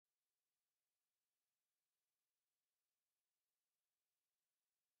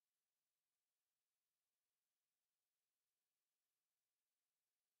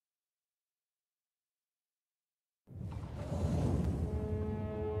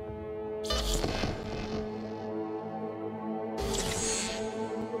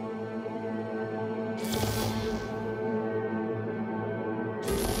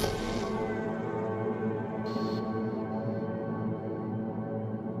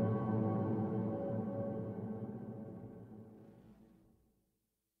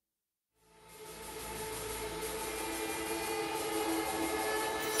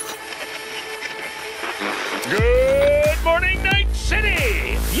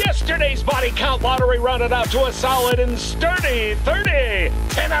City! Yesterday's body count lottery rounded out to a solid and sturdy 30.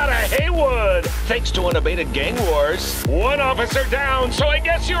 10 out of Haywood, thanks to unabated gang wars. One officer down, so I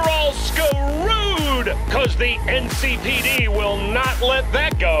guess you're all screwed, cause the NCPD will not let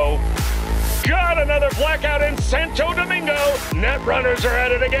that go. Got another blackout in Santo Domingo. Netrunners are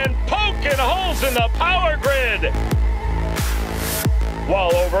at it again, poking holes in the power grid.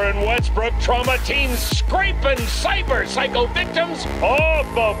 While over in Westbrook, trauma teams scraping cyber psycho victims off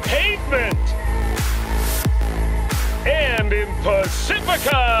the pavement. And in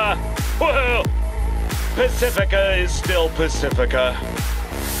Pacifica, well, Pacifica is still Pacifica.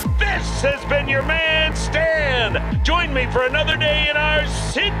 This has been your man, Stan. Join me for another day in our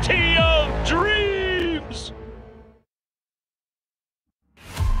city of dreams.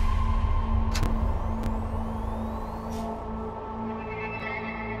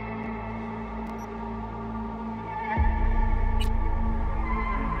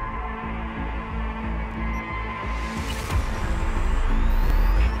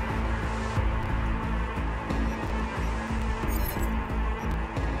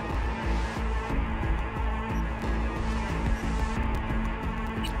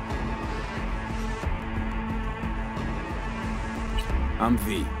 I'm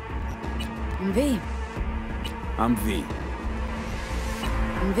V. I'm V. I'm V.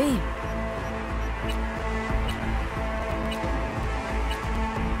 I'm V.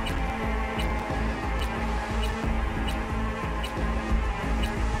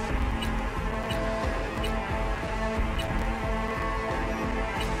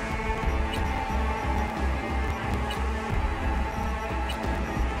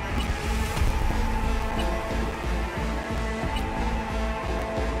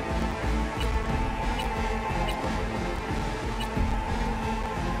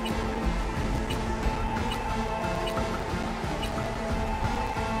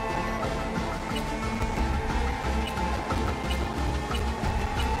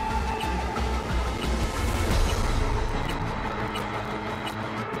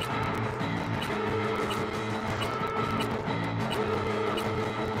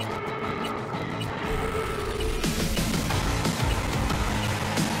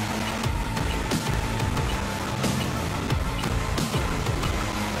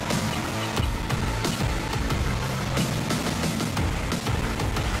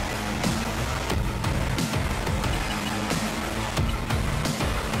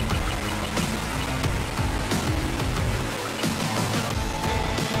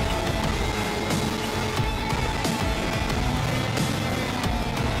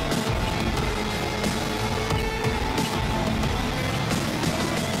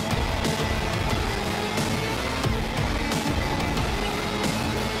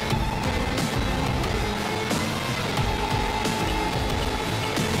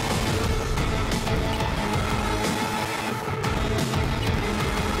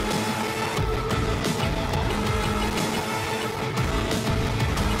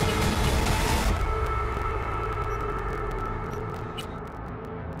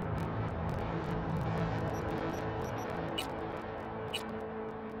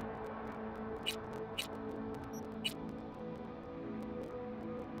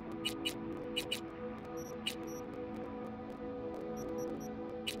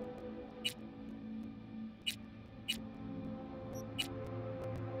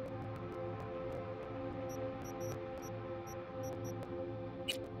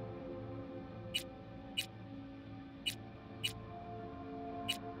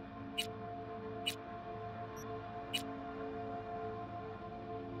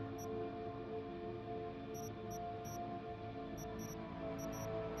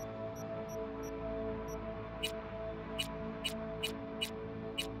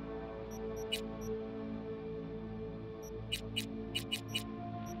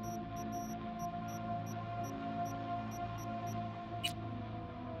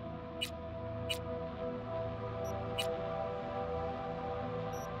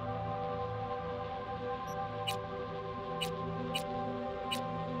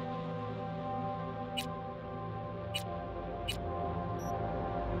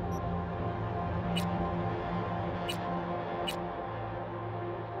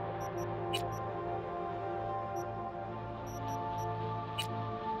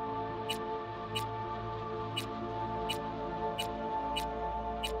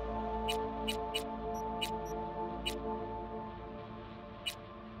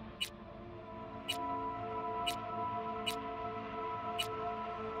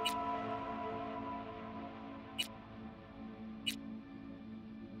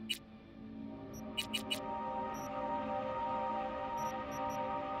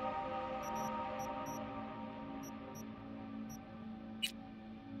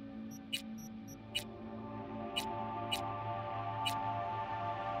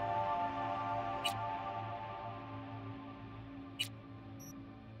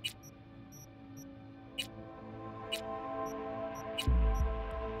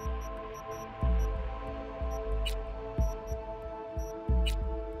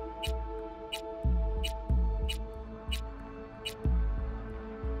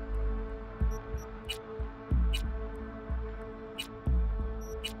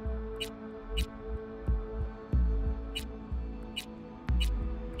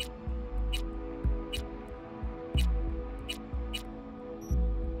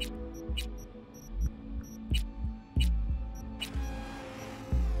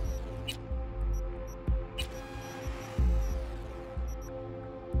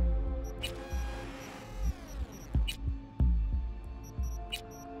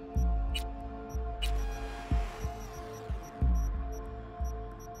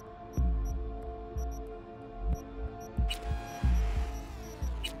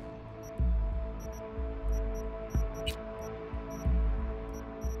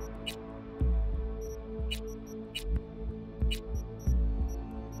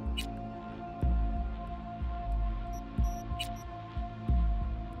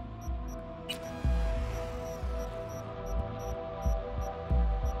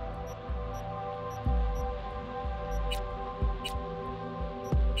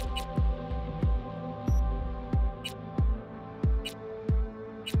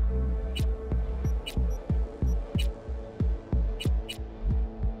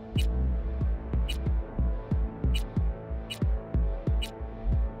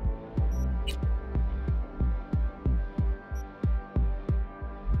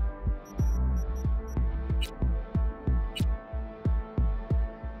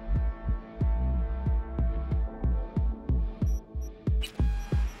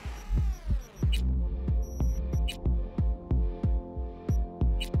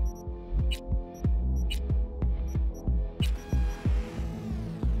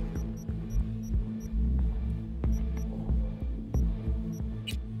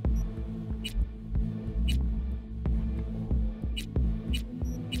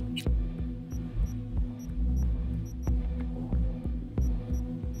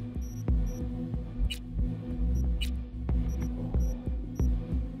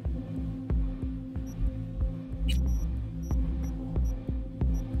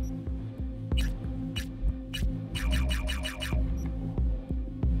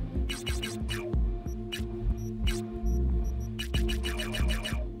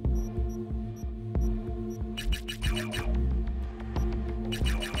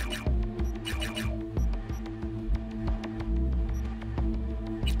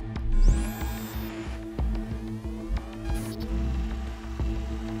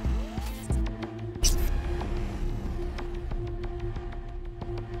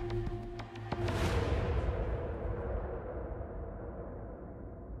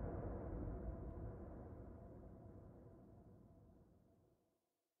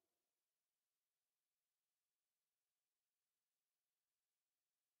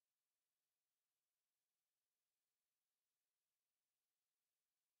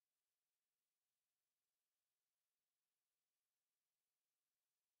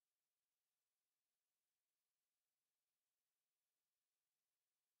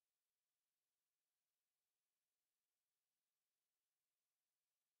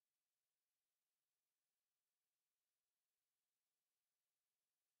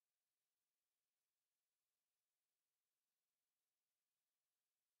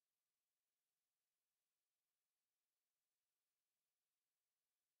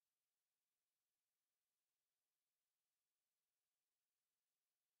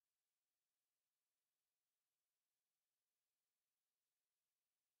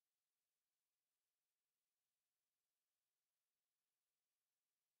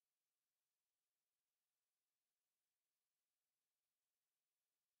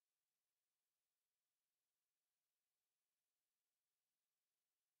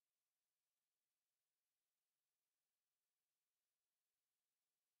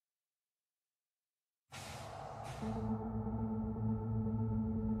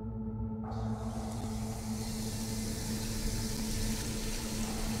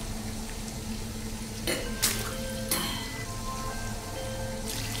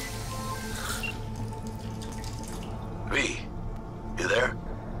 V, you there?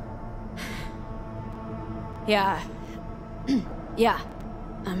 Yeah. Yeah,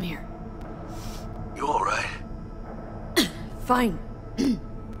 I'm here. You alright? Fine.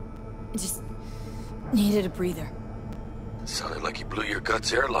 Just needed a breather. Sounded like you blew your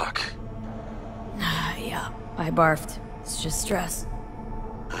guts airlock. Yeah, I barfed. It's just stress.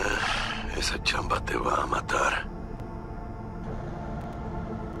 Esa chamba te va a matar.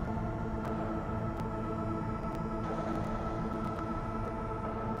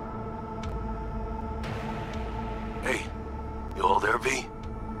 Hey, you all there, V?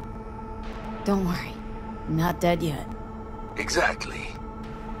 Don't worry. I'm not dead yet. Exactly.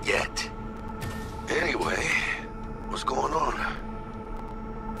 Yet. Anyway, what's going on?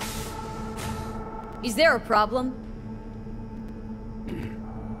 Is there a problem?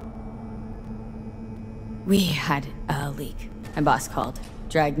 We had a leak. My boss called,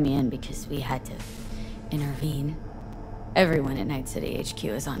 dragged me in because we had to intervene. Everyone at Night City HQ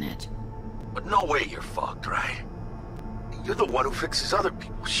is on edge. But no way you're fucked, right? You're the one who fixes other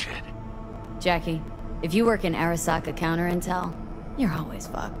people's shit. Jackie, if you work in Arasaka counter intel, you're always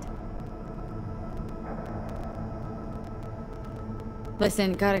fucked.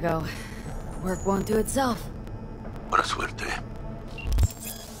 Listen, gotta go. Work won't do itself. Buena suerte.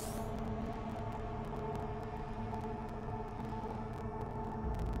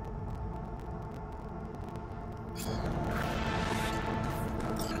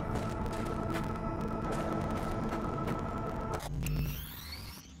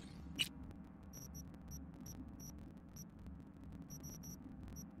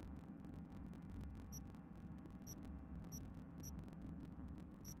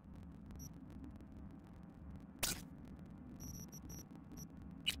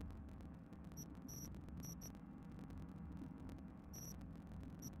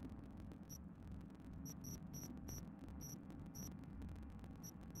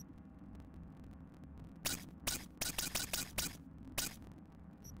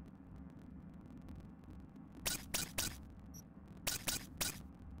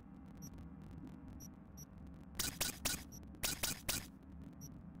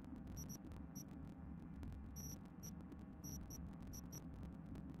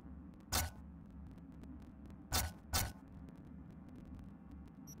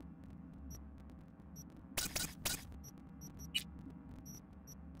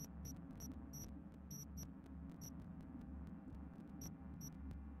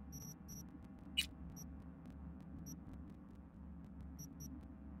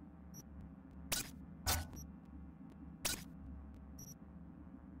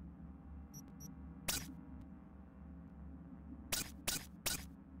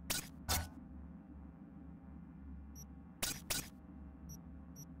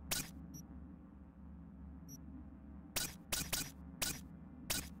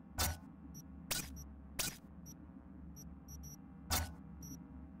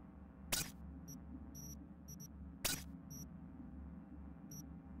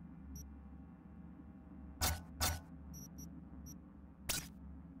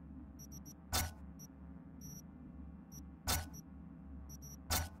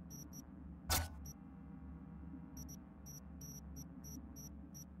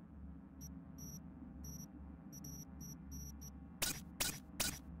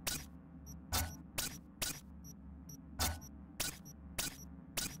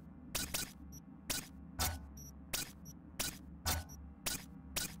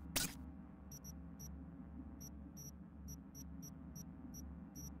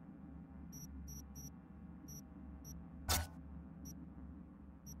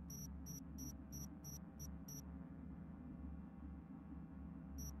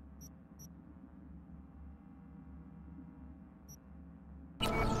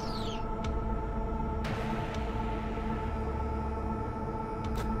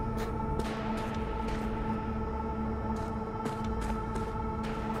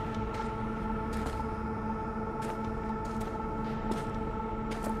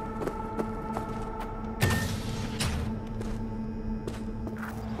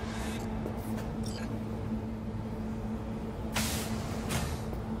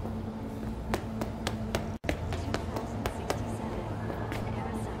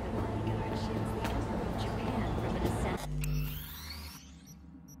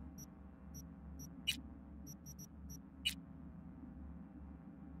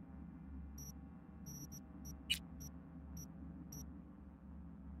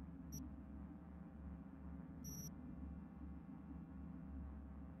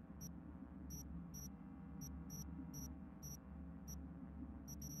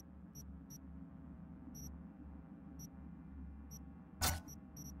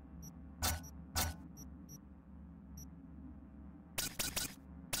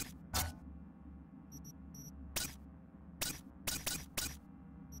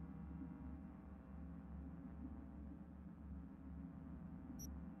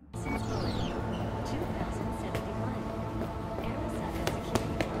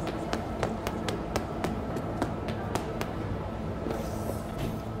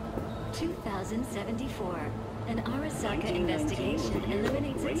 Rtx2074. An Arasaka investigation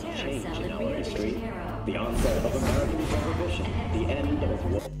eliminates a terror cell in Rio de Janeiro. The onset of American prohibition. The end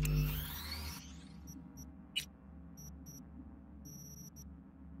of war.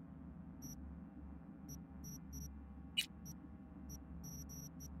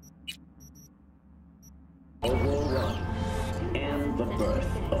 World War I and the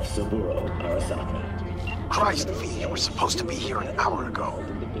birth of Saburo Arasaka. Christ, V, you were supposed to be here an hour ago.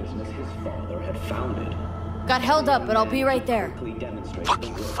 The business his father had founded. Got held up, but I'll be right there.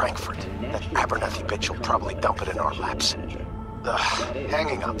 Fucking Frankfurt. That Abernathy bitch will probably dump it in our laps.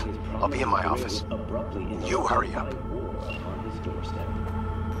 Hanging up. I'll be in my office. You hurry up.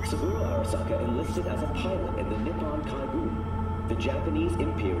 Saburo Arasaka enlisted as a pilot in the Nippon Kaibu, the Japanese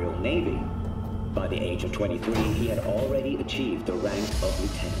Imperial Navy. By the age of 23, he had already achieved the rank of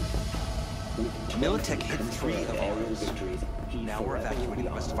lieutenant. Militech hit 3 of ours. Now we're evacuating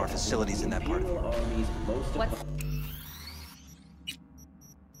the rest of our facilities in that part of the world. What's...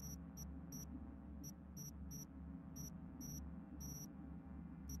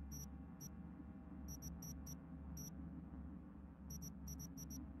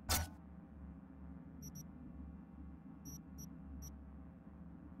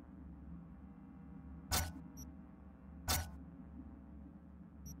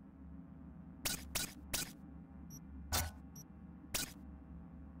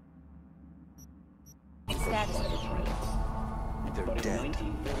 They're dead.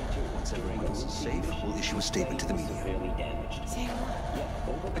 Once everyone's safe, we'll issue a statement to the media. Say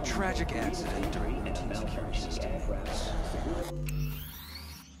what? A tragic accident during the team security system.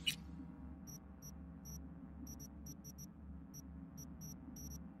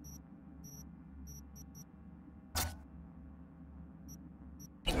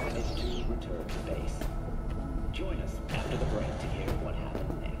 Managed to return to base. Join us after the break to hear what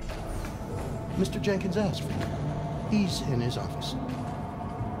happened next. Mr. Jenkins asked for you. He's in his office.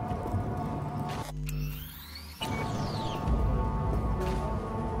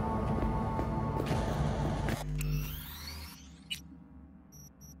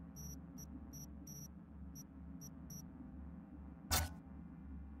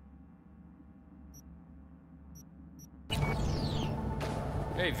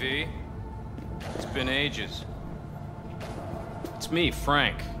 Hey, V. It's been ages. It's me,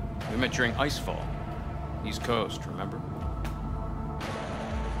 Frank. We met during Icefall. East Coast, remember?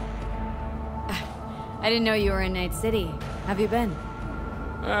 I didn't know you were in Night City. Have you been?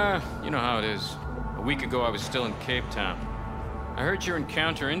 You know how it is. A week ago, I was still in Cape Town. I heard you're in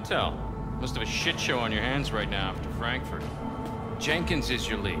counter intel. Must have a shit show on your hands right now after Frankfurt. Jenkins is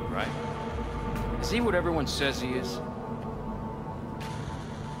your lead, right? Is he what everyone says he is?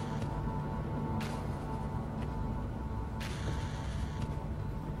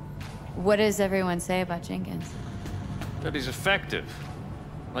 What does everyone say about Jenkins? That he's effective.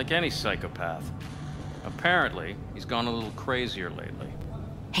 Like any psychopath. Apparently, he's gone a little crazier lately.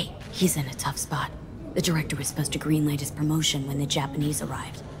 Hey, he's in a tough spot. The director was supposed to greenlight his promotion when the Japanese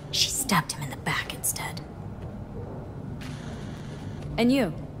arrived. She stabbed him in the back instead. And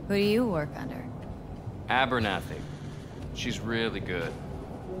you? Who do you work under? Abernathy. She's really good.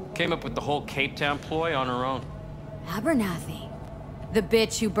 Came up with the whole Cape Town ploy on her own. Abernathy? The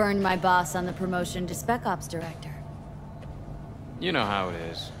bitch who burned my boss on the promotion to Spec Ops Director. You know how it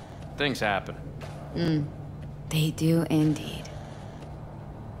is. Things happen. They do indeed.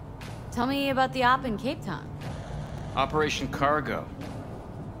 Tell me about the op in Cape Town. Operation Cargo.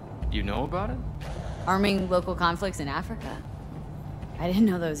 You know about it? Arming local conflicts in Africa. I didn't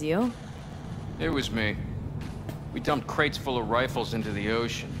know that was you. It was me. We dumped crates full of rifles into the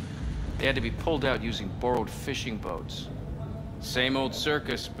ocean. They had to be pulled out using borrowed fishing boats. Same old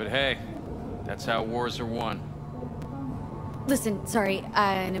circus, but hey, that's how wars are won. Listen, sorry,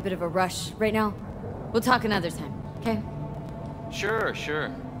 I'm in a bit of a rush right now. We'll talk another time, okay? Sure,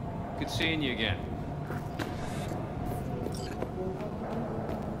 sure. Good seeing you again.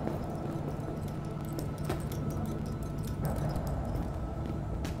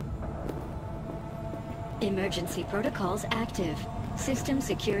 Emergency protocols active. System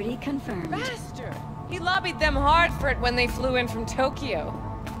security confirmed. Bastard! He lobbied them hard for it when they flew in from Tokyo.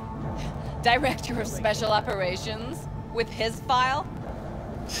 Director of Special Operations? With his file?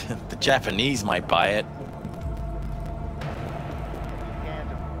 The Japanese might buy it.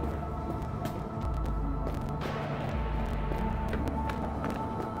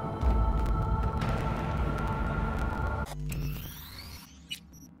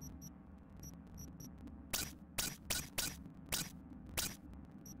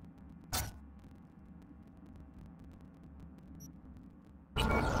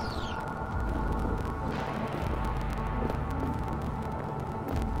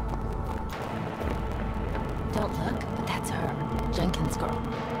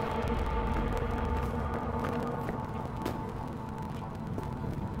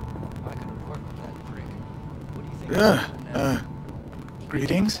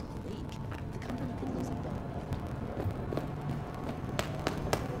 Greetings?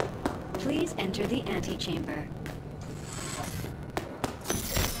 Please enter the antechamber.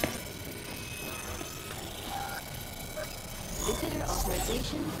 Visitor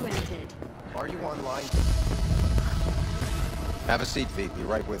authorization granted. Are you online? Have a seat, V. Be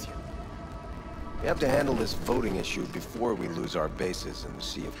right with you. We have to handle this voting issue before we lose our bases in the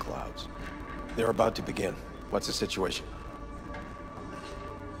sea of clouds. They're about to begin. What's the situation?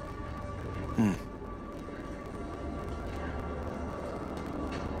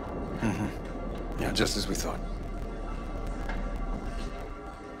 Yeah, just as we thought.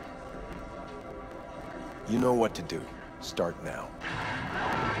 You know what to do. Start now.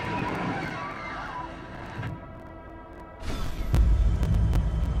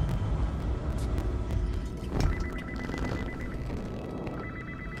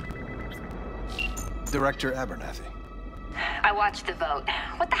 Director Abernathy. I watched the vote.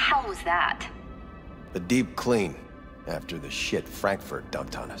 What the hell was that? A deep clean after the shit Frankfurt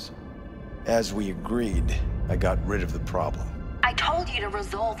dumped on us. As we agreed, I got rid of the problem. I told you to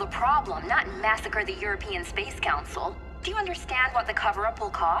resolve the problem, not massacre the European Space Council. Do you understand what the cover-up will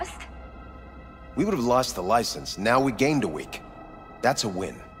cost? We would have lost the license. Now we gained a week. That's a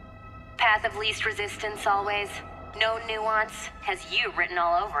win. Path of least resistance always. No nuance. Has you written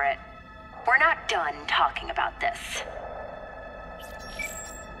all over it. We're not done talking about this.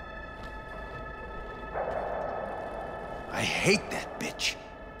 I hate that bitch.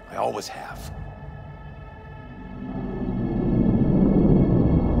 I always have.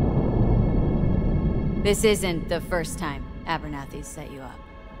 This isn't the first time Abernathy's set you up.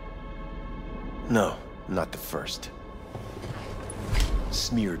 No, not the first.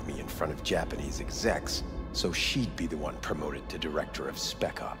 Smeared me in front of Japanese execs, so she'd be the one promoted to Director of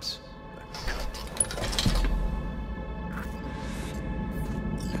Spec Ops.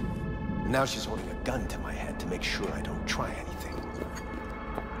 Now she's holding a gun to my head to make sure I don't try anything.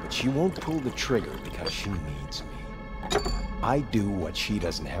 But she won't pull the trigger because she needs me. I do what she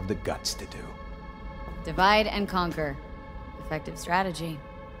doesn't have the guts to do. Divide and conquer. Effective strategy.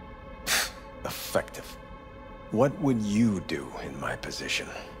 Effective. What would you do in my position?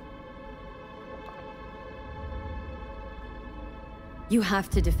 You have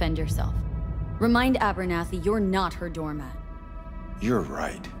to defend yourself. Remind Abernathy you're not her doormat. You're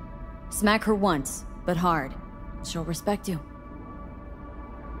right. Smack her once, but hard. She'll respect you.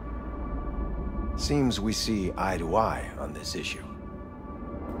 Seems we see eye to eye on this issue.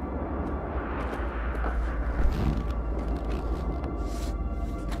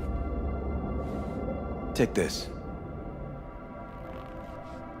 Take this.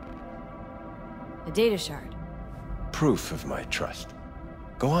 A data shard. Proof of my trust.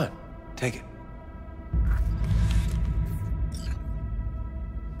 Go on, take it.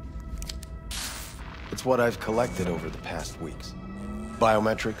 It's what I've collected over the past weeks.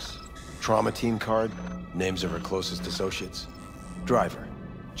 Biometrics, trauma team card, names of her closest associates, driver,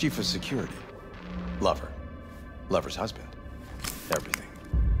 chief of security, lover, lover's husband, everything.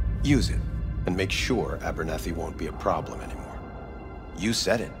 Use it, and make sure Abernathy won't be a problem anymore. You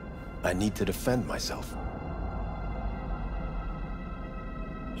said it. I need to defend myself.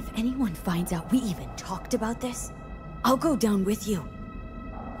 If anyone finds out we even talked about this, I'll go down with you.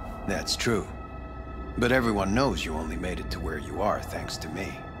 That's true. But everyone knows you only made it to where you are thanks to me.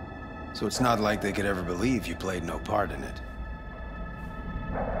 So it's not like they could ever believe you played no part in it.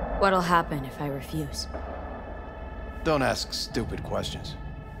 What'll happen if I refuse? Don't ask stupid questions.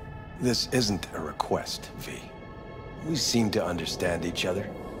 This isn't a request, V. We seem to understand each other.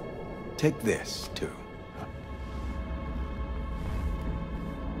 Take this, too.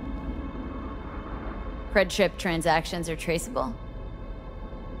 Cred chip transactions are traceable?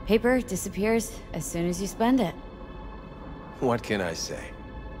 Paper disappears as soon as you spend it. What can I say?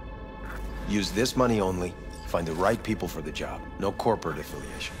 Use this money only, find the right people for the job, no corporate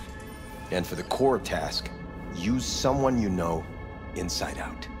affiliation. And for the core task, use someone you know inside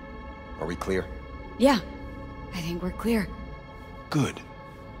out. Are we clear? Yeah, I think we're clear. Good.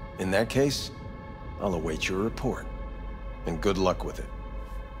 In that case, I'll await your report. And good luck with it.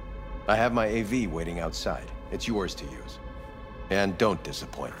 I have my AV waiting outside. It's yours to use. And don't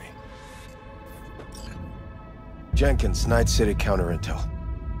disappoint me. Jenkins, Night City Counter Intel.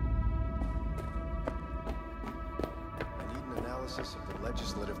 I need an analysis of the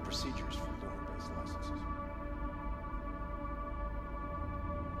legislative procedures for lunar-based licenses.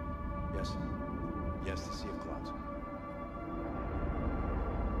 Yes. Yes, the Sea of Clouds.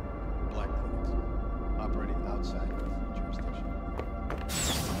 Black clinics. Operating outside of free jurisdiction.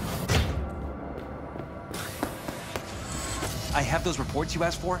 I have those reports you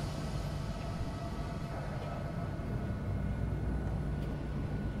asked for.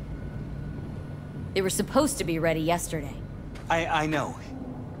 They were supposed to be ready yesterday. I know,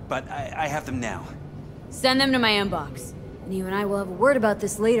 but I have them now. Send them to my inbox. And you and I will have a word about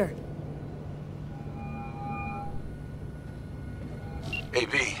this later. Hey,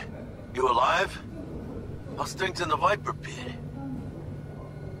 V, you alive? How's things in the Viper pit?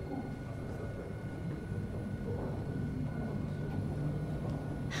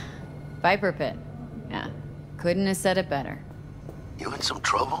 Viper pit. Yeah. Couldn't have said it better. You in some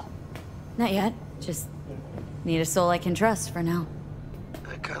trouble? Not yet. Just need a soul I can trust for now.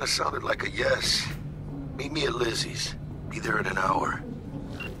 That kind of sounded like a yes. Meet me at Lizzie's. Be there in an hour.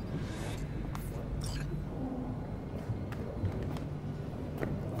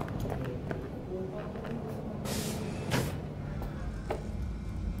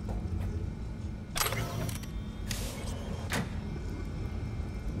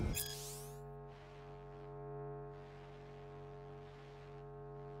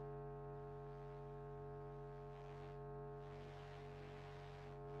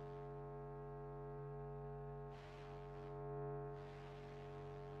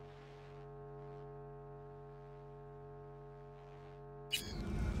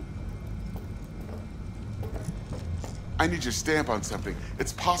 I need your stamp on something.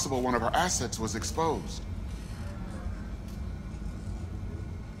 It's possible one of our assets was exposed.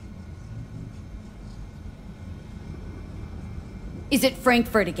 Is it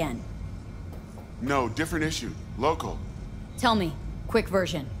Frankfurt again? No, different issue. Local. Tell me. Quick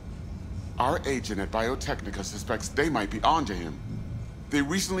version. Our agent at Biotechnica suspects they might be onto him. They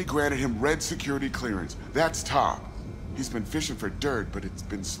recently granted him red security clearance. That's top. He's been fishing for dirt, but it's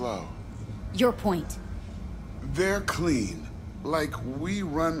been slow. Your point. They're clean. Like we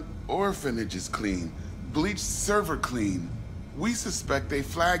run orphanages clean. Bleached server clean. We suspect they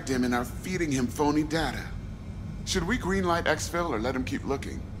flagged him and are feeding him phony data. Should we greenlight exfil or let him keep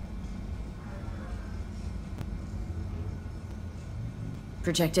looking?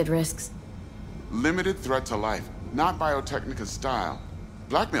 Projected risks? Limited threat to life. Not Biotechnica's style.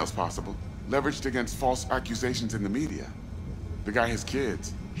 Blackmail's possible. Leveraged against false accusations in the media. The guy has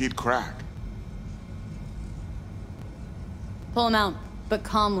kids. He'd crack. Pull him out, but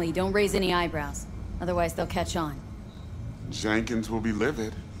calmly. Don't raise any eyebrows. Otherwise, they'll catch on. Jenkins will be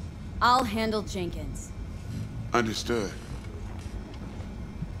livid. I'll handle Jenkins. Understood.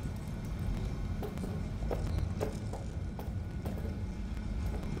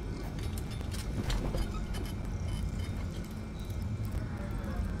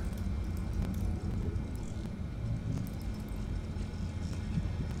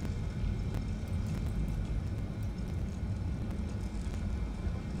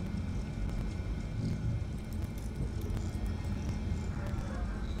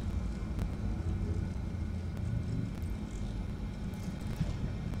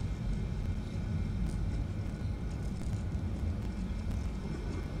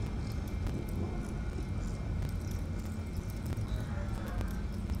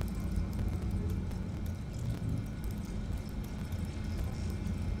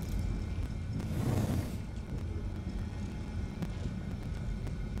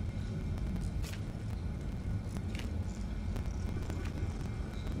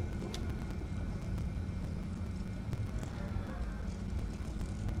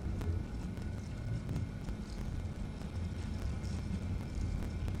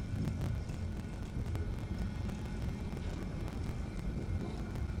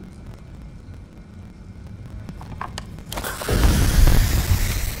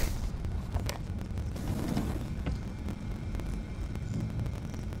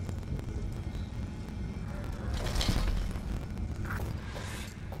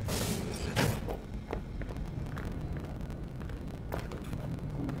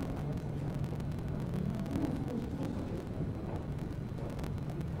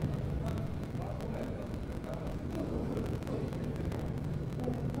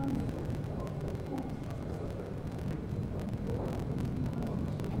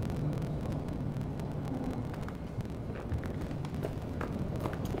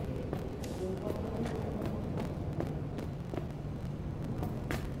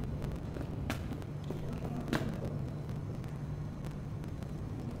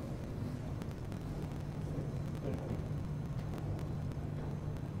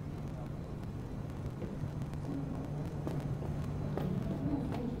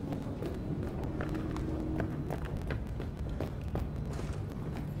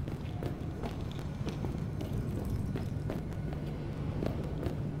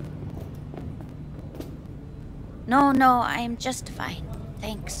 No, I am just fine.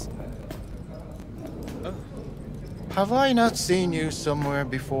 Thanks. Have I not seen you somewhere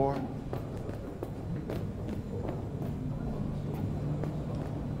before?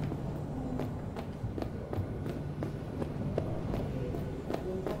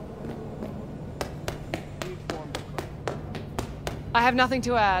 I have nothing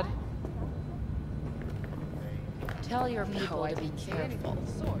to add. Tell your people to be careful.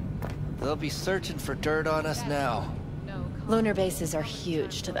 They'll be searching for dirt on us now. Lunar bases are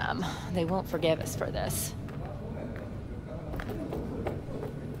huge to them. They won't forgive us for this.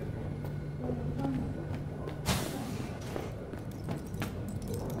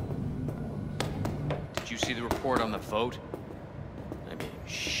 Did you see the report on the vote? I mean,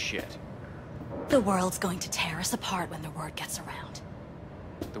 shit. The world's going to tear us apart when the word gets around.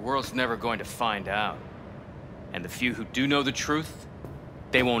 The world's never going to find out. And the few who do know the truth,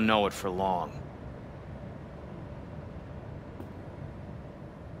 they won't know it for long.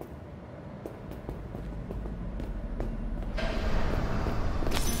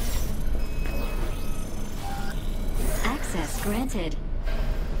 Access granted.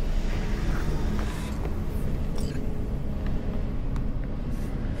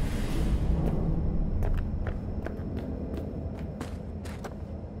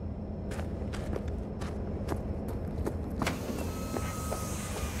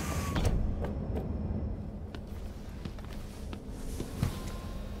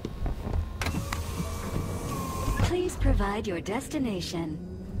 Please provide your destination.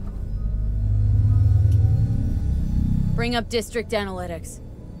 Bring up district analytics.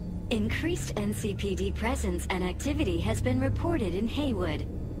 Increased NCPD presence and activity has been reported in Haywood.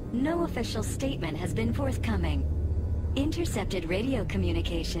 No official statement has been forthcoming. Intercepted radio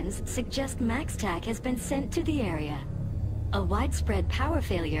communications suggest MaxTac has been sent to the area. A widespread power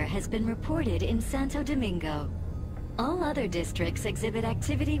failure has been reported in Santo Domingo. All other districts exhibit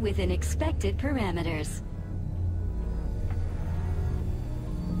activity within expected parameters.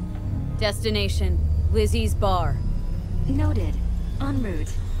 Destination, Lizzie's bar. Noted. En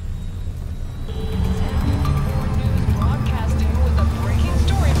route. Broadcasting with a breaking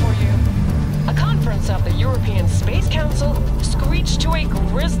story for you. A conference of the European Space Council screeched to a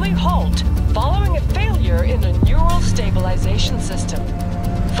grisly halt following a failure in a neural stabilization system.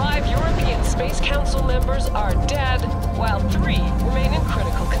 5 European Space Council members are dead, while 3 remain in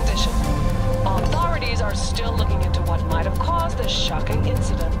critical condition. Authorities are still looking into what might have caused this shocking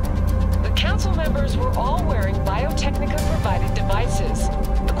incident. The council members were all wearing Biotechnica-provided devices.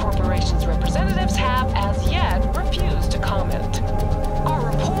 The corporation's representatives have, as yet, refused to comment. Our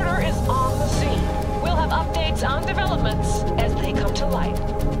reporter is on the scene. We'll have updates on developments as they come to light.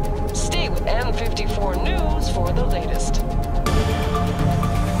 Stay with M54 News for the latest.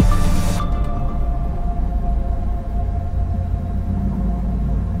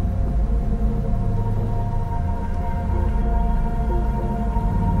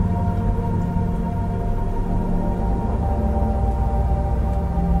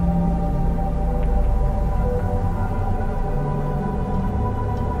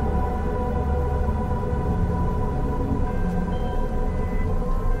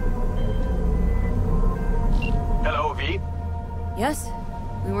 Yes?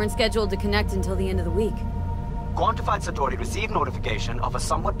 We weren't scheduled to connect until the end of the week. Quantified Satori received notification of a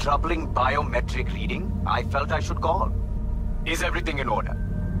somewhat troubling biometric reading. I felt I should call. Is everything in order?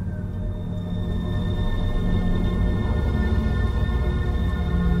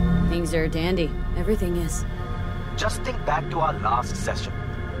 Things are dandy. Everything is. Just think back to our last session.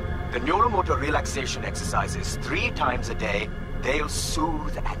 The neuromotor relaxation exercises 3 times a day. They'll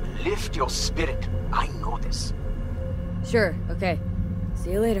soothe and lift your spirit. I know this. Sure, okay.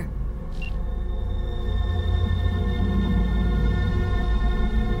 See you later.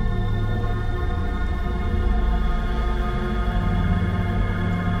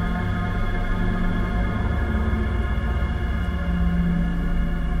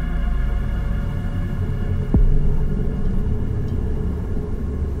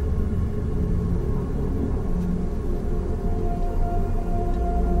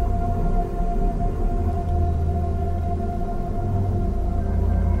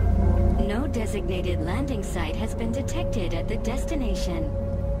 Designated landing site has been detected at the destination.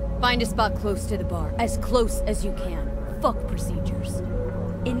 Find a spot close to the bar. As close as you can. Fuck procedures.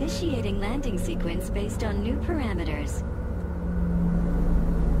 Initiating landing sequence based on new parameters.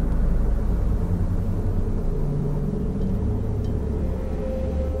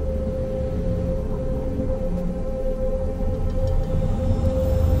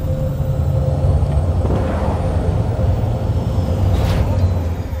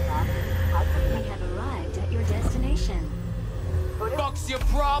 Destination.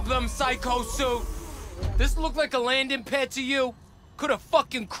 psycho suit. This looked like a landing pad to you? Could have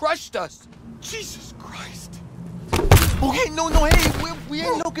fucking crushed us. Jesus Christ. Okay, no, hey, we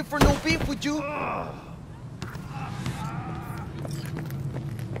ain't looking for no beef with you.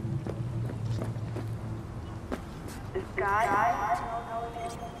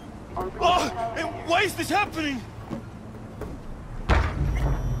 Oh, why is this happening?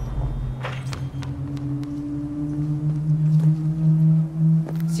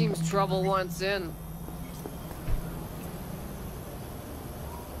 Seems trouble wants in.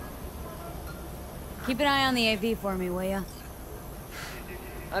 Keep an eye on the AV for me, will ya?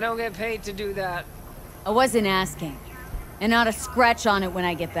 I don't get paid to do that. I wasn't asking. And not a scratch on it when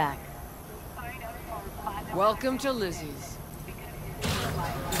I get back. Welcome to Lizzie's.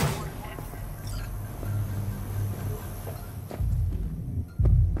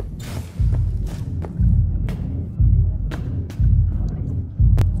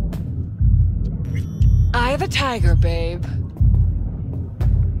 Eye of the tiger, babe.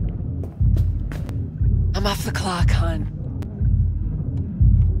 I'm off the clock, hon.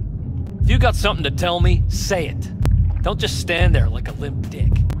 If you got something to tell me, say it. Don't just stand there like a limp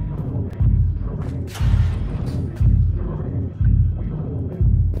dick.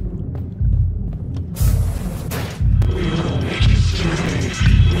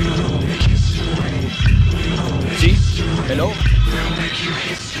 Chief? Hello?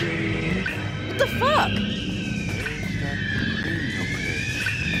 What the fuck?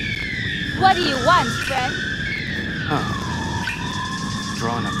 What do you want, friend?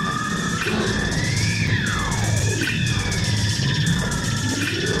 Drawing a plan.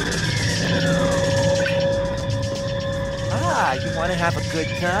 Ah, you want to have a good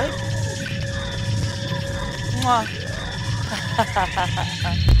time? Mwah.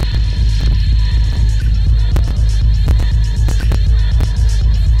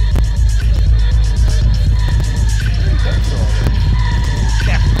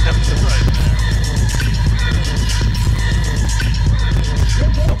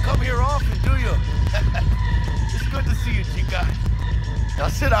 Don't come here often, do you? It's good to see you, chica. Now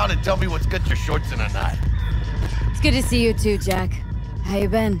sit down and tell me what's got your shorts in a knot. It's good to see you too, Jack. How you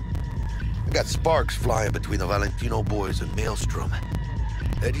been? I got sparks flying between the Valentino boys and Maelstrom.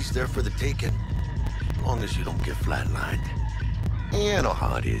 Eddie's there for the taking, as long as you don't get flatlined. Yeah, I know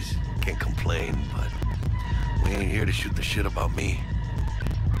how it is. Can't complain, but we ain't here to shoot the shit about me.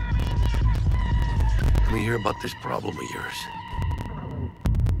 Let me hear about this problem of yours.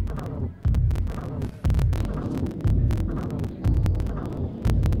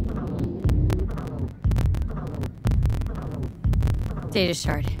 Data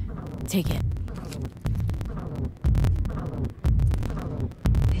shard. Take it.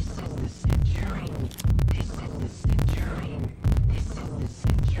 This is the century. This is the century. This is the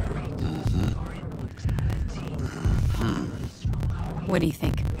century. What do you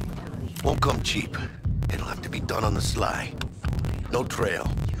think? Won't come cheap. It'll have to be done on the sly. No trail.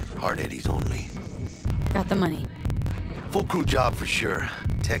 Hard eddies only. Got the money. Full crew job for sure.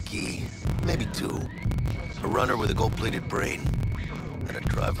 Techie, maybe two. A runner with a gold-plated brain. And a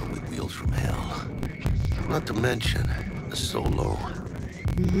driver with wheels from hell. Not to mention, a solo.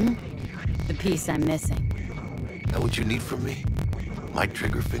 Mm-hmm. The piece I'm missing. That what you need from me? My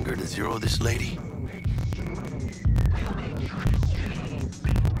trigger finger to zero this lady?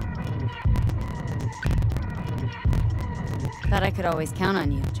 Thought I could always count on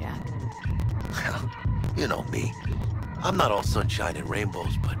you, Jack. Well, you know me. I'm not all sunshine and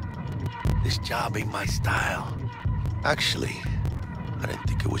rainbows, but this job ain't my style. Actually, I didn't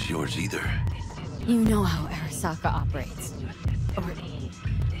think it was yours either. You know how Arasaka operates. Or...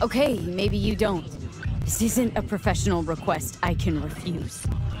 okay, maybe you don't. This isn't a professional request I can refuse.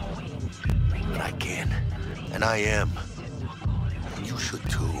 But I can. And I am. And you should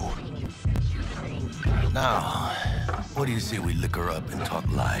too. Now, what do you say we liquor up and talk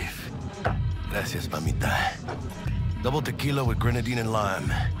life? Gracias, mamita. Double tequila with grenadine and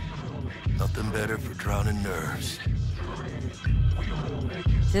lime. Nothing better for drowning nerves.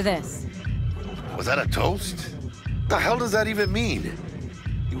 To this. Was that a toast? The hell does that even mean?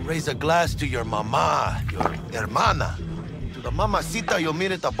 You raise a glass to your mama, your hermana, to the mamacita you'll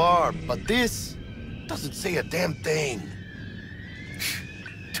meet at the bar, but this doesn't say a damn thing.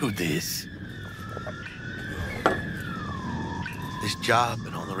 To this. This job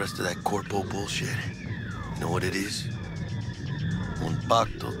and all the rest of that corpo bullshit, you know what it is? Un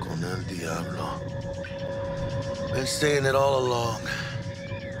pacto con el diablo. Been saying it all along.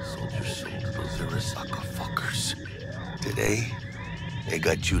 Sold your soul to those Arasaka fuckers. Today, they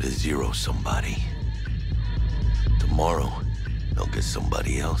got you to zero somebody. Tomorrow, Don't get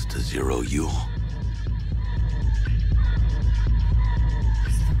somebody else to zero you.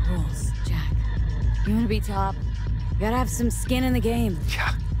 These are the rules, Jack. You wanna be top? You gotta have some skin in the game.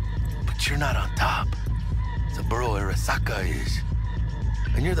 Yeah, but you're not on top. Saburo Arasaka is.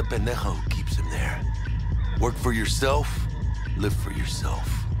 And you're the pendejo who keeps him there. Work for yourself, live for yourself.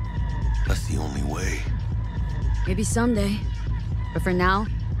 That's the only way. Maybe someday. But for now,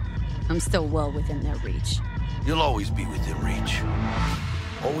 I'm still well within their reach. You'll always be within reach.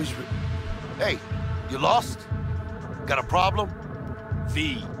 Always Hey, you lost? Got a problem?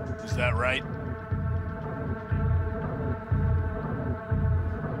 V, is that right?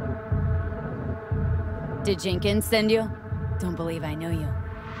 Did Jenkins send you? Don't believe I know you.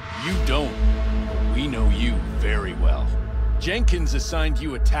 You don't. We know you very well. Jenkins assigned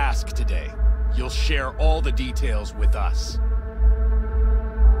you a task today. You'll share all the details with us.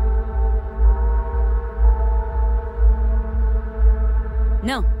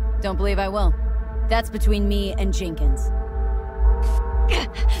 No, don't believe I will. That's between me and Jenkins.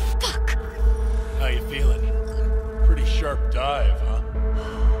 Fuck! How you feeling? Pretty sharp dive, huh?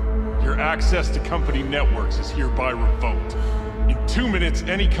 Your access to company networks is hereby revoked. In 2 minutes,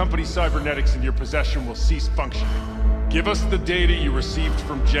 any company cybernetics in your possession will cease functioning. Give us the data you received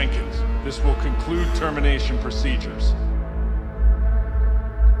from Jenkins. This will conclude termination procedures.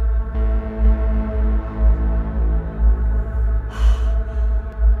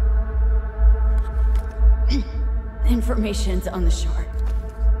 Information's on the shore.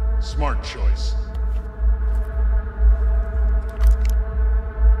 Smart choice.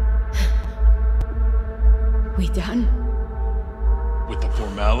 We done? With the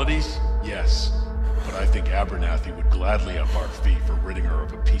formalities, yes. But I think Abernathy would gladly up our fee for ridding her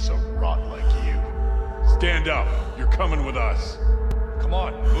of a piece of rot like you. Stand up. You're coming with us. Come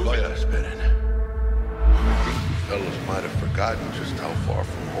on, move it. I think you fellas might have forgotten just how far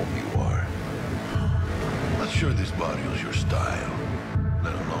from home you are. Not sure this body is your style,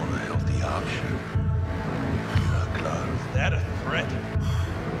 let alone a healthy option. Is that a threat?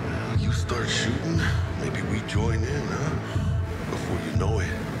 You start shooting, maybe we join in, huh? Before you know it,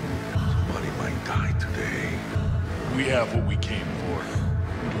 somebody might die today. We have what we came for.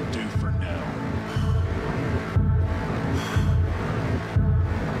 It'll do for now.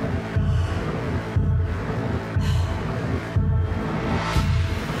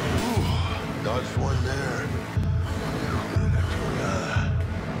 Ooh, dodged one there.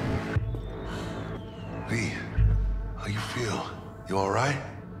 V, how you feel? You all right?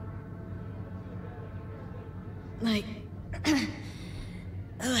 Like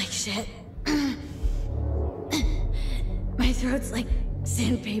shit. My throat's like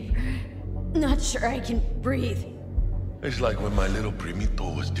sandpaper. Not sure I can breathe. It's like when my little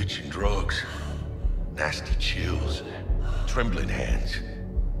primito was ditching drugs. Nasty chills, trembling hands,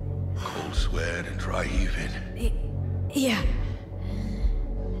 cold sweat and dry heaving. Yeah.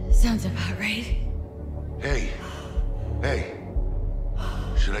 Sounds about right. Hey.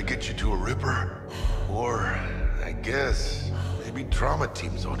 Should I get you to a Ripper? Or, I guess, maybe trauma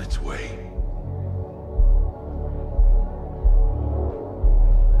team's on its way.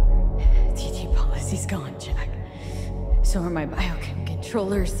 TT policy's gone, Jack. So are my biochem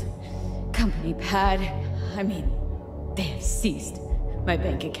controllers, company pad. I mean, they have ceased. My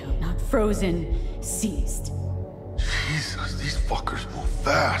bank account not frozen, seized. Jesus, these fuckers move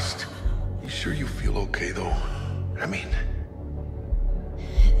fast. You sure you feel okay, though? I mean...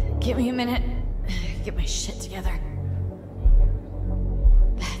 Give me a minute. Get my shit together.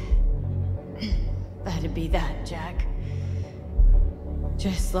 That'd be that, Jack.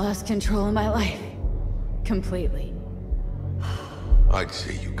 Just lost control of my life. Completely. I'd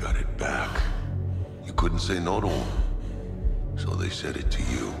say you got it back. You couldn't say no to them. So they said it to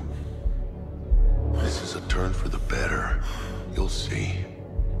you. This is a turn for the better. You'll see.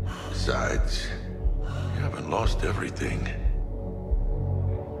 Besides, you haven't lost everything.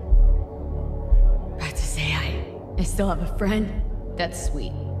 About to say I still have a friend? That's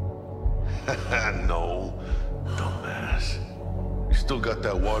sweet. No, dumbass. You still got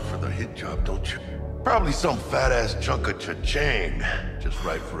that wad for the hit job, don't you? Probably some fat-ass chunk of cha-ching. Just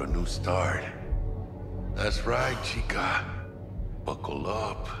right for a new start. That's right, chica. Buckle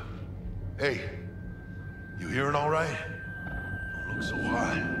up. Hey, you hearing all right? Don't look so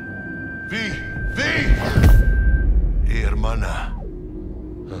hot. V! Hey, hermana.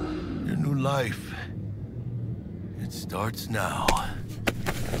 Your new life. It starts now.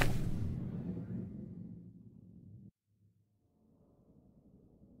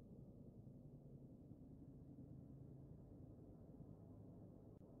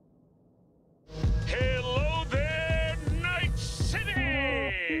 Hello there, Night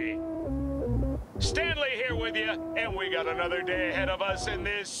got another day ahead of us in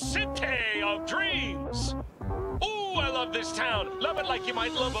this city of dreams. Ooh, I love this town. Love it like you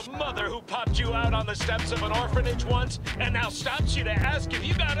might love a mother who popped you out on the steps of an orphanage once and now stops you to ask if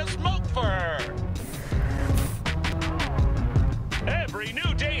you got a smoke for her. Every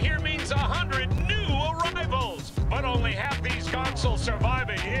new day here means 100 new arrivals, but only half these consoles survive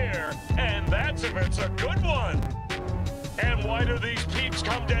a year, and that's if it's a good one. And why do these peeps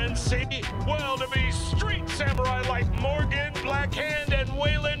come to NC? Well, to be street samurai like Morgan, Blackhand, and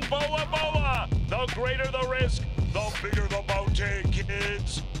Waylon Boa Boa. The greater the risk, the bigger the bounty,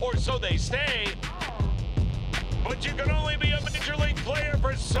 kids. Or so they say. But you can only be a Major League player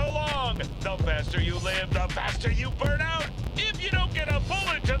for so long. The faster you live, the faster you burn out. If you don't get a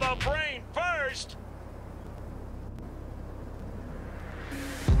bullet to the brain first.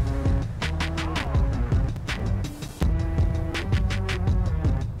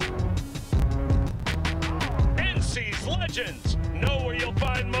 NC's legends. Know where you'll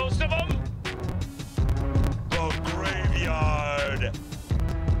find most of them? The graveyard.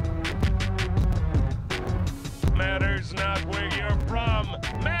 Matters not where you're from.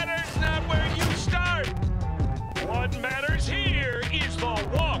 Matters not where you start. What matters here is the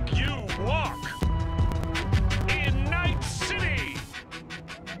walk you walk. In Night City.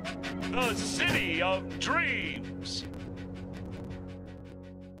 The city of dreams.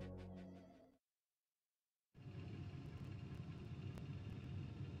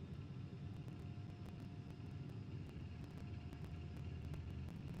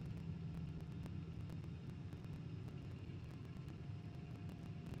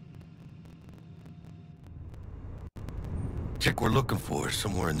 Chick we're looking for is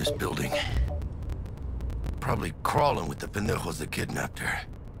somewhere in this building. Probably crawling with the pendejos that kidnapped her.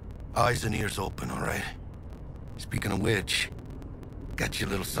 Eyes and ears open, all right? Speaking of which, got you a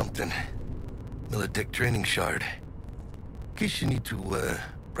little something. Militech training shard. In case you need to,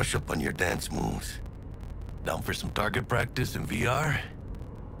 brush up on your dance moves. Down for some target practice in VR?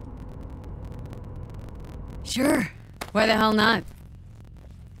 Sure. Why the hell not?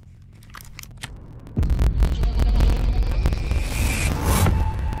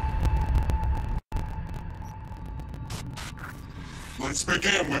 Let's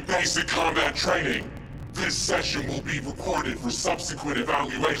begin with basic combat training. This session will be recorded for subsequent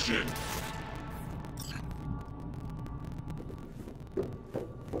evaluation.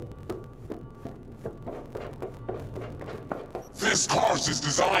 This course is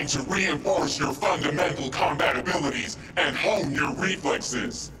designed to reinforce your fundamental combat abilities and hone your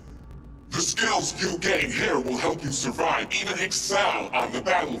reflexes. The skills you gain here will help you survive, even excel on the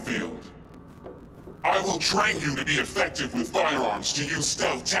battlefield. I will train you to be effective with firearms, to use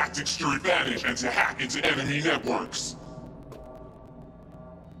stealth tactics to your advantage, and to hack into enemy networks.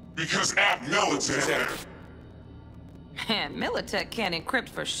 Because at Militech... Man, Militech can't encrypt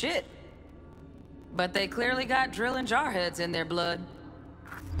for shit. But they clearly got drill and jarheads in their blood.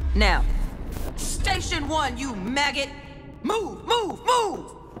 Now, Station 1, you maggot! Move, move,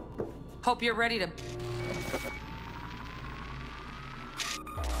 move! Hope you're ready to...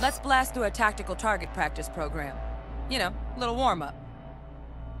 Let's blast through a tactical target practice program. You know, a little warm-up.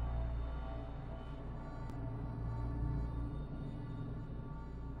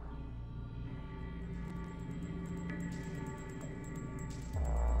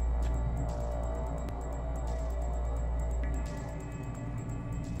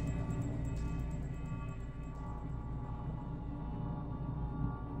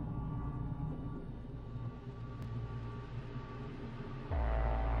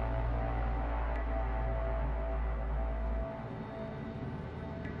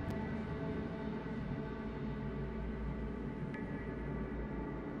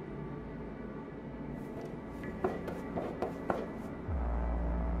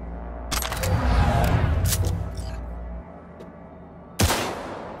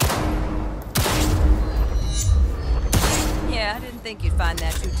 Think you'd find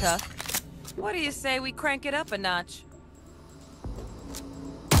that too tough. What do you say we crank it up a notch?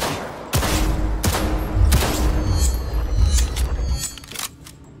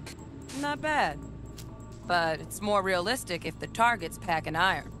 Not bad. But it's more realistic if the target's packing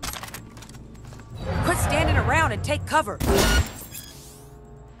iron. Quit standing around and take cover!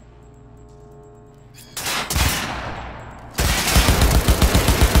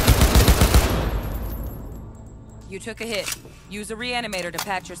 You took a hit. Use a reanimator to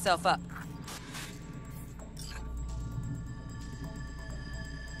patch yourself up.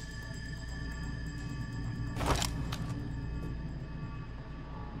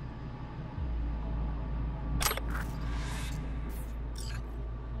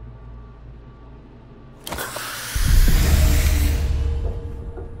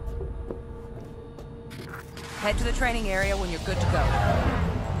 Head to the training area when you're good to go.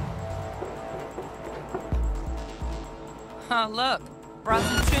 Oh, look. Brought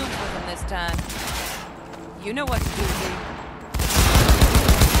some tunes with him this time. You know what to do, Z.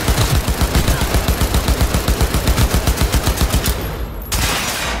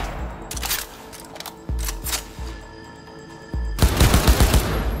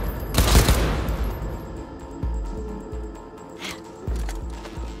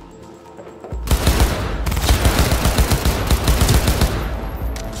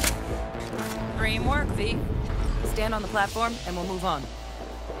 3 work, V. Stand on the platform and we'll move on.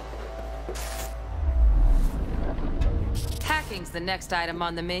 Hacking's the next item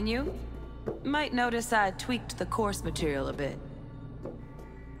on the menu. Might notice I tweaked the course material a bit.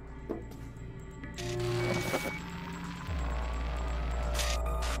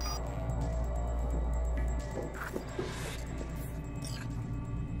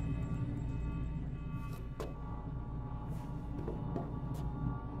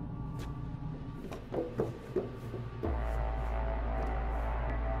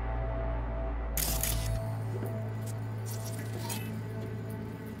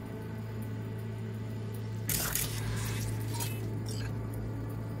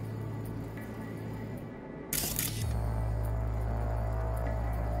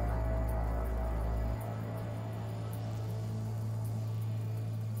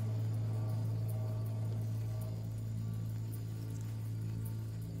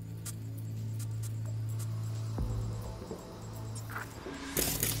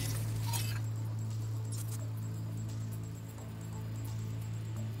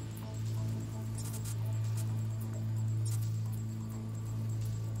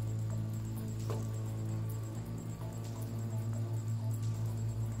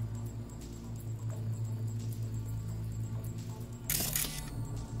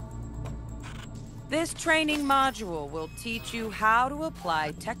 This training module will teach you how to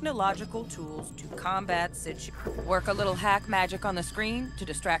apply technological tools to combat situations. Work a little hack magic on the screen to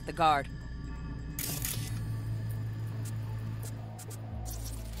distract the guard.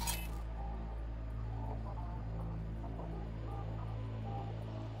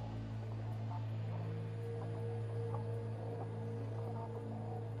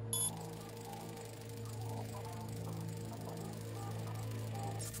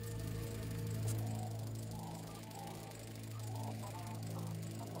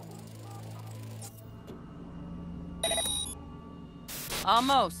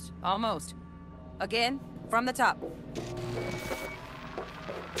 Almost. Again, from the top.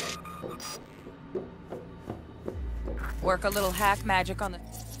 Work a little hack magic on the...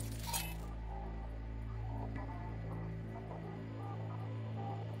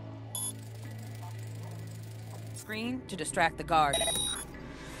 screen to distract the guard.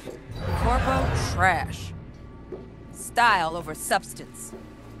 Corpo trash. Style over substance.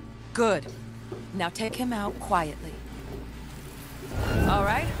 Good. Now take him out quietly. All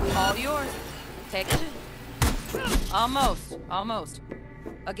right, all yours. Take it. Almost.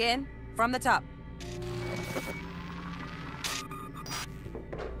 Again, from the top.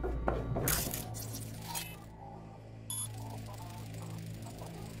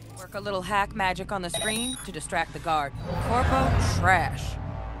 Work a little hack magic on the screen to distract the guard. Corpo trash.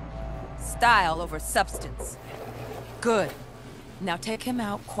 Style over substance. Good. Now take him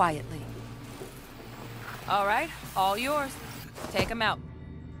out quietly. All right, all yours. Take him out.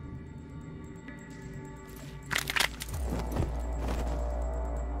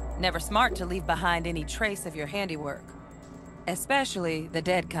 Never smart to leave behind any trace of your handiwork. Especially the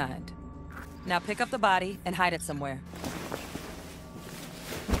dead kind. Now pick up the body and hide it somewhere.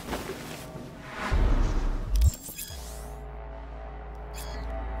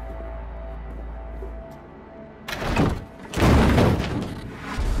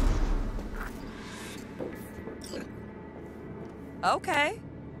 Okay.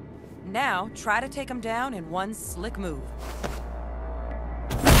 Now, try to take him down in one slick move.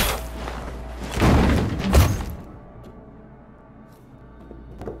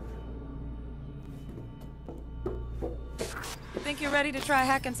 Think you're ready to try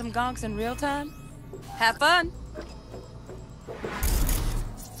hacking some gonks in real time? Have fun!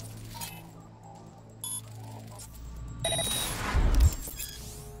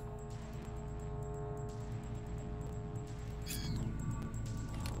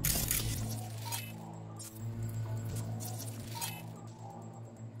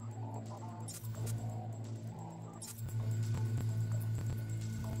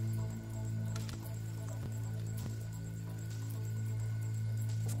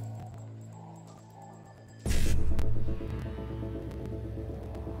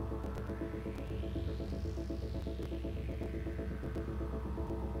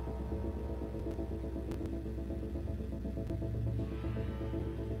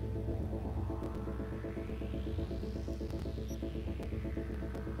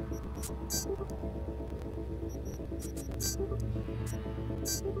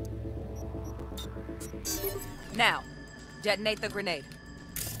 Now, detonate the grenade.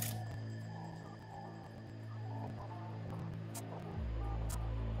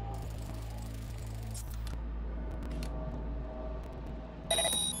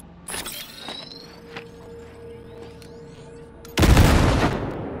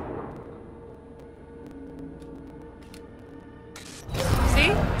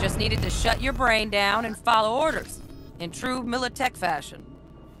 See? Just needed to shut your brain down and follow orders. In true Militech fashion.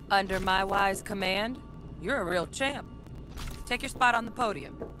 Under my wise command, you're a real champ. Take your spot on the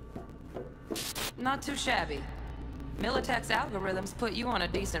podium. Not too shabby. Militech's algorithms put you on a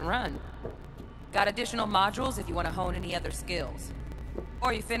decent run. Got additional modules if you want to hone any other skills.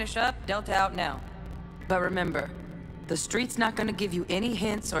 Or you finish up, Delta out now. But remember, the street's not gonna give you any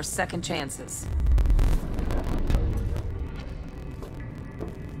hints or second chances.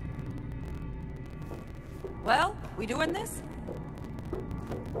 Well, we doing this?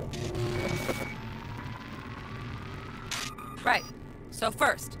 Right. So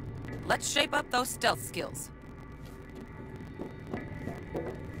first, let's shape up those stealth skills.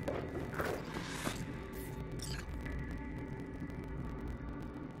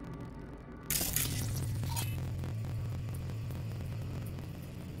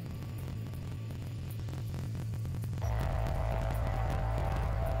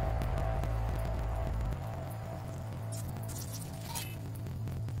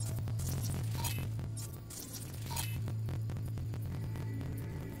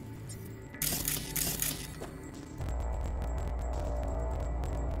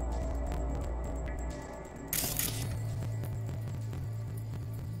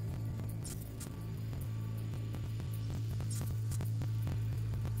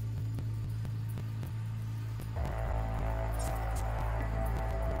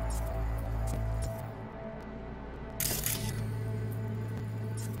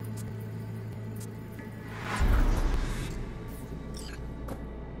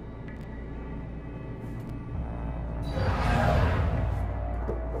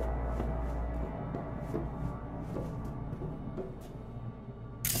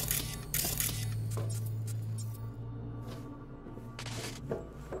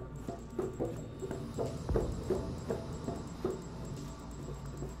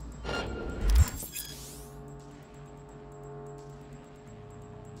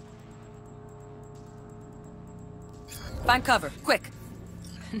 Find cover, quick.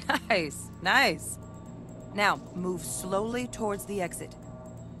 Nice, nice. Now, move slowly towards the exit.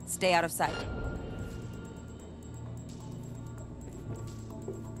 Stay out of sight.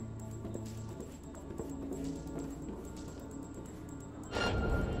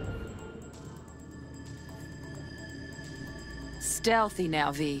 Stealthy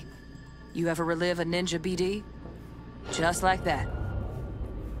now, V. You ever relive a ninja BD? Just like that.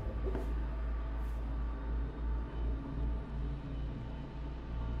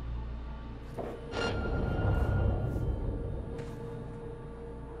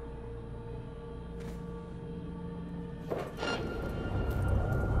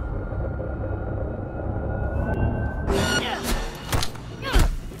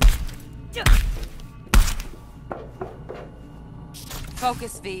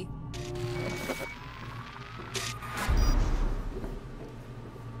 Focus, V.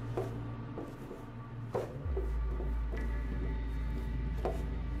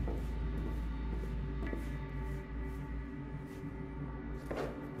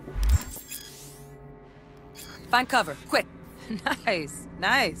 Find cover, quick. Nice,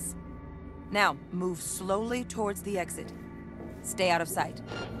 nice. Now, move slowly towards the exit. Stay out of sight.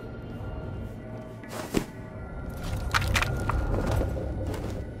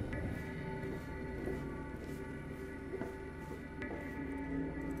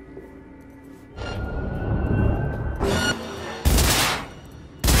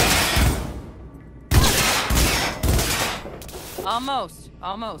 Almost,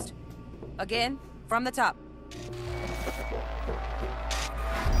 almost. Again, from the top.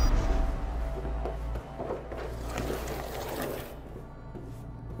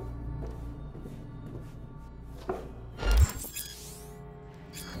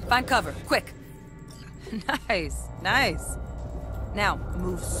 Find cover, quick. Nice, nice. Now,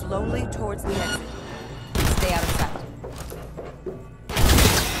 move slowly towards the exit. Stay out of sight.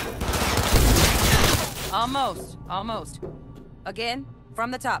 Almost, almost. Again,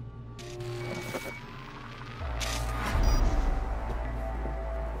 from the top.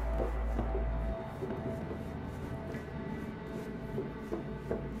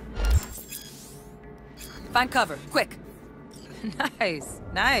 Find cover, quick. Nice,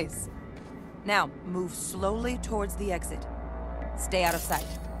 nice. Now, move slowly towards the exit. Stay out of sight.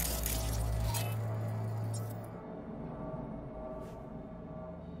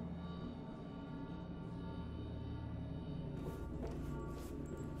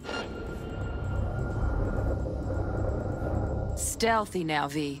 Stealthy now,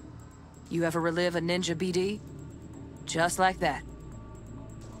 V. You ever relive a ninja BD? Just like that.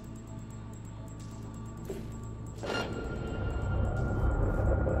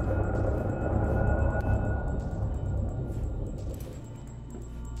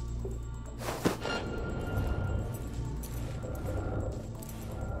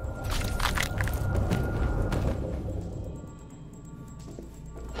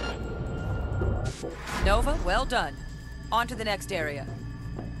 Nova, well done. On to the next area.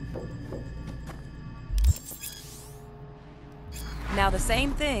 Now the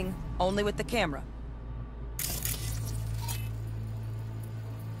same thing, only with the camera.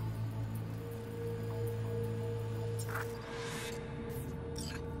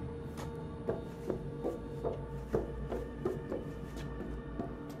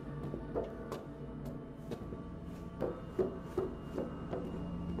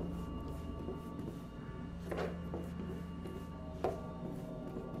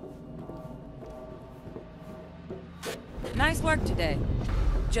 Nice work today.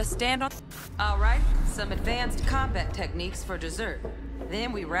 Just stand on... All right, some advanced combat techniques for dessert.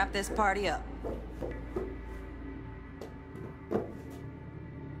 Then we wrap this party up.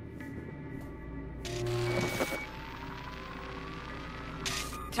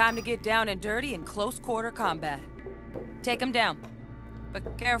 Time to get down and dirty in close quarter combat. Take him down.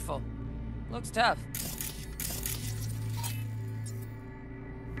 But careful. Looks tough.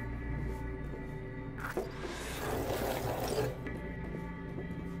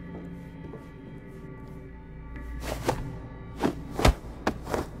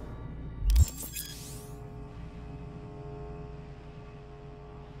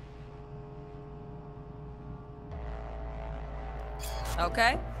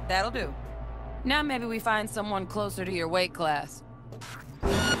 Okay, that'll do. Now maybe we find someone closer to your weight class.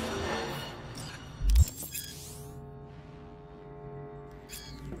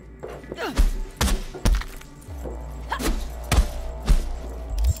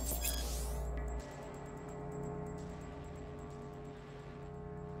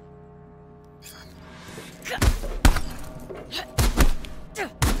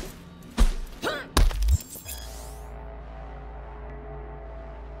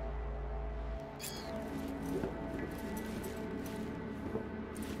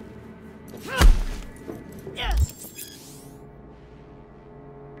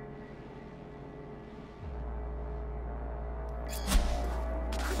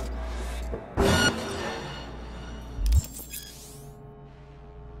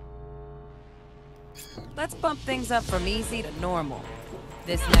 Let's bump things up from easy to normal.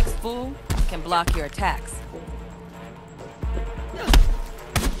 This next fool can block your attacks.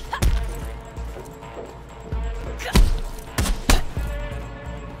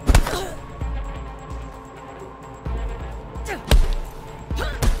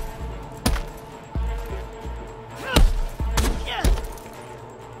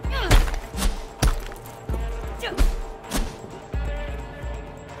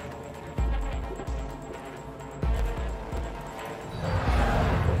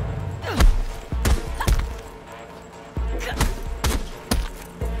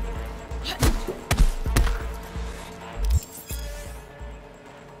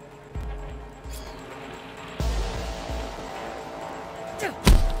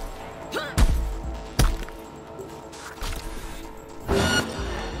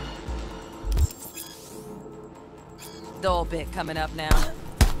 Dull bit coming up now.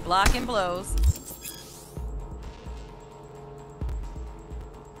 Blocking blows.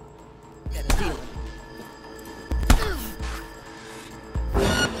 Gotta deal with it.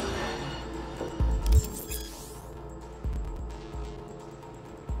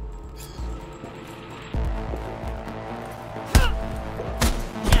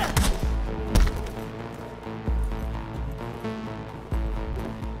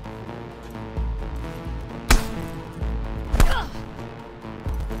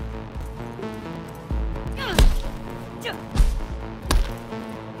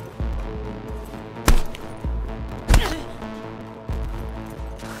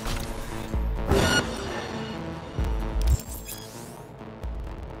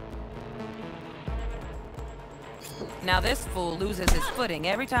 Now this fool loses his footing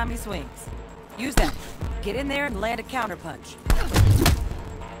every time he swings. Use that. Get in there and land a counterpunch.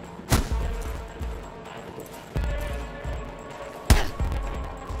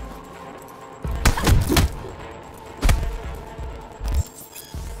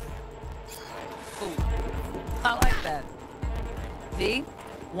 V,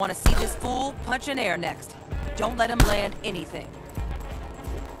 wanna see this fool punch in air next. Don't let him land anything.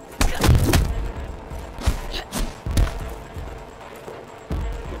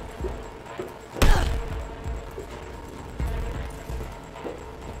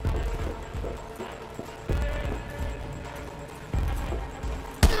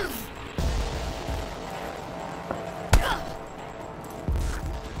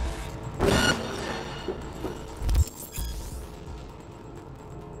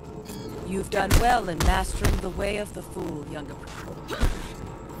 You've done well in mastering the way of the fool, younger.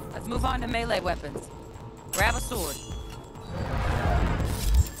 Let's move on to melee weapons. Grab a sword.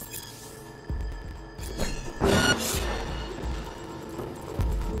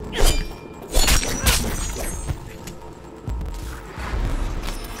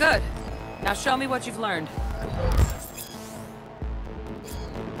 Good. Now show me what you've learned.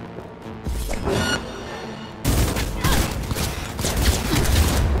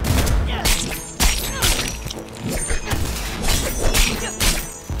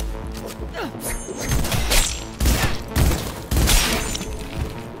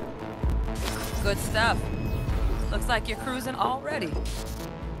 Good stuff. Looks like you're cruising already.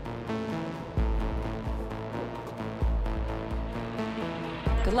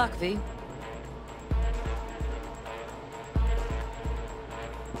 Good luck, V.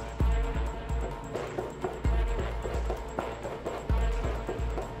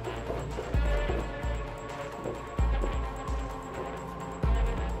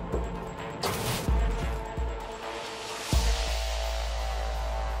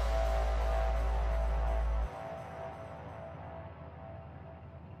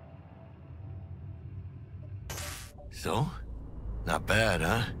 So? Not bad,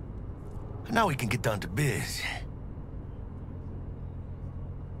 huh? Now we can get down to biz.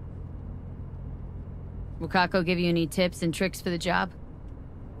 Wakako give you any tips and tricks for the job?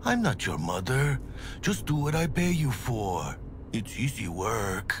 I'm not your mother. Just do what I pay you for. It's easy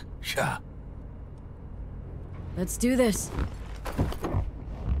work. Yeah. Let's do this.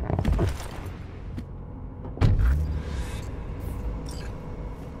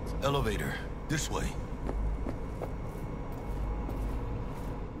 Elevator. This way.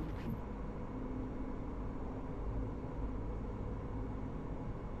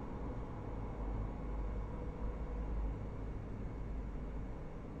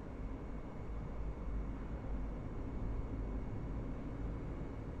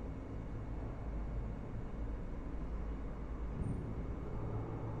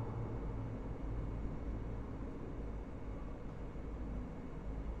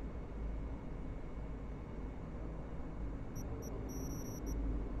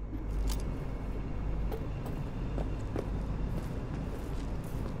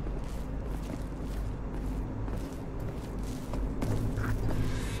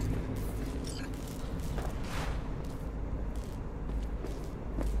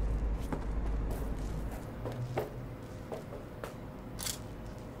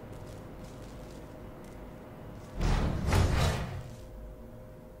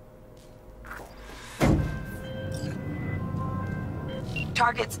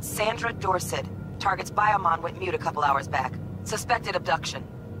 Target's Sandra Dorset. Target's biomon went mute a couple hours back. Suspected abduction.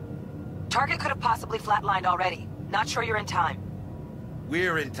 Target could have possibly flatlined already. Not sure you're in time.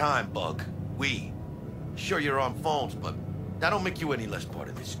 We're in time, Bug. We. Sure you're on phones, but that don't make you any less part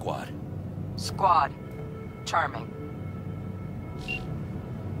of this squad. Squad. Charming.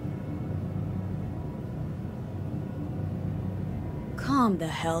 Calm the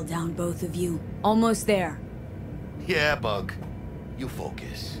hell down, both of you. Almost there. Yeah, Bug. You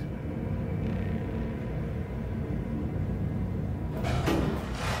focus.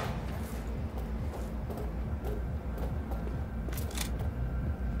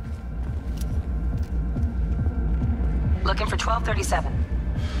 Looking for 1237.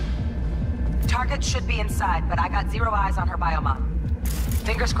 Target should be inside, but I got zero eyes on her biomon.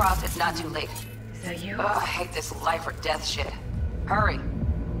 Fingers crossed it's not too late. So you... Ugh, I hate this life or death shit. Hurry.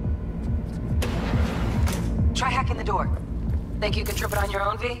 Try hacking the door. Think you can trip it on your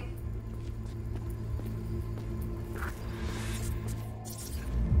own, V?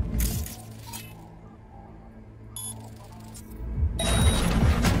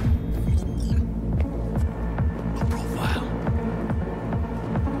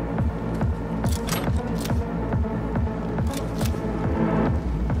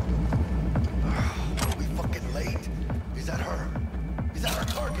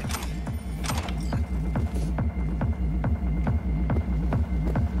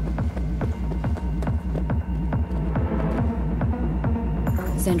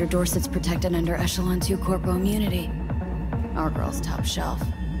 Sandra Dorset's protected under Echelon 2 Corpo immunity. Our girl's top shelf.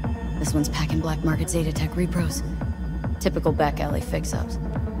 This one's packing black market Zetatech repros. Typical back alley fix-ups.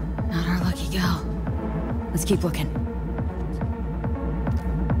 Not our lucky gal. Let's keep looking.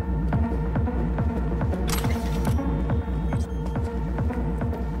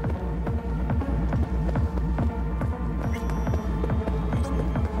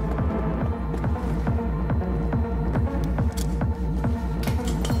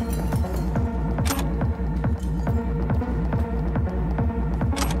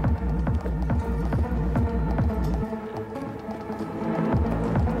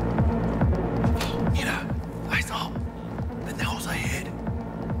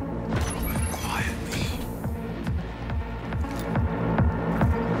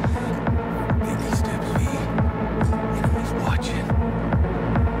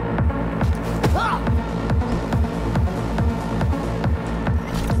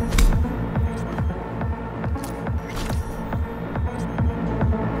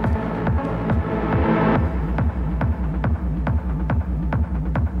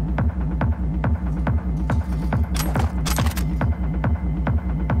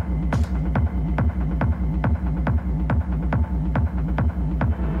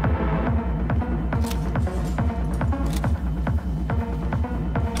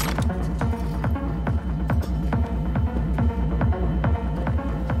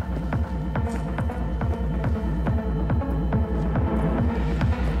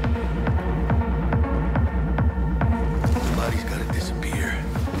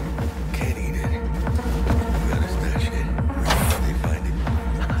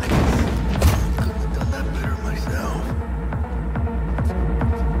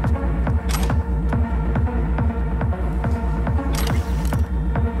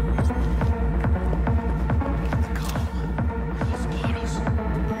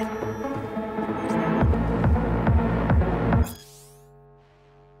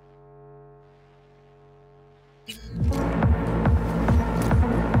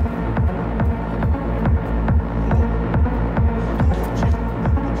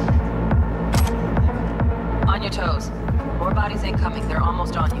 On your toes. More bodies incoming. They're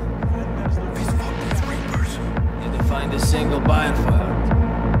almost on you. Yeah, they find a single buyer for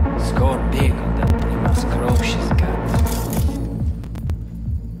her. Score big on that Primas Grove she's got.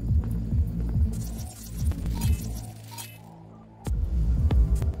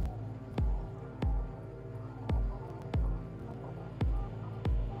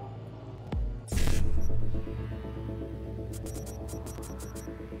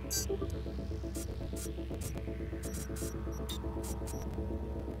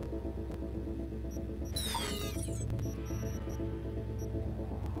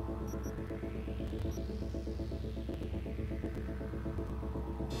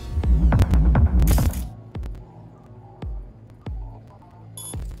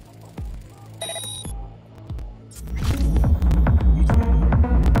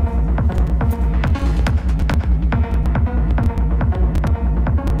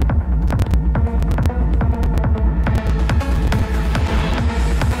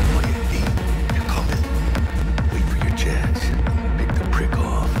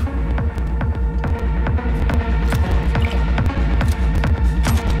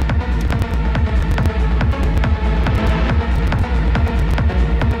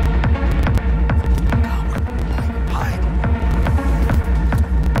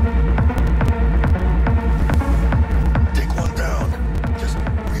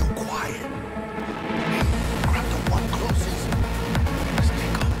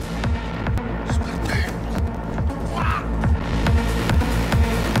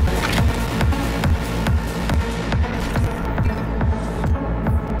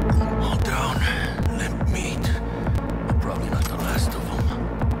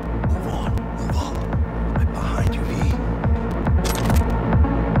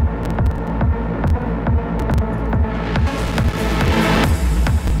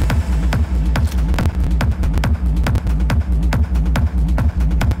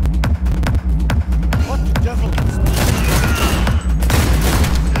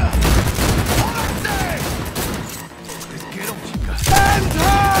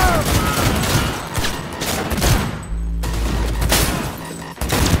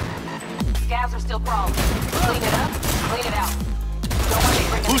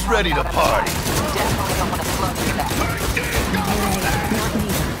 Who's ready to party? Definitely don't want to slow you down.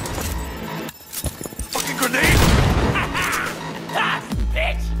 Fucking grenade! Ah,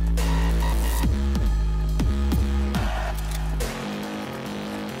 bitch!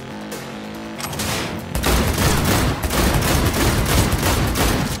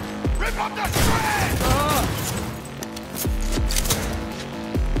 Rip up the shred!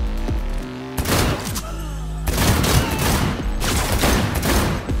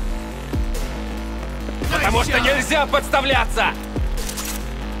 Нельзя подставляться!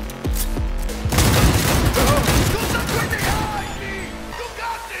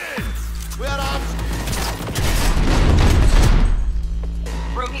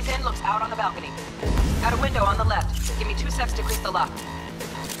 Room he's in looks out on the balcony. Got a window on the left. Give me 2 secs to crease the lock.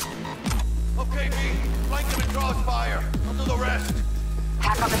 Okay, V. Flank him and crossfire. I'll do the rest.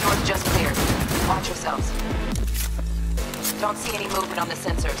 Hack on the door's just cleared. Watch yourselves. Don't see any movement on the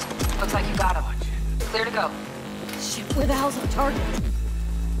sensors. Looks like you got them. Clear to go. Shit, where the hell's our target?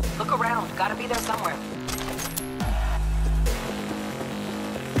 Look around. Gotta be there somewhere.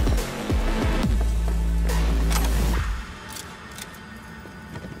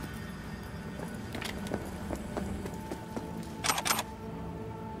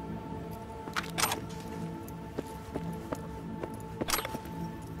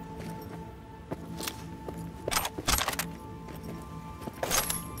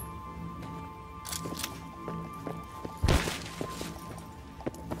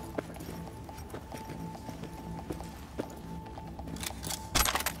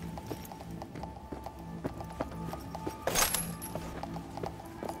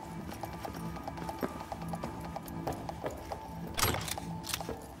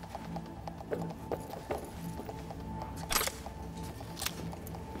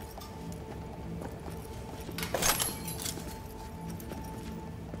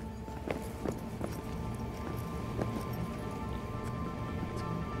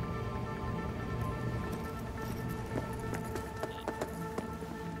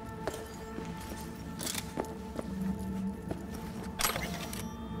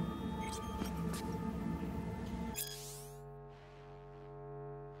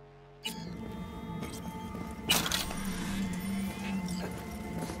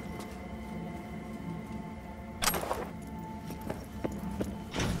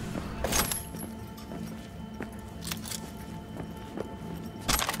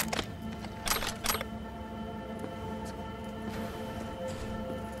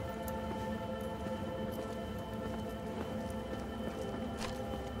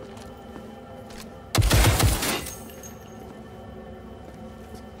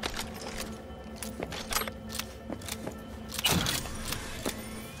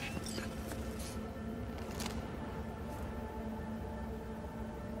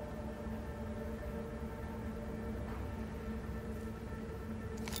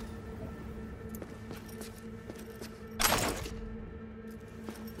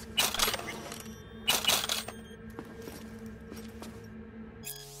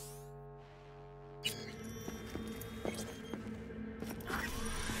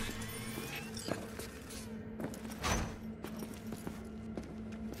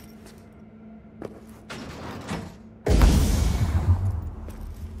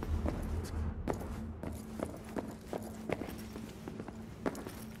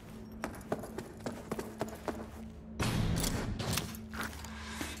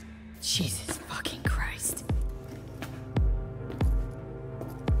 Jesus fucking Christ.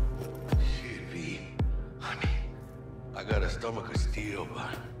 Shit, V. I mean, I got a stomach of steel,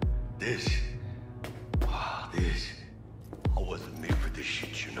 but this... Wow, this... I wasn't made for this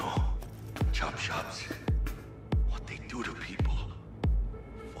shit, you know? Chop shops. What they do to people.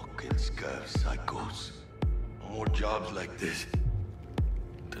 Fucking scav psychos. No more jobs like this.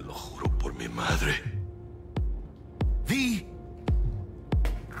 Te lo juro por mi madre. V!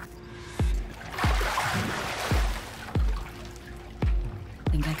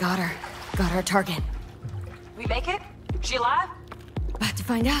 Think I got her. Got our target. We make it? She alive? About to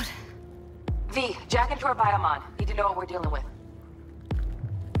find out. V, jack into her biomon. Need to know what we're dealing with.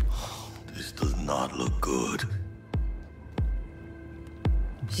 This does not look good.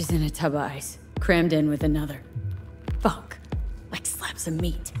 She's in a tub of ice, crammed in with another. Fuck. Like slabs of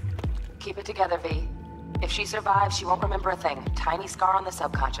meat. Keep it together, V. If she survives, she won't remember a thing. Tiny scar on the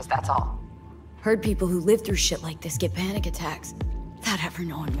subconscious, that's all. Heard people who live through shit like this get panic attacks, without ever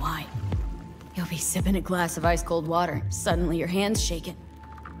knowing why. You'll be sipping a glass of ice-cold water, suddenly your hand's shaking.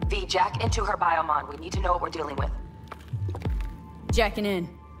 V, jack into her biomon. We need to know what we're dealing with. Jacking in.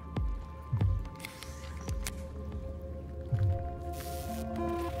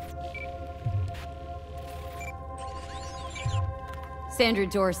 Sandra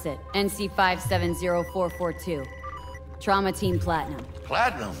Dorset, NC570442. Trauma Team Platinum.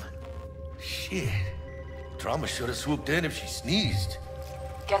 Platinum? Shit. Trauma should have swooped in if she sneezed.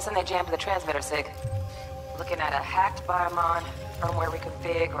 Guessing they jammed the transmitter, Sig. Looking at a hacked biomon, firmware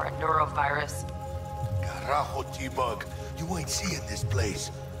reconfig, or a neurovirus. Carajo, T-Bug. You ain't seeing this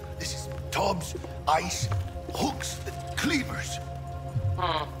place. This is tubs, ice, hooks, and cleavers.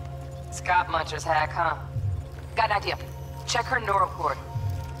 Scott Muncher's hack, huh? Got an idea. Check her neural cord.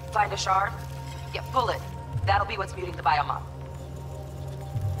 Find a shard? Yeah, pull it. That'll be what's muting the biomon.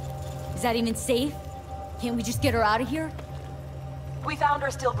 Is that even safe? Can't we just get her out of here? We found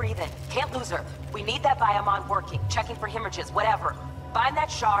her still breathing. Can't lose her. We need that biomon working, checking for hemorrhages, whatever. Find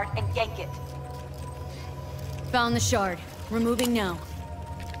that shard and yank it. Found the shard. We're moving now.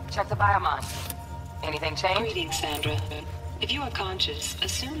 Check the biomon. Anything change? Greetings, Sandra. If you are conscious,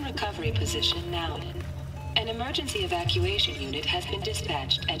 assume recovery position now. An emergency evacuation unit has been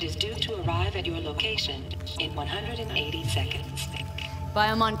dispatched and is due to arrive at your location in 180 seconds.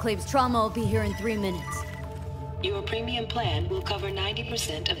 Biomon claims trauma will be here in 3 minutes. Your premium plan will cover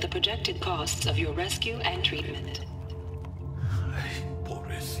 90% of the projected costs of your rescue and treatment. Ay,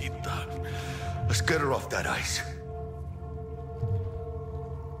 pobrecita. Let's get her off that ice.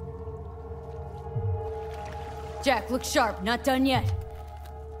 Jack, look sharp. Not done yet.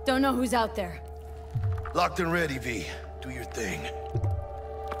 Don't know who's out there. Locked and ready, V. Do your thing.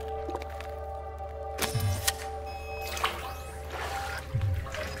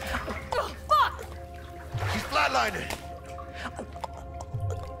 Oh, fuck! She's flatlining.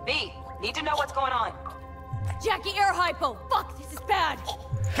 V, need to know what's going on. Jackie, air hypo! Fuck, this is bad!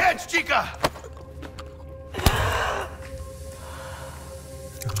 Catch, chica!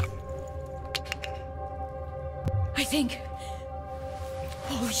 I think...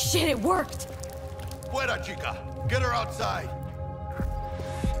 Holy shit, it worked! Fuera, chica! Get her outside!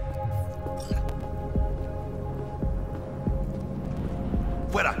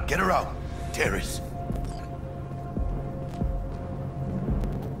 Fuera! Get her out! Terrace!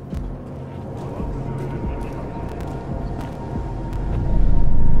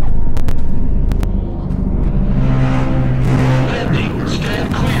 Landing,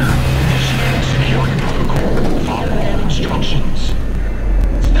 stand clear. Initiate security protocol. Follow all instructions.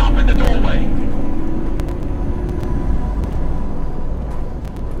 Stop in the doorway.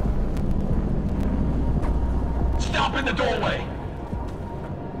 Stop in the doorway.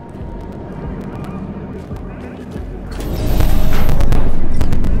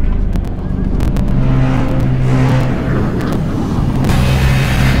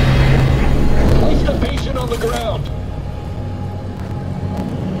 Place the patient on the ground.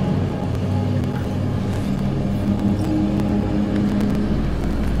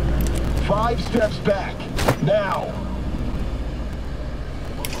 Five steps back. Now.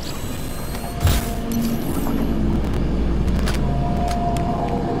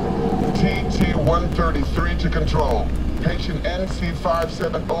 TT-133 to control. Patient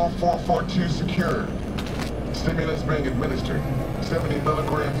NC570442 secured. Stimulus being administered. 70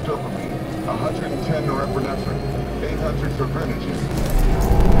 milligrams dopamine. 110 norepinephrine. 800 fibrinogen.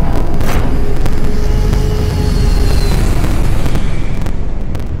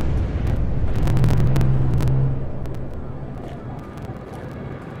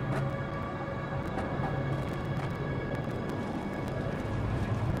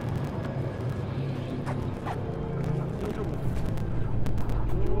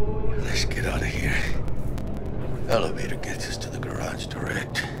 Let's get out of here. Elevator gets us to the garage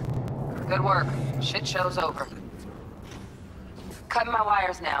direct. Good work. Shit show's over. Cutting my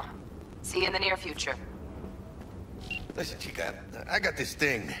wires now. See you in the near future. Listen, chica, I got this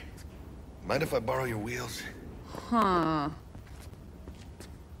thing. Mind if I borrow your wheels? Huh.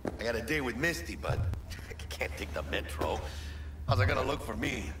 I got a date with Misty, but I can't take the metro. How's I gonna look for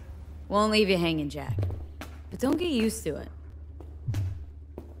me? Won't leave you hanging, Jack. But don't get used to it.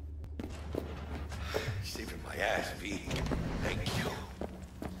 Saving my ass, V. Thank you.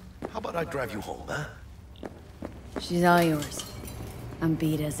 How about I drive you home, huh? She's all yours. I'm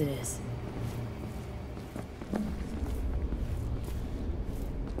beat as it is.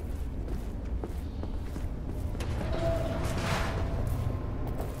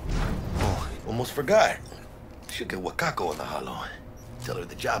 Oh, almost forgot. Should get Wakako in the hollow. Tell her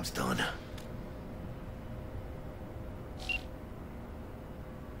the job's done.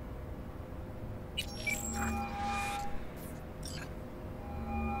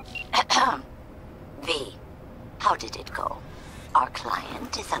 V, how did it go? Our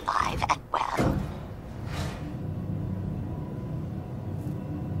client is alive and well.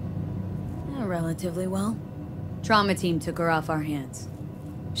 Relatively well. Trauma team took her off our hands.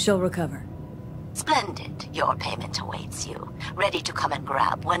 She'll recover. Splendid. Your payment awaits you. Ready to come and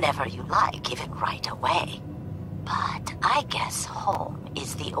grab whenever you like, even right away. But I guess home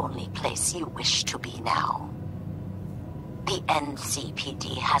is the only place you wish to be now. The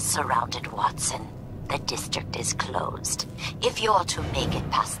NCPD has surrounded Watson. The district is closed. If you're to make it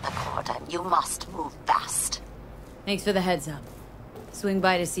past the cordon, you must move fast. Thanks for the heads up. Swing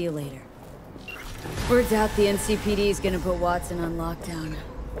by to see you later. Word's out the NCPD is gonna put Watson on lockdown.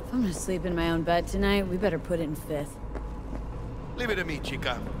 If I'm gonna sleep in my own bed tonight, we better put it in 5th. Leave it to me,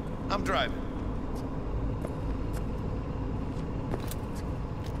 chica. I'm driving.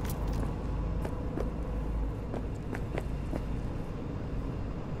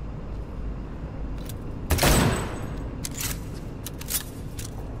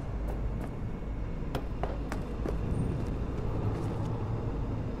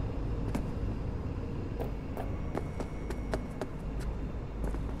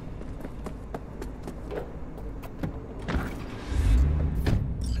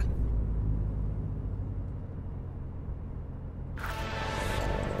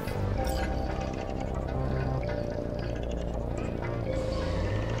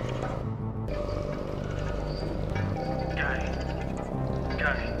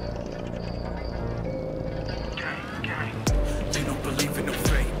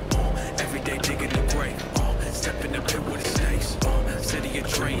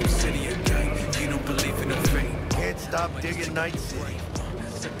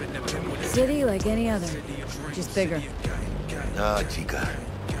 City like any other, just bigger. Nah, chica.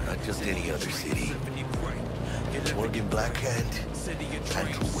 Not just any other city. Morgan Blackhand,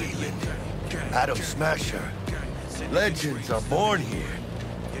 Andrew Wayland, Adam Smasher. Legends are born here.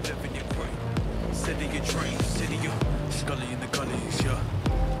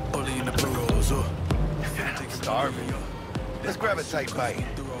 I'm starving. Let's grab a tight bite.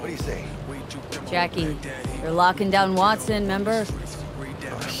 What do you say? Jackie, you're locking down Watson, remember?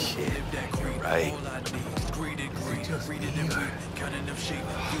 Oh, shit. You're right. I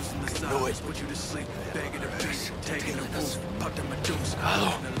know it.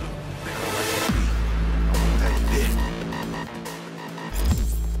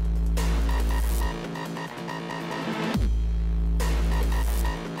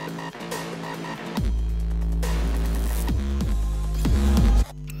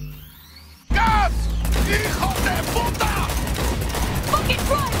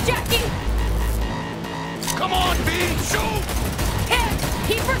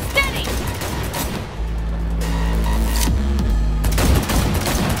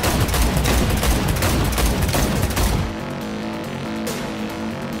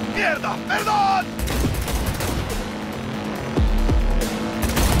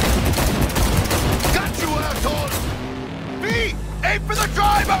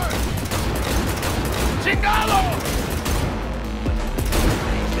 Hello.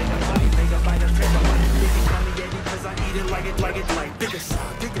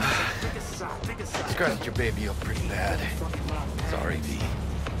 Scratched your baby up pretty bad. Sorry, V.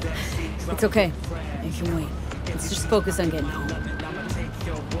 It's okay. I can wait. Let's just focus on getting home.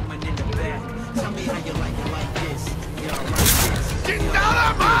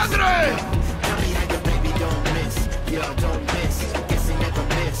 ¡Chingada madre!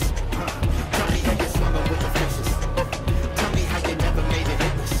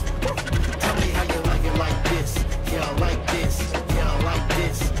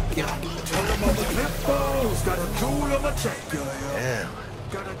 Damn.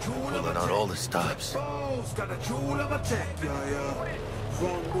 Pulling out all the stops.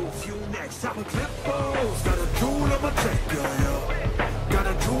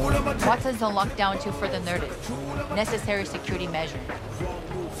 Watson's on lockdown until further notice. Necessary security measure.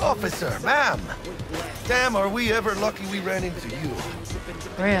 Officer, ma'am. Damn, are we ever lucky we ran into you.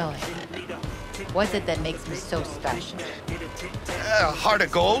 Really? What's it that makes me so special? A heart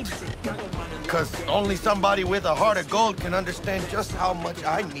of gold. Because only somebody with a heart of gold can understand just how much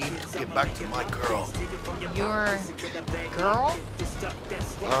I need to get back to my girl. Your girl?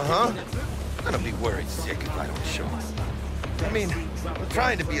 Uh-huh. I'm gonna be worried sick if I don't show up. I mean, I'm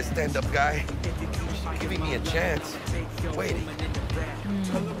trying to be a stand-up guy. She's giving me a chance. Waiting.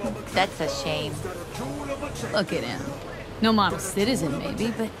 That's a shame. Look at him. No model citizen,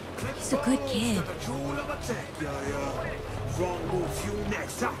 maybe, but he's a good kid.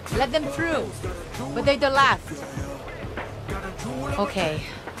 Let them through. But they're the last. Okay,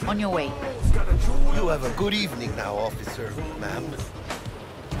 on your way. You have a good evening now, officer, ma'am.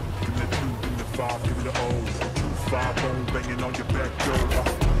 Give me the 5, give me the O. 5 bone banging on your back door.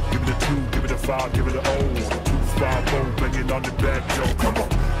 Give me the 2, give me the 5, give me the O. 5 bone banging on your back door. Come on,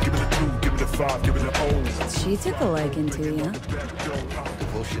 give me the 2, give me the 5, give me the O. She took a liking to you.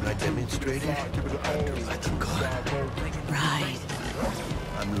 Devotion I demonstrated after I took God. Right.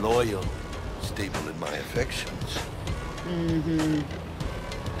 I'm loyal, stable in my affections. Mm-hmm.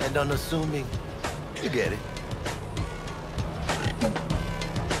 And unassuming. You get it.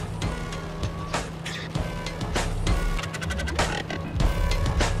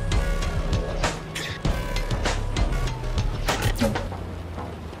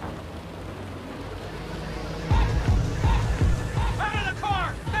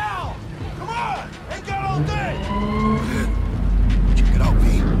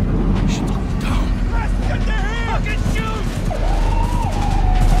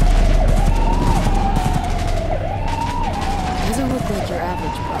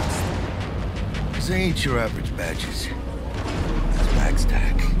 ain't your average badges. It's Max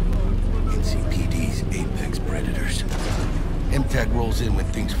Tac, NCPD's apex predators. MTAC rolls in when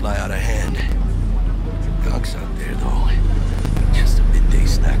things fly out of hand. Gonks out there, though. Just a midday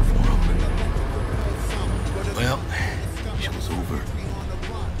snack for them. Well, show's over.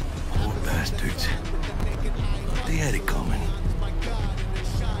 Poor bastards. They had it coming.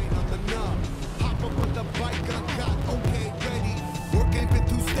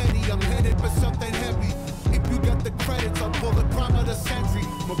 I'm headed for something heavy. If you got the credits, I'll pull the crime of the century.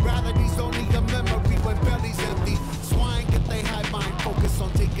 Morality's only a memory when belly's empty. Swine, get they high mind, focus on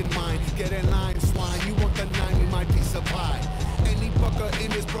taking mine. Get in line, swine, you want the 90, my piece of pie. Any bucker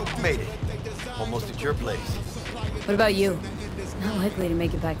in this broke. Made it. Almost at your place. What about you? Not likely to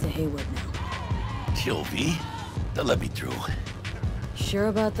make it back to Haywood now. Chill, V. They'll let me through. Sure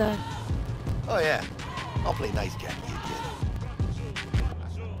about that? Oh, yeah. I'll play nice, Jackie.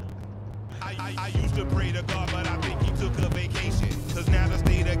 I used to pray to God, but I think he took a vacation. Cause now the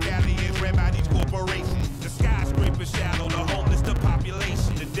state of Cali is ran by these corporations. The skyscrapers shallow, the homeless, the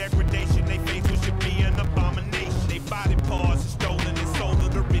population. The degradation they face should be an abomination. They body parts are stolen and sold to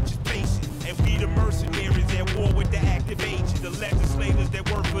the richest patient. And we the mercenaries at war with the active agents. The legislators that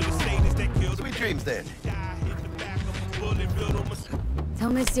work for the staters that kill. Sweet dreams then. Tell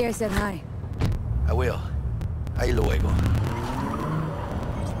Misty I said hi. I will. Ahí luego.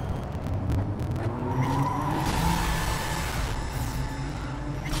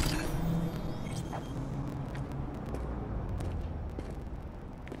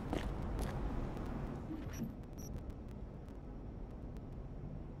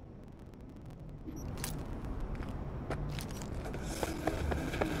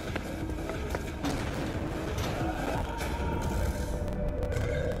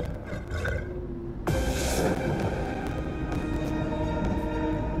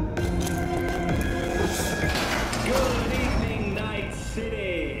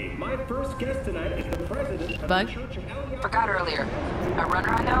 Forgot earlier. A runner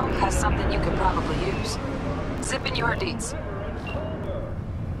I know has something you could probably use. Zip in your deeds.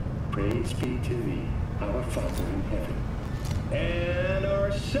 Praise be to thee, our Father in heaven. And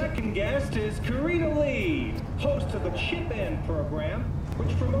our second guest is Karina Lee, host of the Chip In program,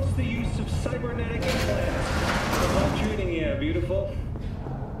 which promotes the use of cybernetic implants. How's treating you, beautiful?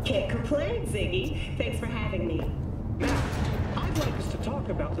 Can't complain, Ziggy. Thanks for having me. Now, I'd like us to talk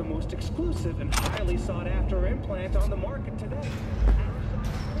about the most exclusive and highly sought-after implant on the market today.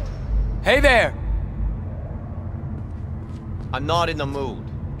 Hey there! I'm not in the mood.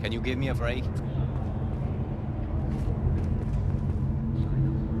 Can you give me a break?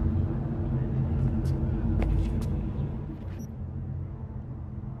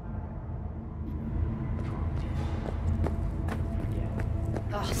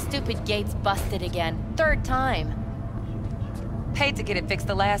 Oh, stupid gate's busted again. Third time. Paid to get it fixed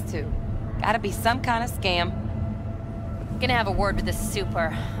the last two. Gotta be some kind of scam. Gonna have a word with the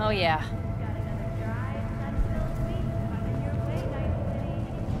super. Oh yeah.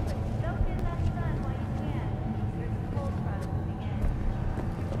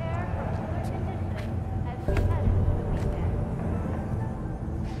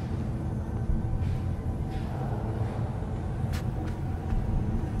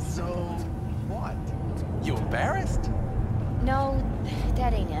 So, what? You embarrassed? No,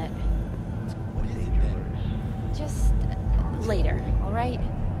 that ain't it. What is it? Just later, all right?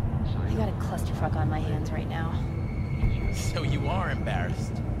 I got a clusterfuck on my hands right now. So you are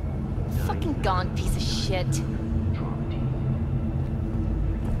embarrassed? Fucking gone piece of shit.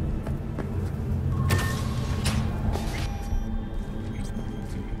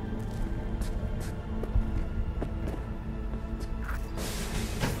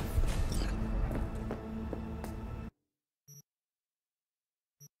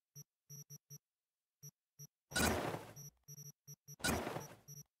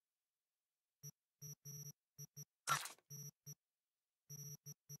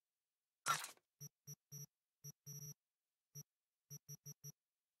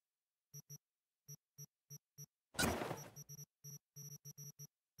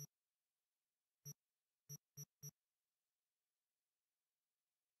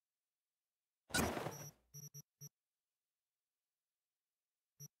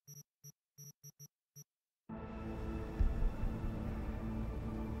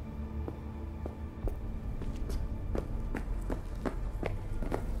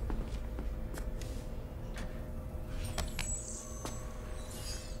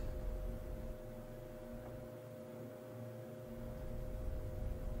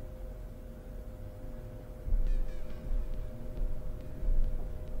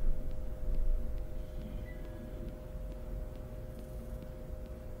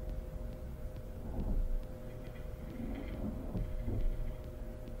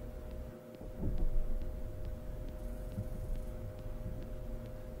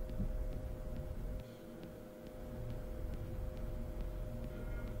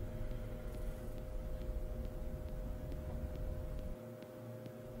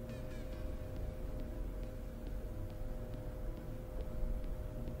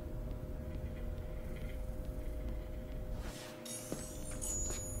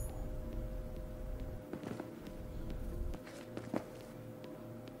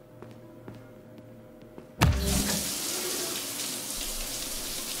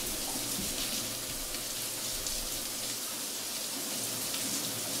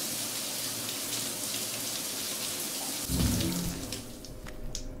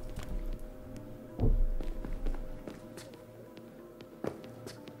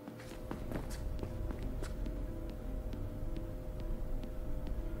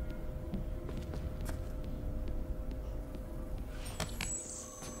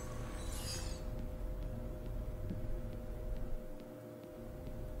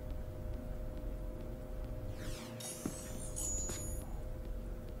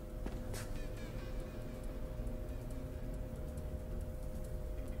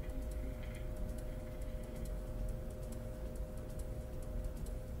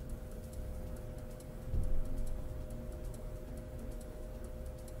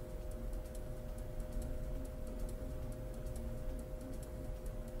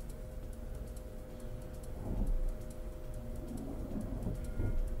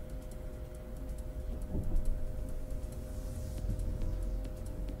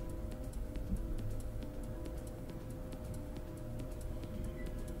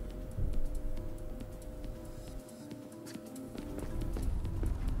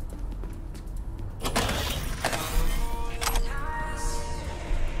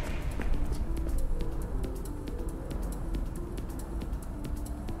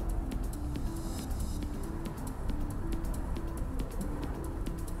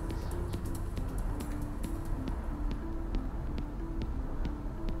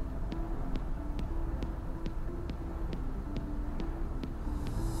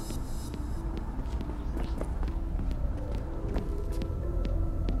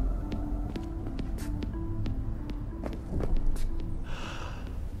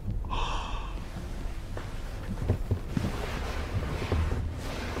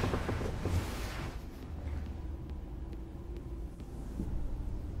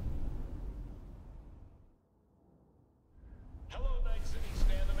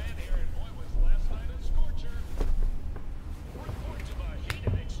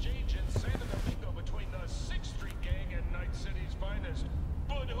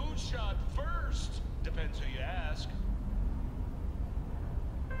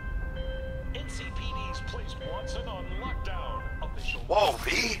 on,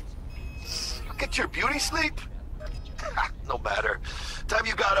 V. You get your beauty sleep? No matter. Time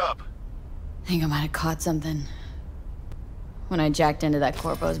you got up. I think I might have caught something when I jacked into that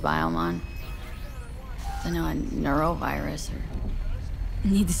Corpo's biomon. I know a neurovirus or...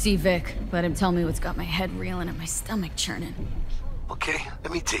 Need to see Vic. Let him tell me what's got my head reeling and my stomach churning. Okay,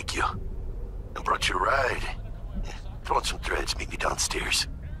 let me take you. I brought you a ride. Throw on some threads, meet me downstairs.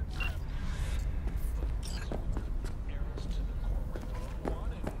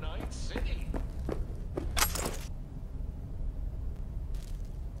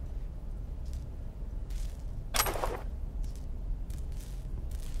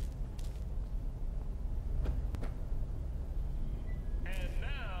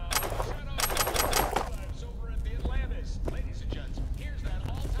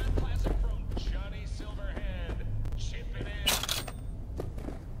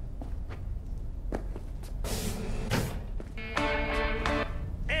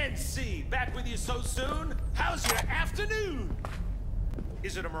 Back with you so soon? How's your afternoon?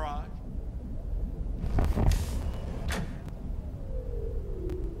 Is it a mirage?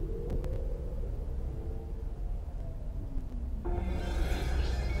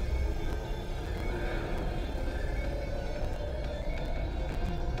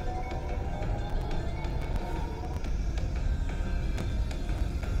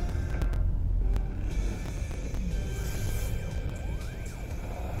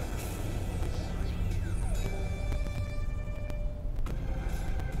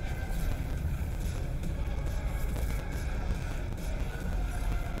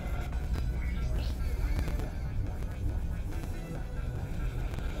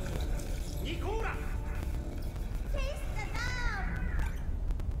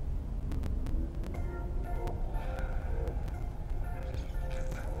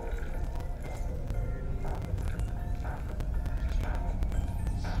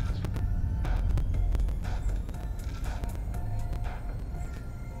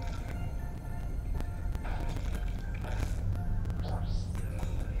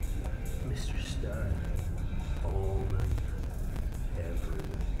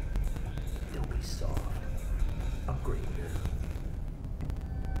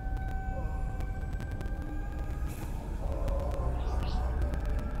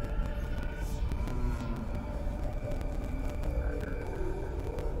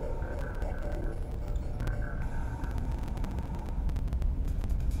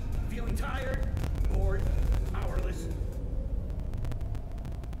 Tired, bored, powerless.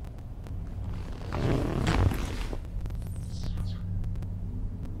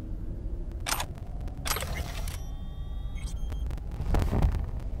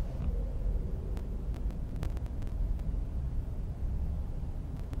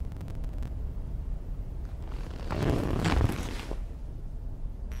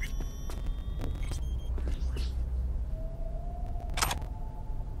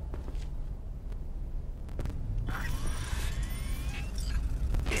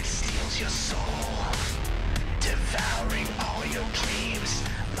 Your soul, devouring all your dreams.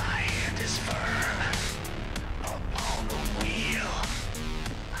 My hand is firm upon the wheel.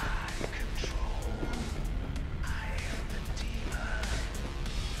 I control. I am the demon.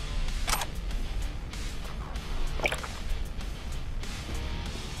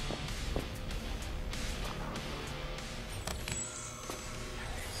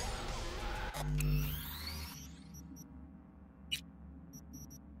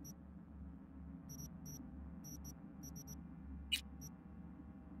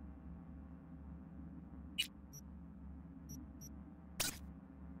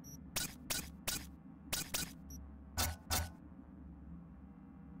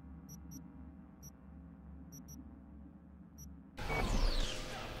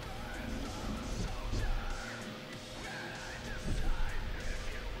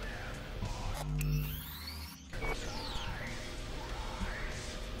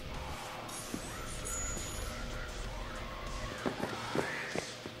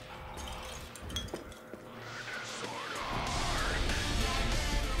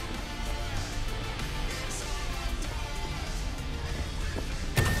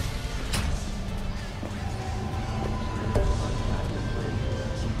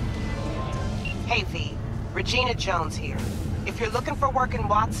 Hey V, Regina Jones here. If you're looking for work in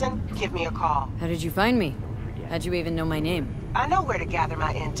Watson, give me a call. How did you find me? How'd you even know my name? I know where to gather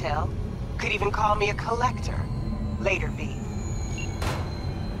my intel. Could even call me a collector. Later, V.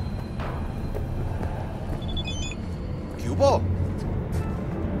 Cubo?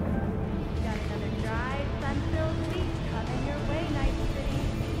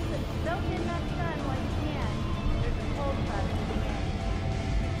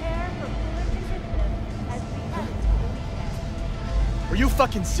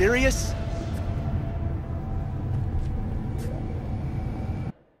 fucking serious?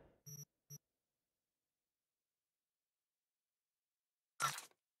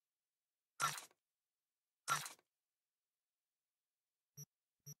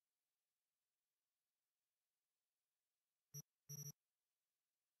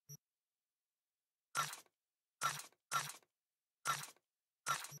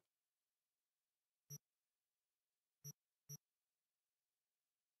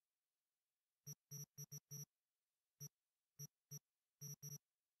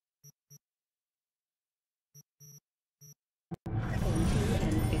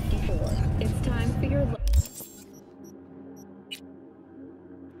 It's time for your...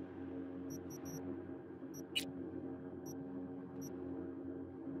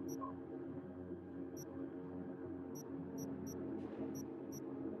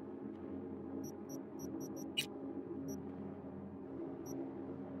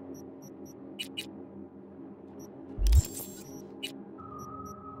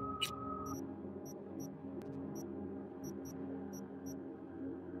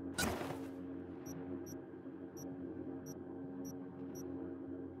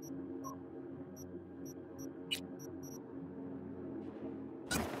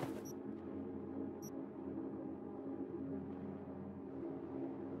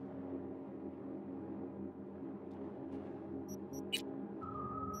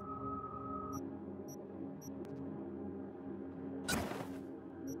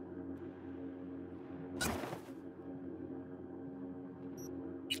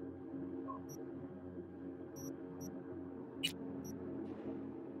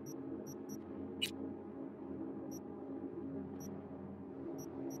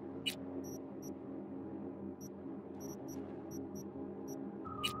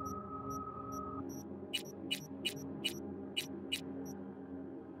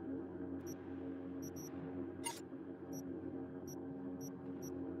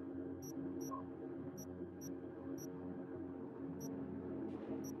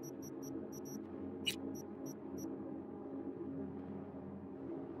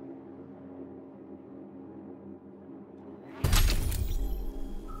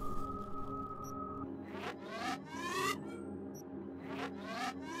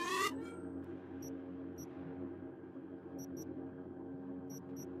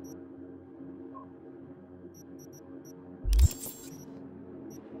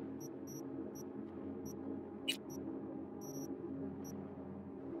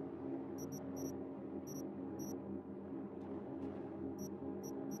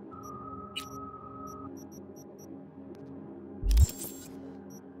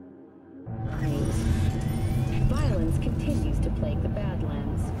 Violence continues to plague the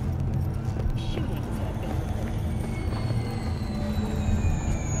Badlands. Shootings have been reported.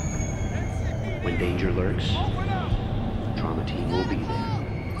 When danger lurks, Trauma Team will be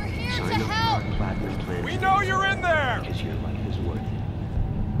there. Sign up for our platinum plan. We know you're in there! Because your life is worth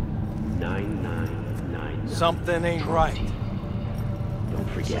it. 9999. Something ain't right. Don't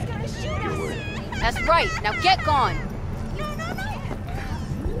forget, you're worth it. That's right. Now get gone.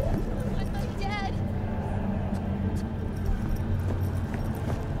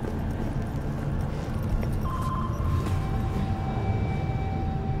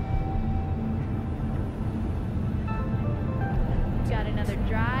 Got another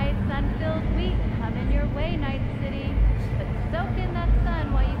dry, sun-filled week coming your way, Night City. But soak in that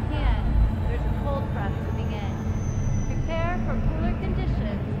sun while you can. There's a cold front moving in. Prepare for cooler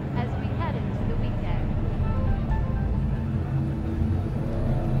conditions as we head into the weekend.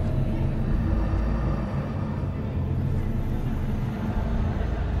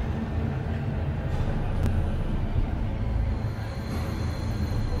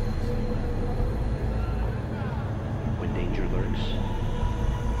 When danger lurks,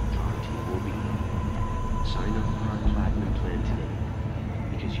 Trauma Team will be there. Sign up for our platinum plan today.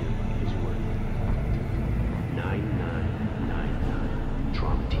 Because your life is worth it. 9999.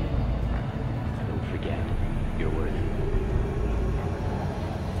 Trauma Team. Don't forget, you're worth it.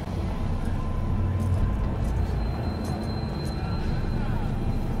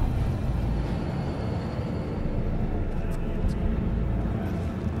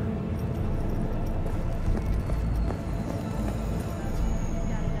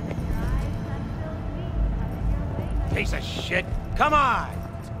 Piece of shit. Come on!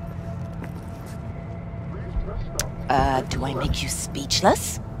 Do I make you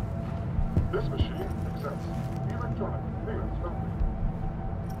speechless? This machine accepts electronic payments only.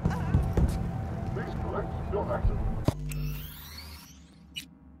 Please collect your item.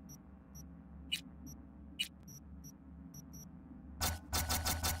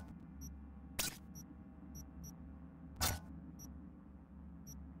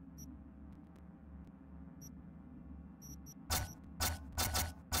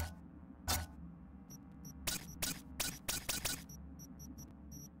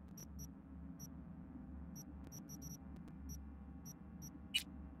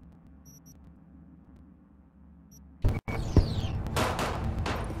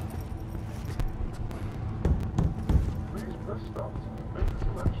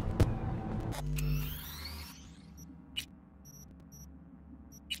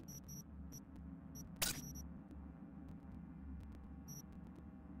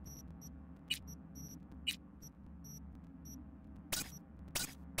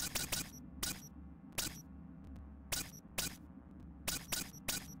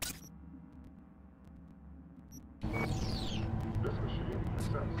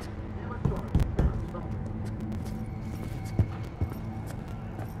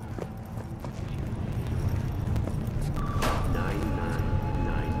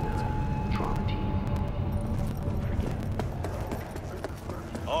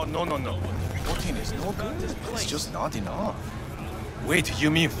 Oh, no. 14 is no good. It's just not enough. Wait, you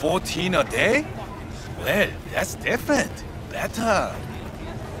mean 14 a day? Well, that's different. Better.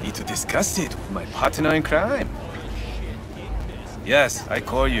 Need to discuss it with my partner in crime. Yes, I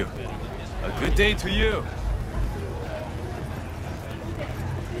call you. A good day to you.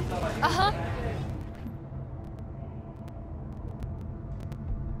 Uh-huh.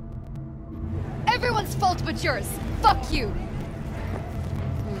 Everyone's fault but yours. Fuck you.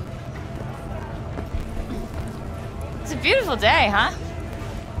 It's a beautiful day, huh?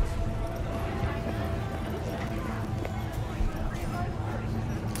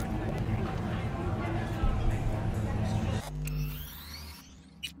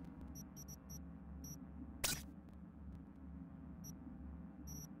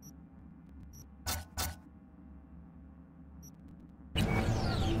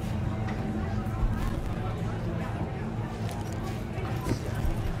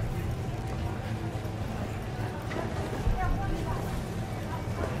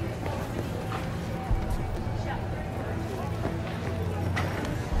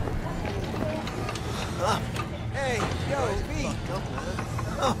 Hey, yo, V.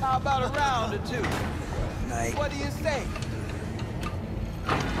 How about a round or two? Night. What do you say?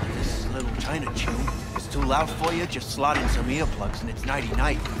 This little China tune is too loud for you. Just slot in some earplugs and it's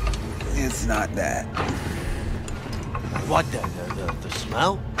nighty-night. It's not that. What, the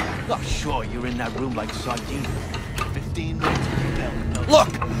smell? Oh, sure, you're in that room like sardine. 15 minutes of rebellion. Look,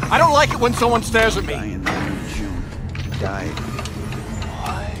 I don't like it when someone stares at me. Died.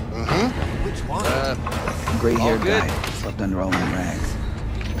 Which one? Gray-haired guy. Slept under all them rags.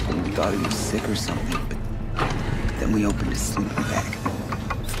 We thought he was sick or something, but then we opened his sleeping bag.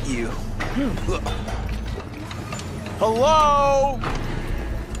 You. Hello?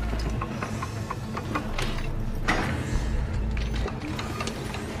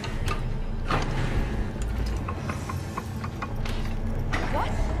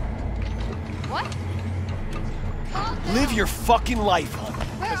 What? Live your fucking life, hon.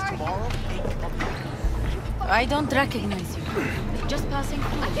 Because tomorrow ain't coming. I don't recognize you. Just passing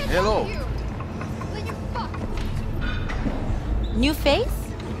through. Hello. New face?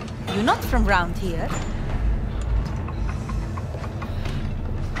 You're not from round here.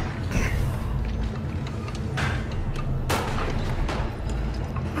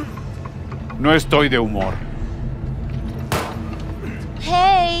 No estoy de humor.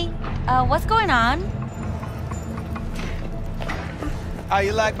 Hey, what's going on? How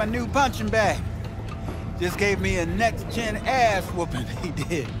you like my new punching bag? Just gave me a next-gen ass whooping, he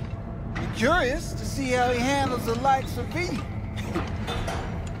did. Be curious to see how he handles the likes of V.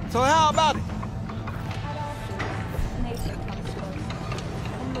 So how about it?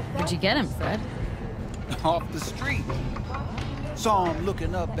 Where'd you get him, Fred? Off the street. Saw him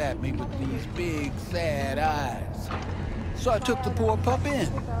looking up at me with these big, sad eyes. So I took the poor pup in.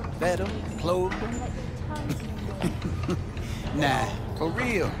 Fed him, clothed him. Nah, for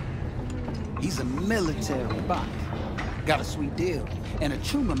real. He's a military bot. Got a sweet deal. And a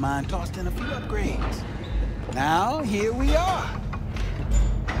tumor mine tossed in a few upgrades. Now, here we are.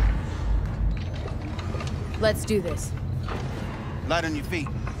 Let's do this. Light on your feet.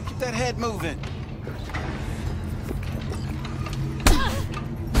 Keep that head moving.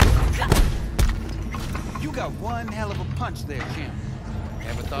 You got one hell of a punch there, champ.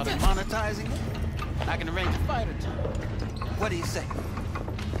 Ever thought of monetizing it? I can arrange a fight or two. What do you say?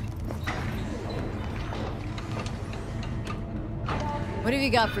 What have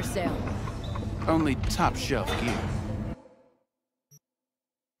you got for sale? Only top shelf gear.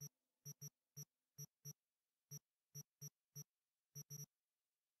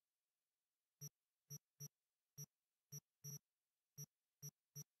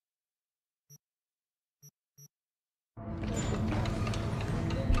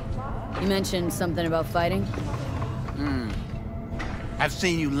 You mentioned something about fighting? I've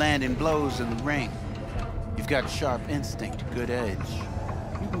seen you landing blows in the ring. You've got sharp instinct, good edge.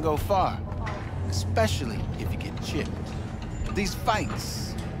 You can go far, especially if you get chipped. These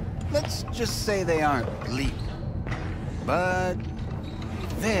fights, let's just say they aren't lethal, but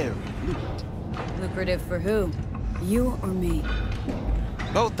very lucrative. Lucrative for who? You or me?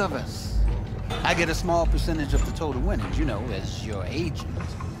 Both of us. I get a small percentage of the total winnings, you know, as your agent.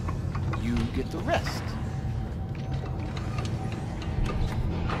 You get the rest.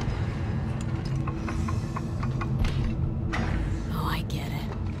 Oh, I get it.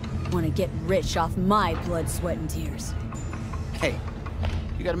 want to get rich off my blood, sweat, and tears. Hey,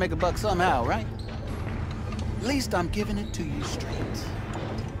 you gotta make a buck somehow, right? At least I'm giving it to you straight.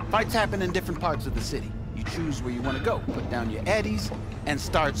 Fights happen in different parts of the city. You choose where you want to go, put down your eddies, and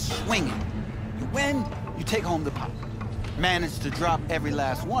start swinging. You win, you take home the pop. Manage to drop every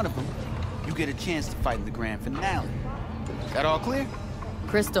last one of them, you get a chance to fight in the grand finale. That all clear?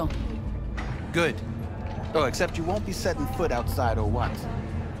 Crystal. Good. Oh, except you won't be setting foot outside or what?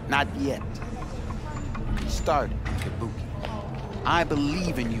 Not yet. You can start in Kabuki. I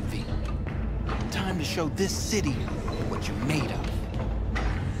believe in you, V. Time to show this city what you're made of.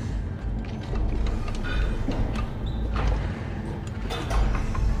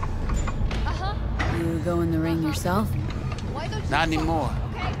 You go in the ring yourself? Not anymore.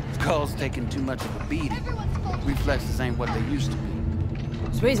 Skull's taking too much of a beating. Reflexes ain't what they used to be.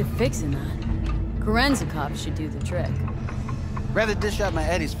 There's ways of fixing that. Korenzakov should do the trick. Rather dish out my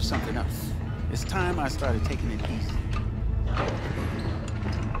eddies for something else. It's time I started taking it easy.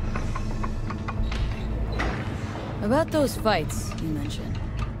 About those fights you mentioned.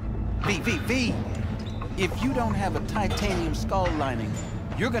 V. If you don't have a titanium skull lining,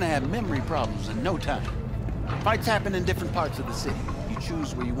 you're gonna have memory problems in no time. Fights happen in different parts of the city. You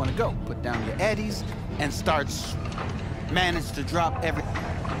choose where you want to go, put down your eddies, and start manage to drop every...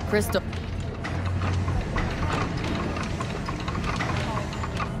 Crystal.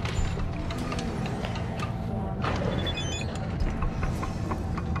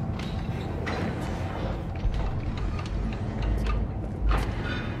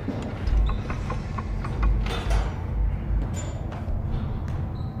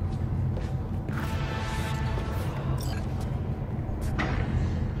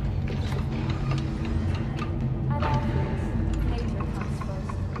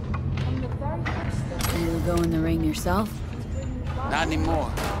 Go in the ring yourself? Not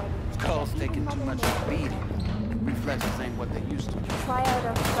anymore. Skull's taking too much of a beating. Reflexes ain't what they used to be.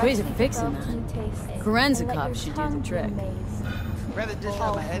 There's ways of fixing that. Korenzakov should do the trick. Rather dish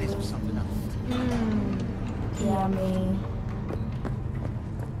out my eddies for something else. Yummy.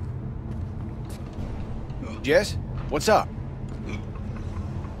 Jess, what's up?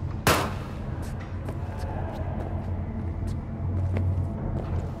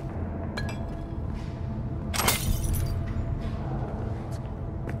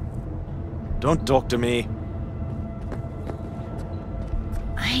 Don't talk to me.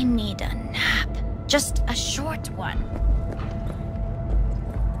 I need a nap. Just a short one.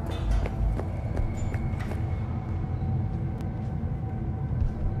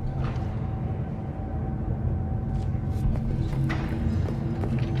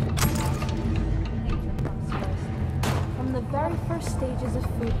 From the very first stages of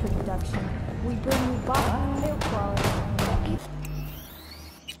food production, we bring you bottom air quality.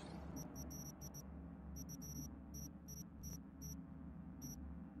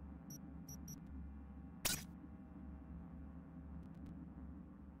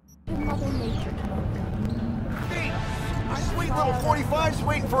 My sweet little 45's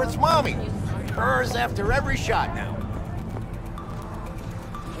waiting for its mommy. Hers after every shot now.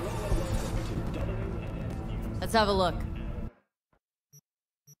 Let's have a look.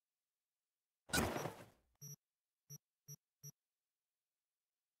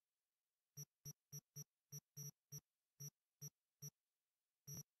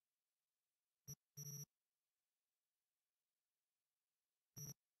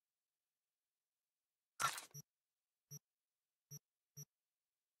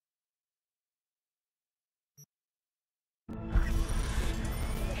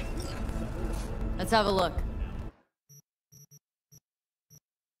 Let's have a look.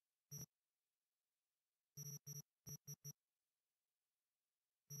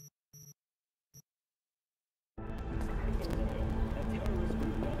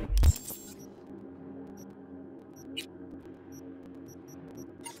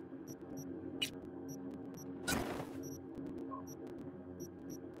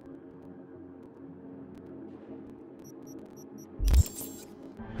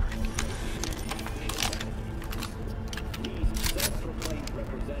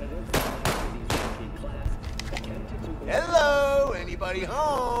 Hello, anybody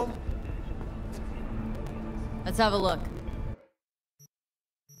home? Let's have a look.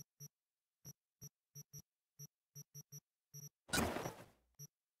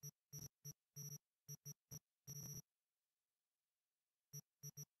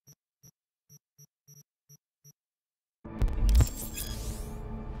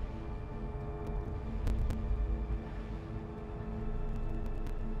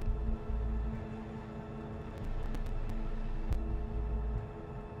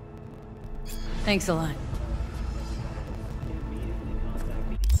 Thanks a lot.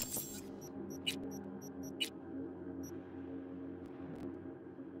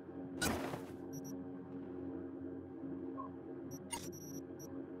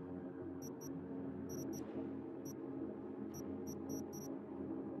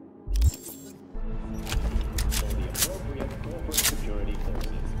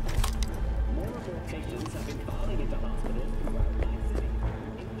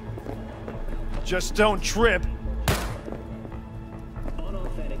 Just don't trip.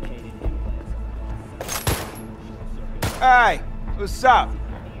 Hey, what's up?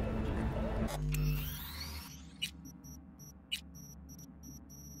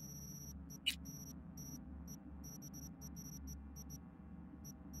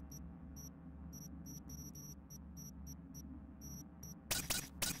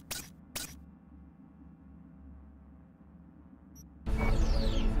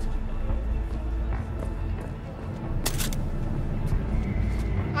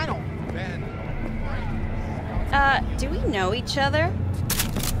 Do we know each other?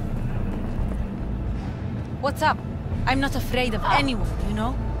 What's up? I'm not afraid of anyone, you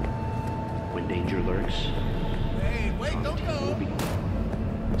know? When danger lurks, Hey, wait, don't go!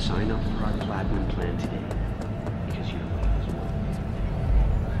 sign up for our Platinum plan today, because your life is worth it.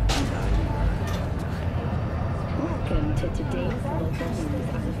 Welcome to today's local news.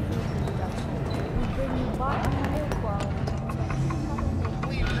 We bring you bottom higher quality.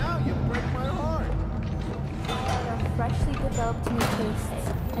 Leave now, you break my heart! Try our freshly developed new tastes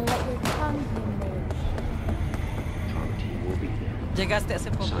and let your tongue be amazed. Our team will be there. Llegaste hace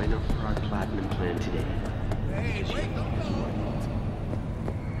poco. Sign up for our Platinum plan today. Hey, wait, don't go!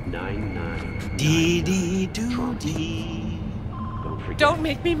 9999 Don't forget. Don't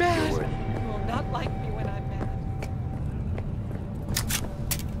make me mad. You're worth it. You will not like me when I'm mad.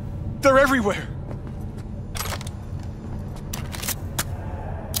 They're everywhere.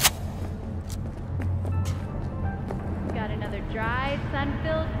 Got another dry,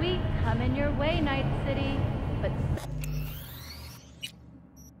 sun-filled week coming your way, Night City. But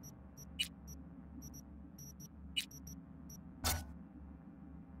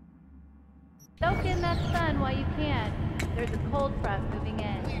soak in that sun while you can. There's a cold front moving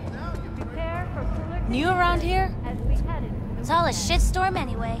in. Prepare for cooler New around here? as we head into the It's all a weekend. shitstorm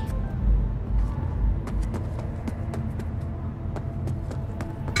anyway.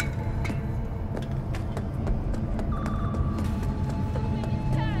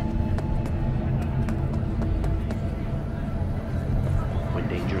 When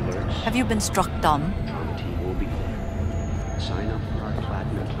danger lurks, Have you been struck dumb? our team will be there. Sign up for our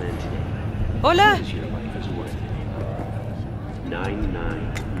Platinum plan today. Hola! Because your life is worth it.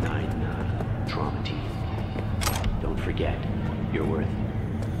 9999 Trauma Team. Don't forget, you're worth it.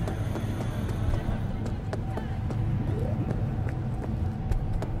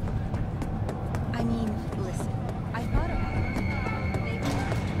 I mean, listen. I thought about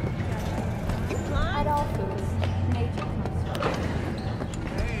At all foods, nature comes first.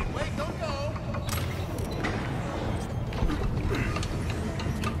 Hey, wait, don't go!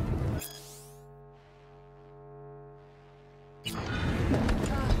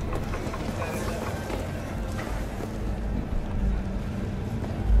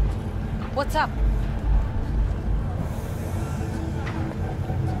 What's up?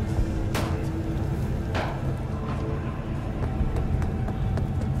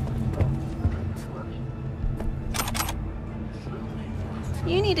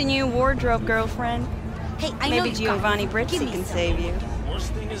 You need a new wardrobe, girlfriend. Hey, I know Maybe you Giovanni got- give Brizzi me can some. save you.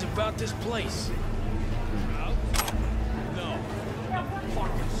 Worst thing is about this place. No. The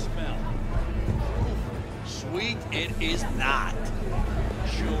fucking smell. Sweet, it is not.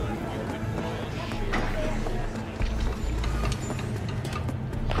 Sure, you can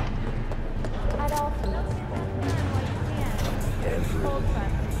At all foods. Cold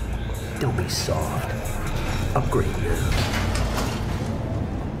front. Don't be soft. Upgrade now.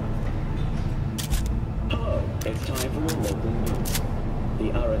 Hello, it's time for your local news.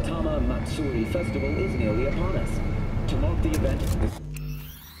 The Aratama Matsuri Festival is nearly upon us. To mark the event,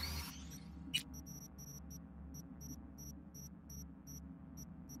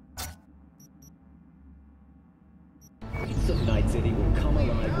 of Night City will come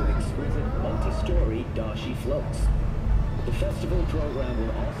alive with exquisite multi-story dashi floats. The festival program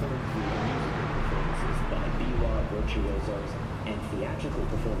will also include musical performances by biwa virtuosos and theatrical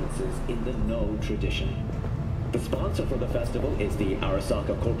performances in the No tradition. The sponsor for the festival is the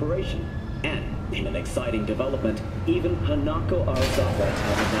Arasaka Corporation, and in an exciting development, even Hanako Arasaka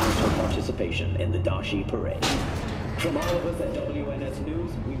has announced her participation in the dashi parade. From all of us at WNS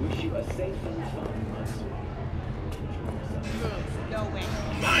News, we wish you a safe and fun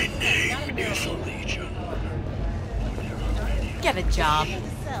Get a job.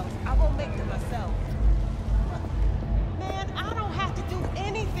 I won't make them myself. Man, I don't have to do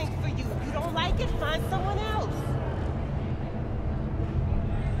anything for you. If you don't like it, find someone else.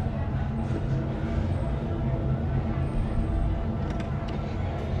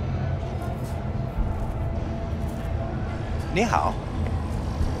 Ni hao.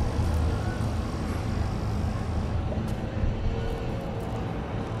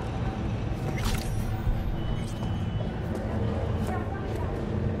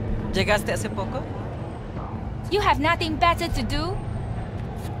 ¿Llegaste hace poco? You have nothing better to do?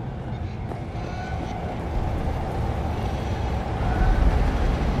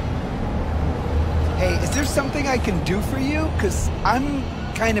 Hey, is there something I can do for you? 'Cause I'm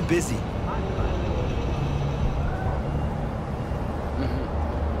kind of busy.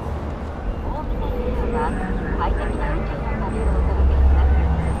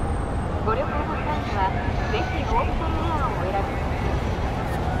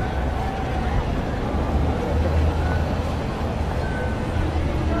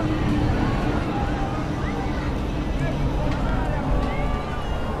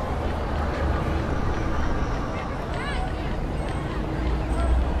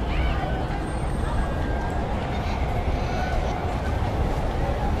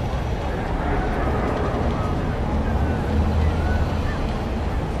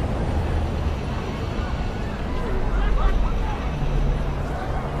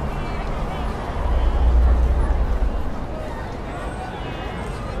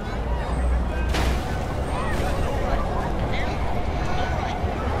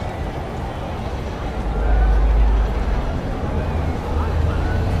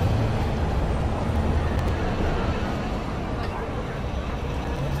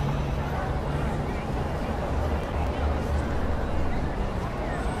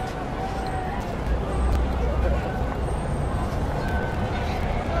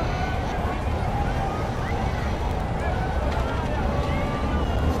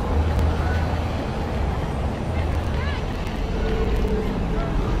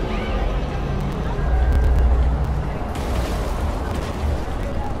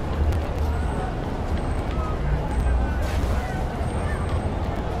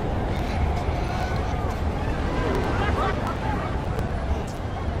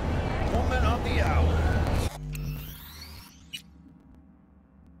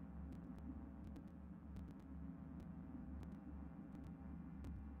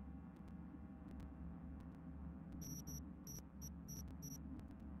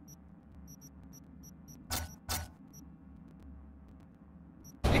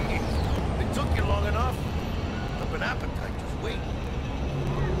 It took you long enough. Up an appetite, just wait.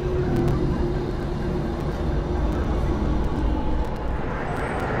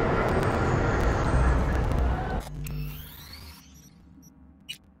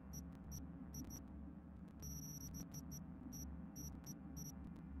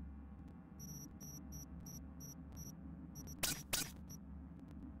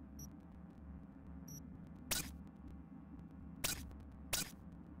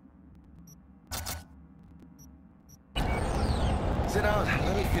 Sit down.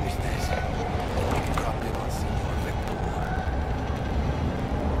 Let me finish this. Drop in on some more Victor.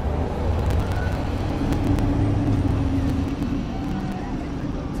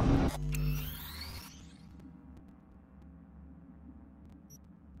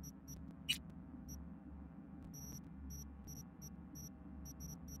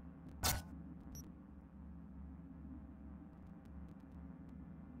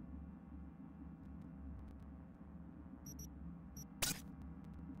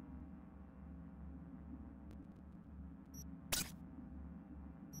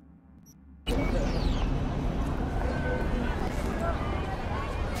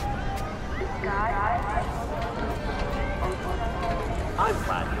 I'm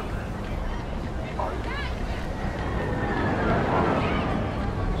glad you're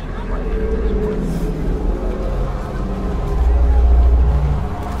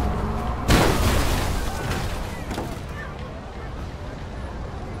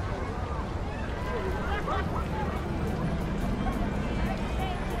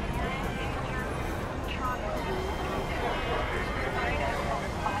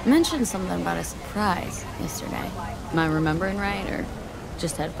Mentioned something about a surprise yesterday. Am I remembering right, or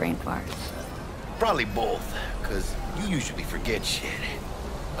just had brain fart? Probably both, because you usually forget shit.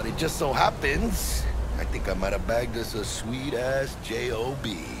 But it just so happens, I think I might have bagged us a sweet-ass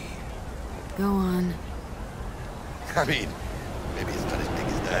J.O.B. Go on. I mean, maybe it's not as big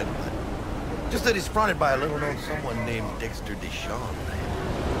as that, but just that it's fronted by a little-known someone named Dexter Deshawn.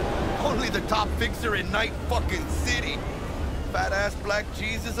 Only the top fixer in Night fucking City. Fat-ass black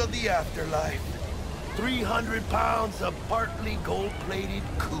Jesus of the afterlife. 300 pounds of partly gold-plated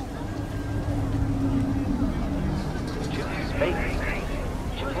coup.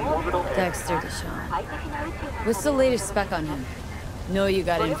 Dexter Deshawn. What's the latest spec on him? Know you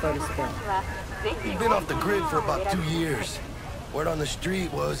got info to spill. He's been off the grid for about 2 years. Word on the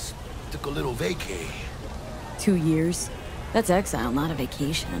street was, took a little vacay. 2 years? That's exile, not a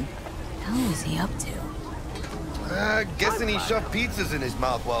vacation. Hell is he up to? Guessing he shoved pizzas in his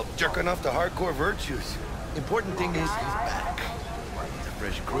mouth while jerking off to hardcore virtues. Important thing is he's back. He's a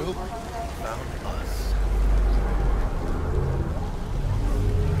fresh crew. Found us.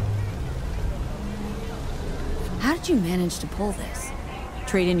 How did you manage to pull this?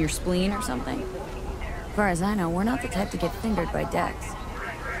 Trade in your spleen or something? As far as I know, we're not the type to get fingered by Dex.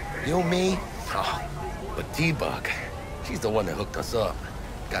 You, me? Oh, but T-Bug, she's the one that hooked us up.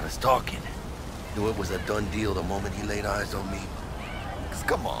 Got us talking. Knew it was a done deal the moment he laid eyes on me. 'Cause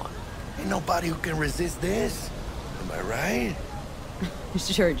come on, ain't nobody who can resist this. Am I right?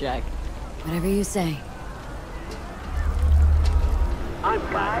 Sure, Jack. Whatever you say.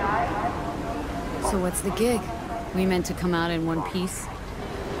 So what's the gig? We meant to come out in one piece?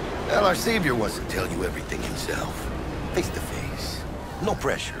 Well, our savior wants to tell you everything himself. Face to face. No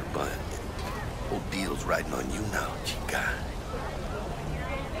pressure, but whole deal's riding on you now, chica.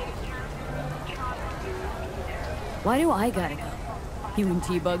 Why do I gotta go? You and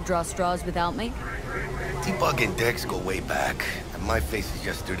T-Bug draw straws without me? T-Bug and Dex go way back, and my face is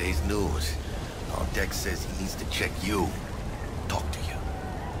yesterday's news. Now Dex says he needs to check you. Talk to you.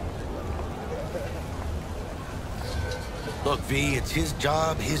 Look, V, it's his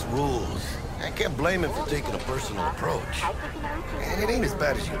job, his rules. I can't blame him for taking a personal approach. And it ain't as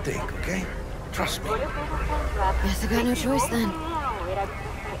bad as you think, okay? Trust me. Guess I got no choice then.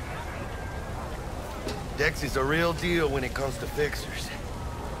 Dex is a real deal when it comes to fixers.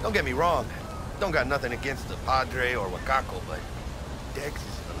 Don't get me wrong. Don't got nothing against the Padre or Wakako, but Dex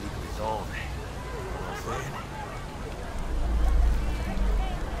is in a league of his own. You know what I'm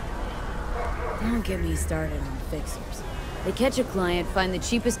saying? Don't get me started on fixers. They catch a client, find the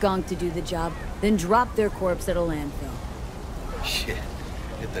cheapest gonk to do the job, then drop their corpse at a landfill. Shit.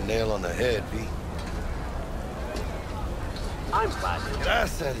 Hit the nail on the head, V. I'm glad.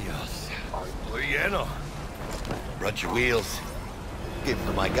 Gracias a Dios. Muy lleno. Brought your wheels. Gave them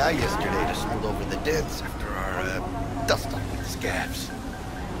to my guy yesterday to smooth over the dents after our, dust up with the scabs.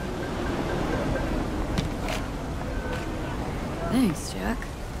 Thanks, Jack.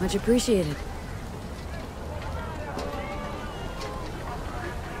 Much appreciated.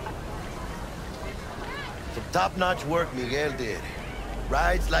 Some top-notch work Miguel did.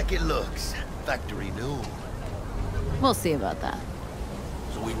 Rides like it looks. Factory new. We'll see about that.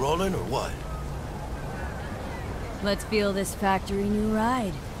 So we rolling or what? Let's feel this factory new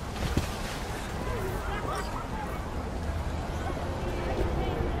ride.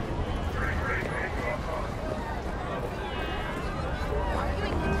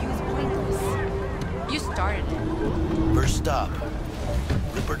 You started it. First stop.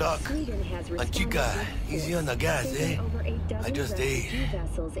 Ripper Dock. Chica, easy on the gas, eh? I just ate.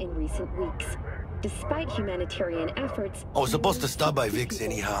 Vessels in recent weeks. Despite humanitarian efforts, I was supposed to stop by Vic's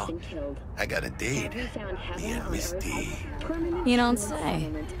anyhow. I got a date. Me and Miss D. You don't say.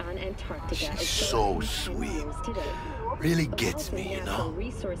 She's so sweet. Really gets me, you know?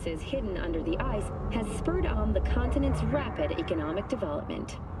 Resources hidden under the ice has spurred on the continent's rapid economic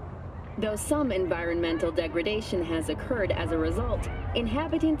development. Though some environmental degradation has occurred as a result,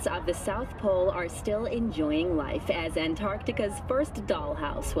 inhabitants of the South Pole are still enjoying life as Antarctica's first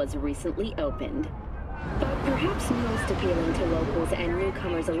dollhouse was recently opened. But perhaps most appealing to locals and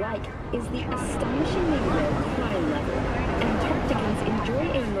newcomers alike is the astonishingly low crime level. Antarcticans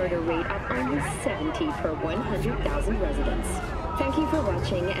enjoy a murder rate of only 70 per 100,000 residents. Thank you for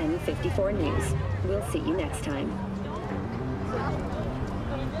watching N54 News. We'll see you next time.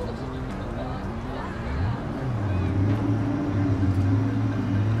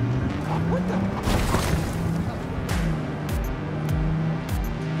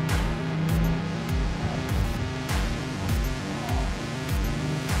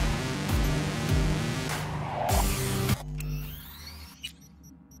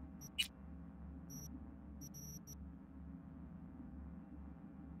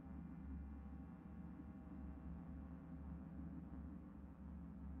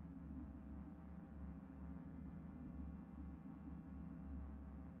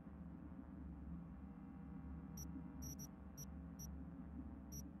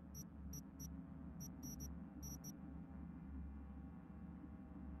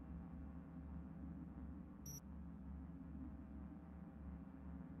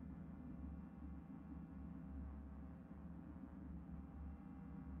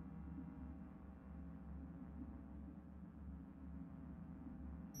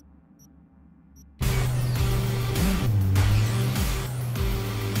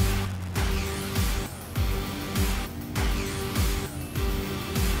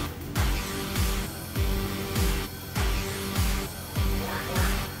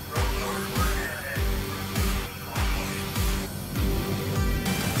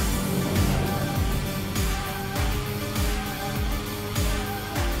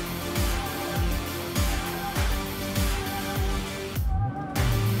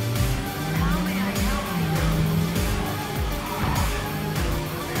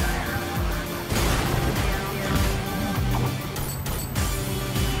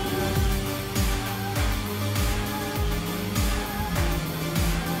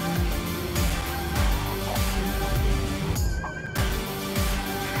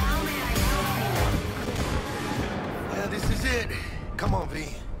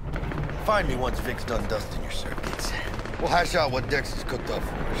 Find me once Vic's done dusting your circuits. We'll hash out what Dex has cooked up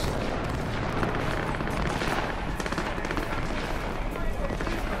for us.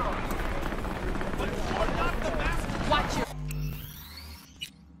 Watch your...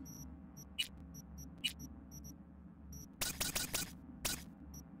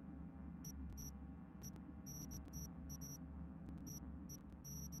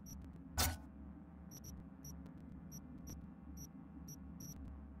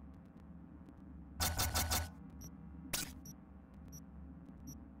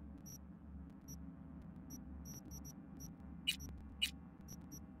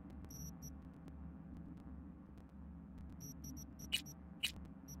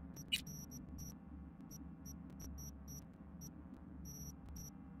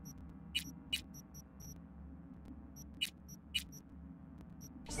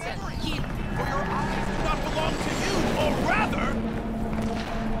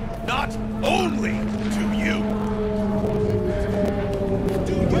 Not only to you.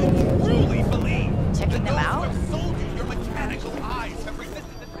 Do you truly believe Checking them out? who have sold you your mechanical eyes have resisted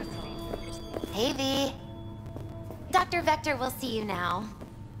the Hey, V. Dr. Vector will see you now.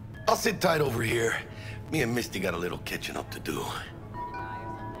 I'll sit tight over here. Me and Misty got a little catching up to do.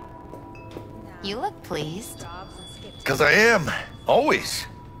 You look pleased. 'Cause I am. Always.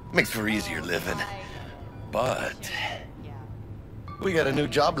 Makes for easier living. But we got a new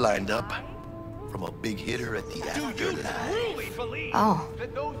job lined up from a big hitter at the afterlife. Oh,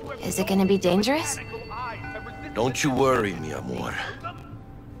 is it gonna be dangerous? Don't you worry, mi amor.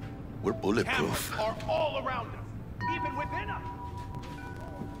 We're bulletproof. are all around us, even within us.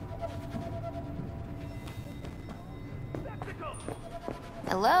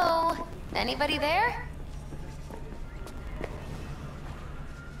 Hello? Anybody there?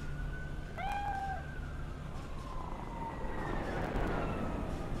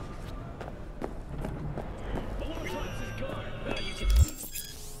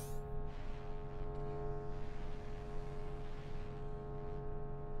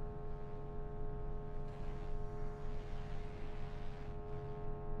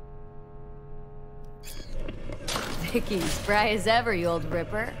 Vicky, spry as ever, you old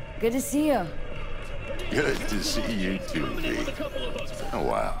ripper. Good to see you. Good to see you too, V. Oh,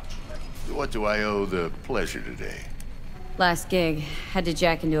 wow. What do I owe the pleasure today? Last gig, had to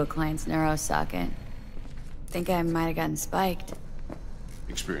jack into a client's neuro socket. Think I might have gotten spiked.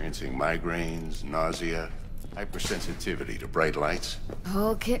 Experiencing migraines, nausea, hypersensitivity to bright lights?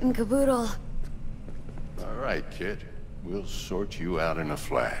 Whole kit and caboodle. All right, kid. We'll sort you out in a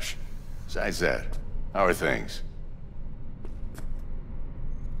flash. Besides that, how are things?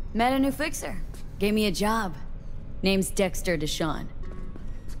 Met a new fixer. Gave me a job. Name's Dexter Deshawn.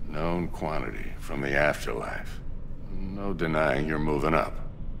 Known quantity from the afterlife. No denying you're moving up.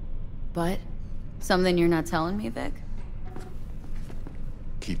 But? Something you're not telling me, Vic?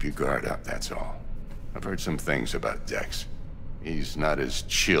 Keep your guard up, that's all. I've heard some things about Dex. He's not as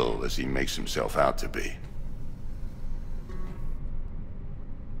chill as he makes himself out to be.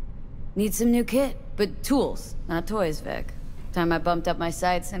 Need some new kit, but tools, not toys, Vic. Time I bumped up my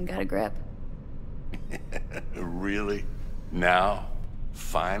sights and got a grip. Really? Now?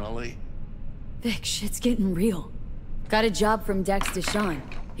 Finally? Vic, shit's getting real. Got a job from Dex Deshawn,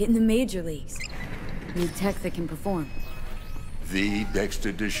 hitting the major leagues. Need tech that can perform. The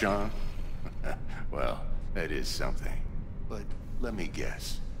Dexter Deshawn? Well, that is something. But let me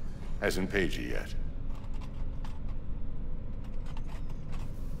guess. Hasn't paid you yet.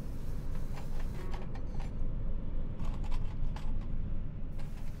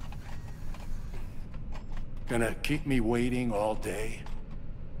 Gonna keep me waiting all day?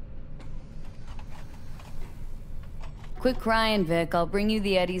 Quit crying, Vic. I'll bring you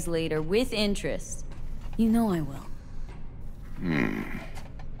the Eddies later, with interest. You know I will.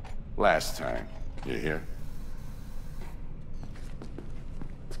 Last time. You hear?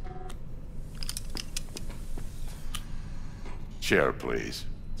 Chair, please.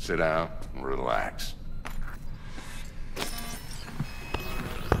 Sit down and relax.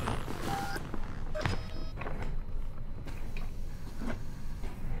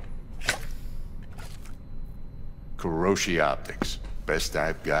 Kuroshi Optics. Best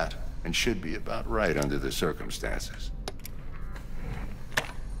I've got, and should be about right under the circumstances.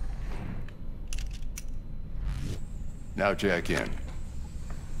 Now jack in.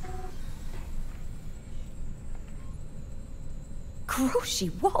 Kuroshi,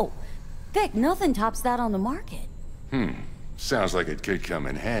 whoa! Vic, nothing tops that on the market. Sounds like it could come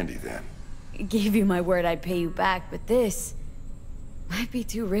in handy then. Gave you my word I'd pay you back, but this might be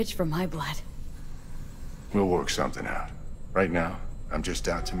too rich for my blood. We'll work something out. Right now, I'm just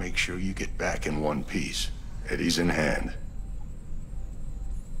out to make sure you get back in one piece. Eddie's in hand.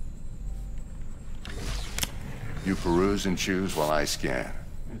 You peruse and choose while I scan.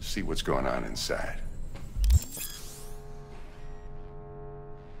 See what's going on inside.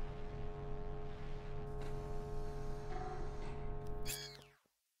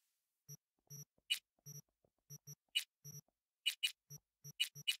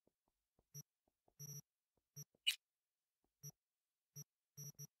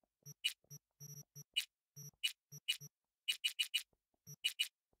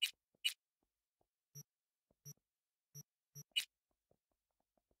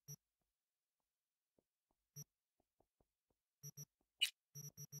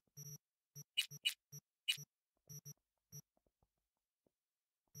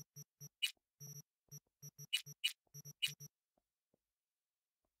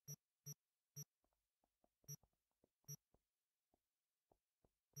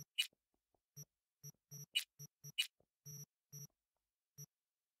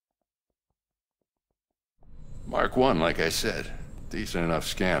 Mark 1, like I said. Decent enough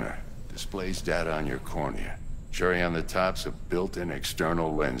scanner. Displays data on your cornea. Cherry on the top's a built-in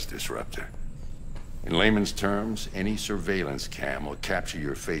external lens disruptor. In layman's terms, any surveillance cam will capture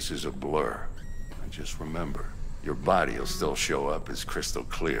your face as a blur. And just remember, your body will still show up as crystal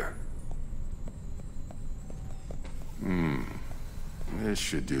clear. This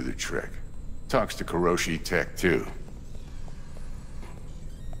should do the trick. Talks to Kuroshi Tech, too.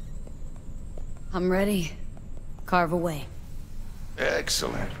 I'm ready. Carve away.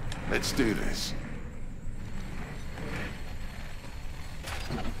 Excellent. Let's do this.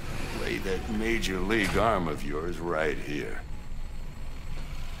 Lay that major league arm of yours right here.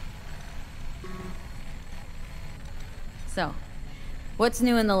 So, what's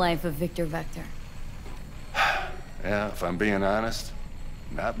new in the life of Victor Vector? Yeah, if I'm being honest,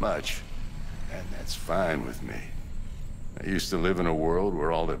 not much. And that's fine with me. I used to live in a world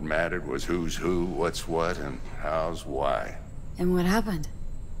where all that mattered was who's who, what's what, and how's why. And what happened?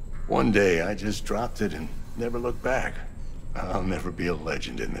 One day, I just dropped it and never looked back. I'll never be a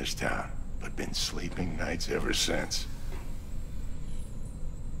legend in this town, but been sleeping nights ever since.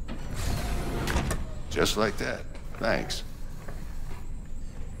 Just like that. Thanks.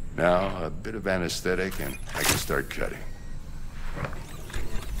 Now, a bit of anesthetic and I can start cutting.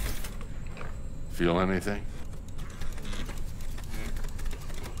 Feel anything?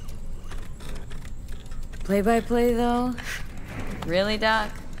 Play-by-play, though? Really, Doc?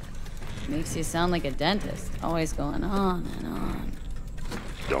 Makes you sound like a dentist, always going on and on.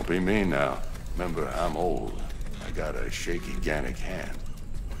 Don't be mean now. Remember, I'm old. I got a shaky Gannic hand.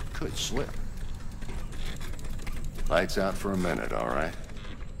 Could slip. Lights out for a minute, all right?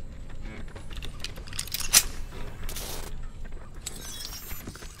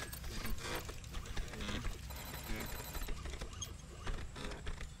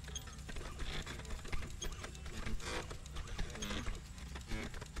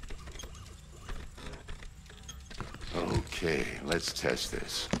 Okay, let's test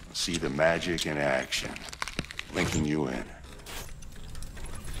this. See the magic in action. Linking you in.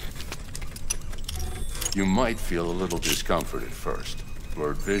 You might feel a little discomfort at first.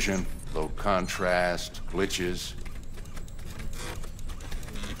 Blurred vision, low contrast, glitches.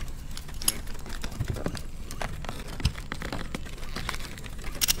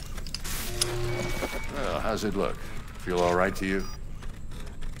 Well, how's it look? Feel all right to you?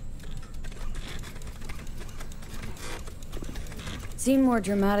 Seen more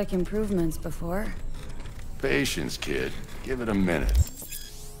dramatic improvements before. Patience, kid. Give it a minute.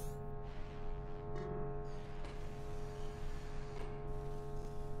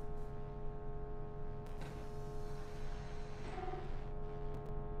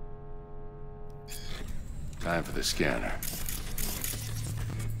 Time for the scanner.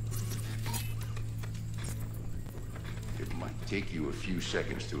 It might take you a few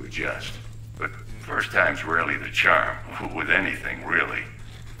seconds to adjust, but first time's rarely the charm, with anything, really.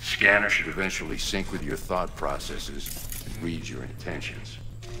 Scanner should eventually sync with your thought processes and read your intentions.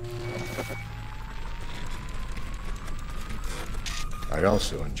 I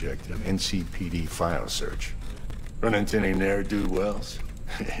also injected an NCPD file search. Run into any ne'er-do-wells?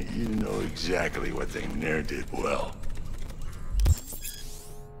 You know exactly what they ne'er did well.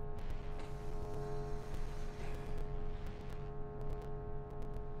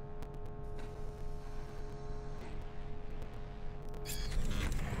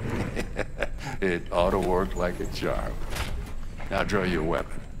 It ought to work like a charm. Now draw your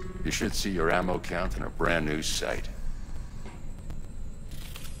weapon. You should see your ammo count in a brand new sight.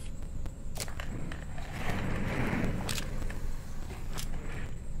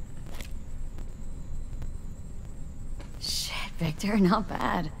 Victor, not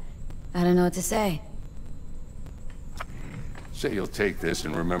bad. I don't know what to say. Say you'll take this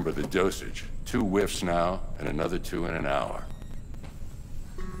and remember the dosage. 2 whiffs now, and another 2 in an hour.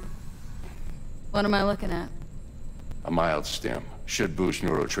 What am I looking at? A mild stim. Should boost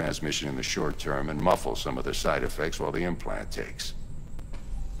neurotransmission in the short term and muffle some of the side effects while the implant takes.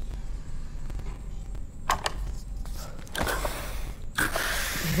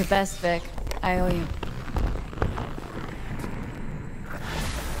 You're the best, Vic. I owe you.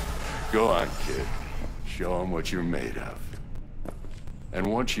 Go on, kid. Show them what you're made of. And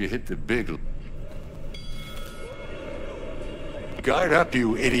once you hit the big... Guard up,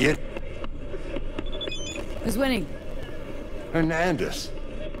 you idiot! Who's winning? Hernandez.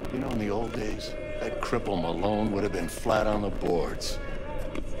 You know, in the old days, that cripple Malone would have been flat on the boards.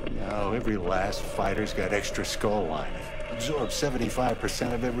 Now, every last fighter's got extra skull lining. Absorbs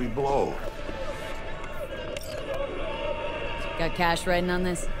 75% of every blow. Got cash riding on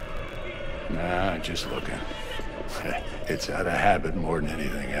this? Nah, just looking. It's out of habit more than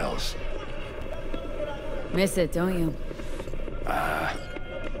anything else. Miss it, don't you?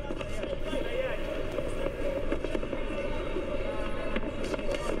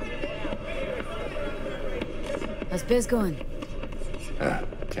 How's biz going?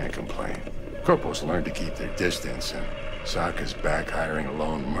 Can't complain. Corporals learn to keep their distance, and Sokka's back hiring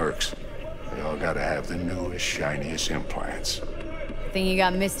lone mercs. They all gotta have the newest, shiniest implants. Think you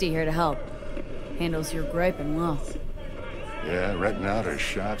got Misty here to help. Handles your griping well. Yeah, renting out her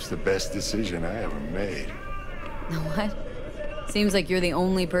shop's the best decision I ever made. What? Seems like you're the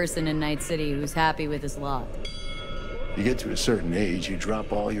only person in Night City who's happy with his lot. You get to a certain age, you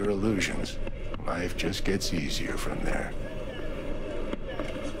drop all your illusions. Life just gets easier from there.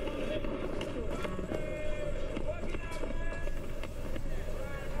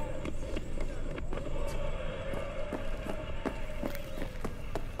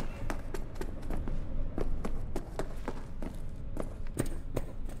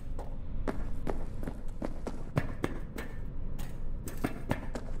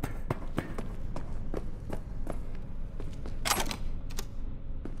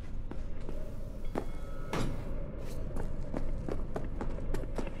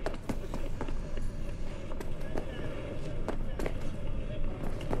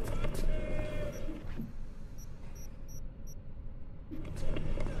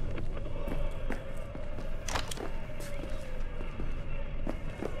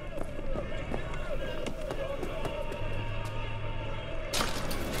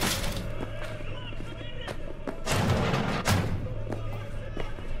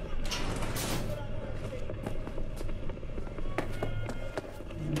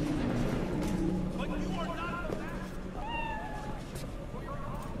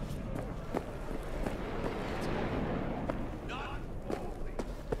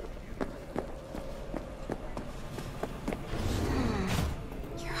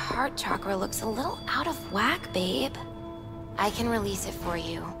 Heart chakra looks a little out of whack, babe. I can release it for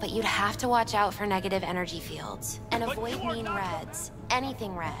you, but you'd have to watch out for negative energy fields. And avoid mean reds.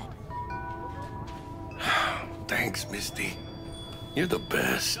 Anything red. Thanks, Misty. You're the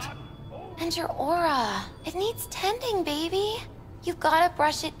best. And your aura. It needs tending, baby. You've gotta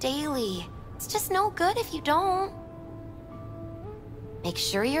brush it daily. It's just no good if you don't. Make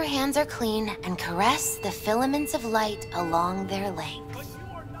sure your hands are clean and caress the filaments of light along their length.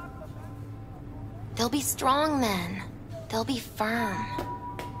 They'll be strong then. They'll be firm.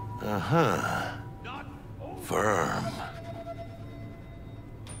 Uh-huh. Firm.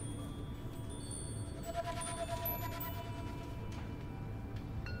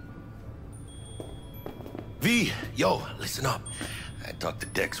 V, yo, listen up. I talked to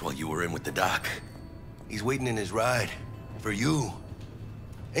Dex while you were in with the doc. He's waiting in his ride. For you.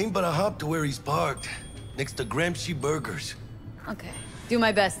 Ain't but a hop to where he's parked. Next to Gramsci Burgers. Okay. Do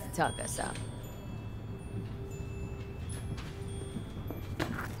my best to talk us out.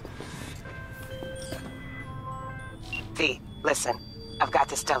 V, listen. I've got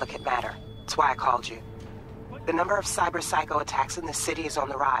this delicate matter. That's why I called you. The number of cyber-psycho attacks in the city is on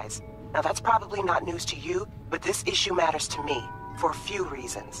the rise. Now that's probably not news to you, but this issue matters to me, for a few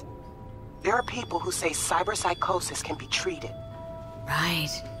reasons. There are people who say cyberpsychosis can be treated. Right.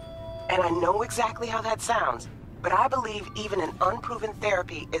 And I know exactly how that sounds, but I believe even an unproven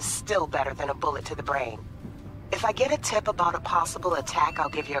therapy is still better than a bullet to the brain. If I get a tip about a possible attack, I'll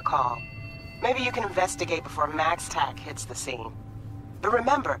give you a call. Maybe you can investigate before Max Tack hits the scene. But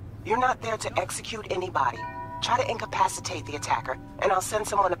remember, you're not there to execute anybody. Try to incapacitate the attacker, and I'll send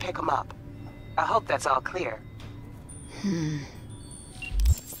someone to pick him up. I hope that's all clear.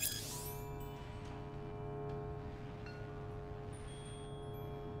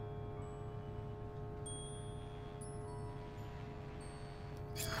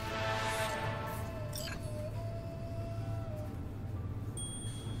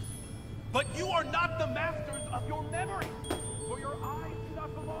 But you are not the masters of your memory, for your eyes do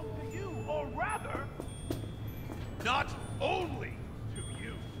not belong to you, or rather, not only to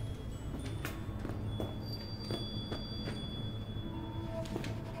you.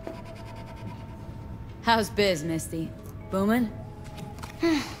 How's biz, Misty? Boomin'?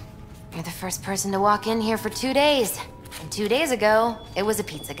 You're the first person to walk in here for 2 days. And 2 days ago, it was a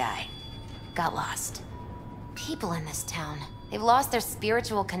pizza guy. Got lost. People in this town, they've lost their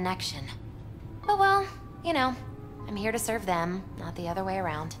spiritual connection. But well, you know, I'm here to serve them, not the other way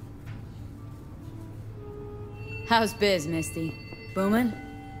around. How's biz, Misty? Boomin'?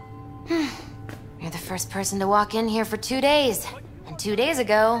 You're the first person to walk in here for 2 days. And 2 days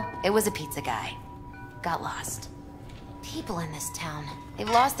ago, it was a pizza guy. Got lost. People in this town, they've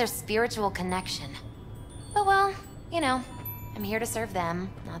lost their spiritual connection. But well, you know, I'm here to serve them,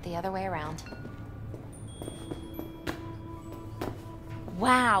 not the other way around.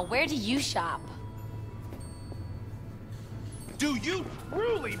 Wow, where do you shop? Do you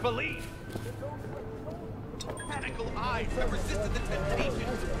truly believe mechanical eyes have resisted the temptation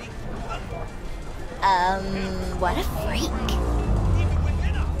to speak? What a freak. Even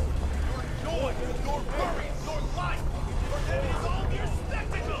within us, your joy, your worries, your life, for them is all mere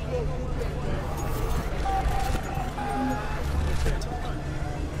spectacle.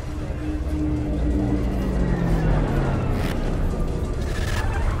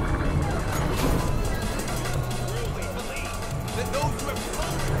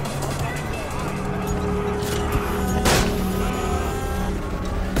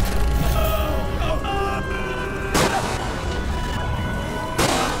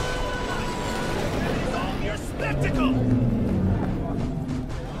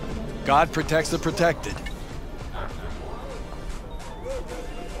 God protects the protected.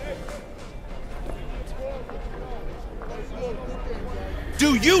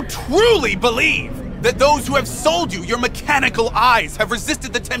 Do you truly believe that those who have sold you your mechanical eyes have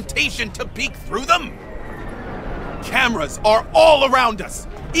resisted the temptation to peek through them? Cameras are all around us,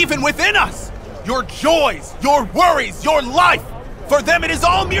 even within us. Your joys, your worries, your life, for them it is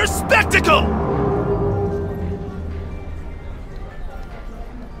all mere spectacle.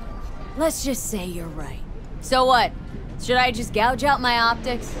 Let's just say you're right. So what? Should I just gouge out my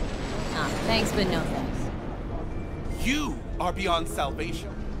optics? Nah, thanks, but no thanks. You are beyond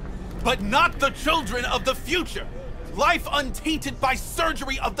salvation, but not the children of the future. Life untainted by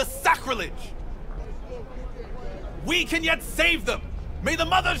surgery of the sacrilege. We can yet save them. May the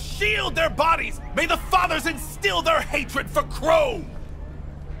mothers shield their bodies. May the fathers instill their hatred for Crow.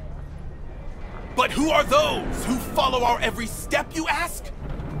 But who are those who follow our every step, you ask?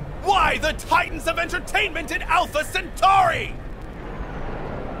 Why the titans of entertainment in Alpha Centauri?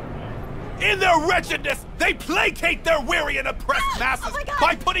 In their wretchedness, they placate their weary and oppressed masses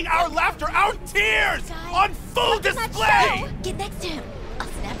by putting our laughter, our tears, on full display! Get next to him. I'll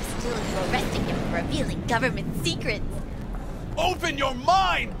snap a still if you're arresting him for revealing government secrets. Open your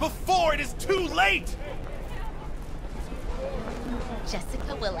mind before it is too late!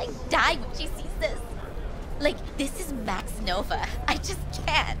 Jessica will, like, die when she sees this. Like, this is Max Nova. I just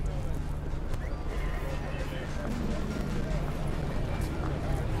can't.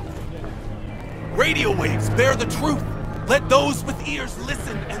 Radio waves bear the truth. Let those with ears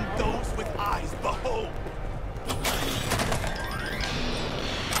listen and those with eyes behold.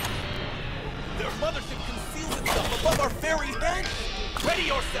 Their mothership conceals itself above our very heads. Ready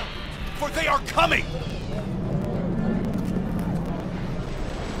yourself, for they are coming.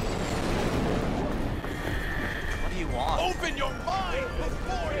 What do you want? Open your mind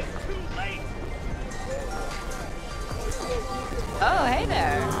before it's too late. Oh, hey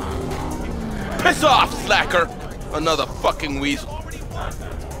there. Piss off, slacker! Another fucking weasel.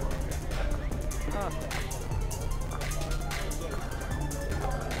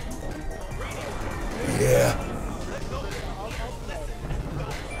 Yeah.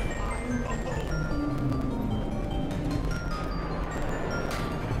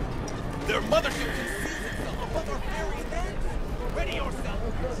 Their mothership conceals itself above our very heads. Ready yourself,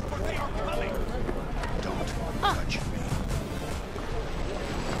 for they are coming. Don't touch me.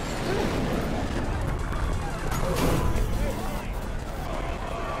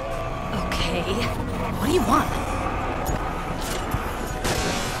 Okay, what do you want?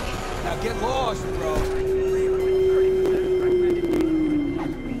 Now get lost, bro.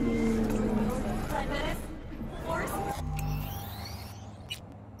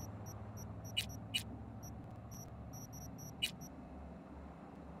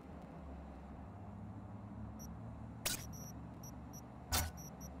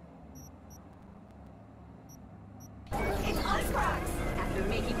 After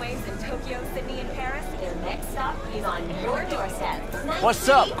making waves in Tokyo, Sydney, and Paris, their next stop is on your doorstep. What's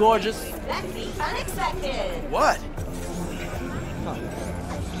up, gorgeous? Expect the unexpected. What?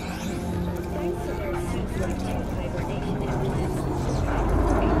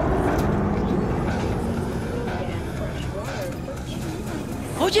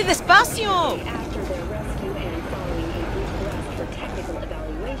 Oye, despacio! After their rescue and following a brief rest for technical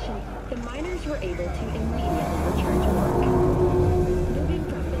evaluation, the miners were able to immediately return to work. Moving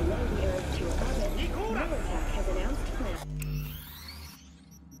from below the Earth to above it, Militech has announced plans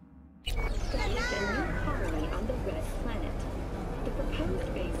to establish a new colony on the Red Planet. The proposed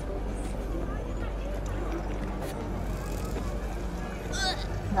base will be...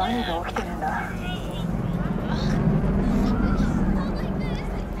 何が起きてるんだ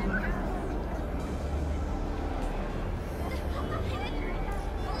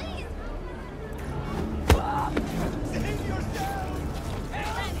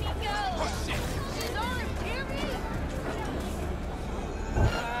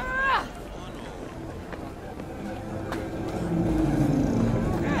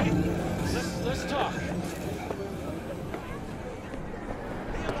Let's talk.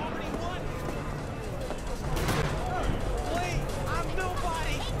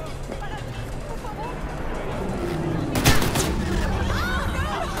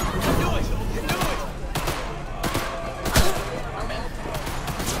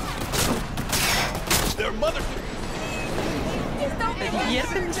 ¿Te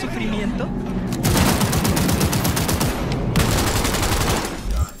divierte el sufrimiento?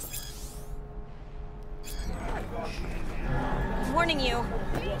 Warning you,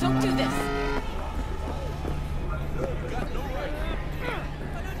 don't do this.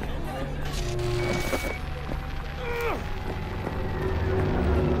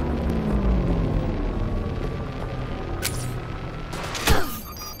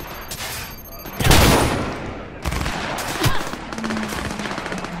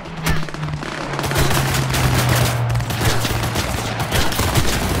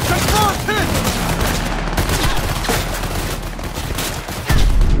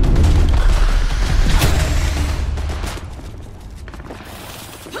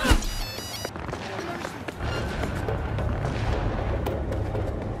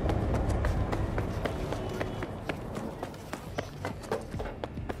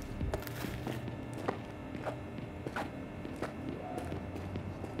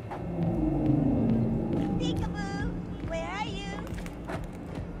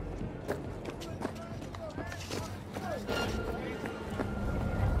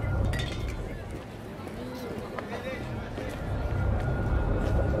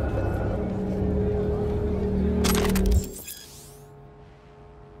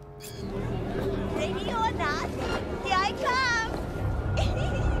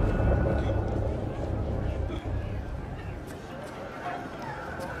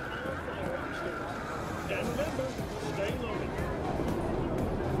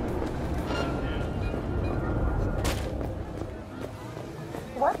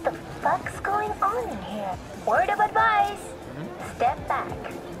 What the fuck's going on in here? Word of advice. Step back.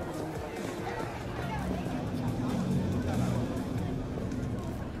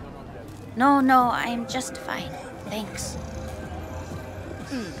 No, I'm just fine. Thanks.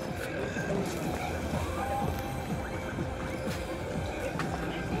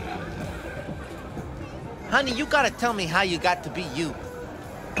 Honey, you gotta tell me how you got to be you.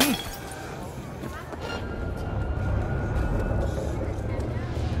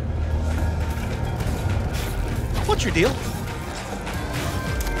 What's your deal?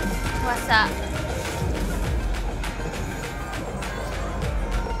 What's up?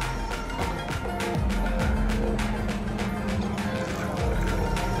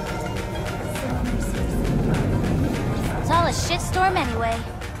 It's all a shitstorm anyway.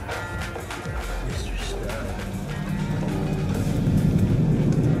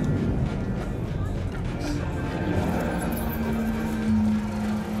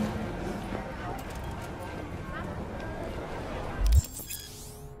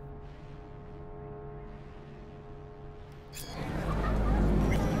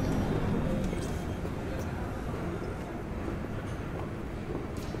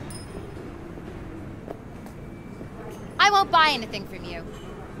 I won't buy anything from you.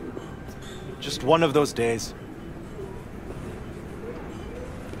 Just one of those days.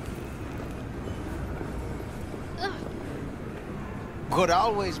 Could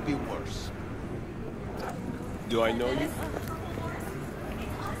always be worse. Do I know you?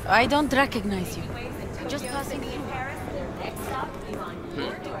 I don't recognize you. Just passing through. Paris, their next stop is on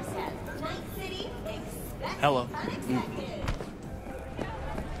your doorstep. Night City, expect Hello.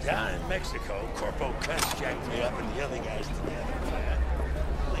 Down in Mexico, Corpo Cuts jacked me up and the other guys together. Yeah.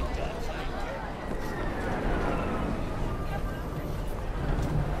 Linked up.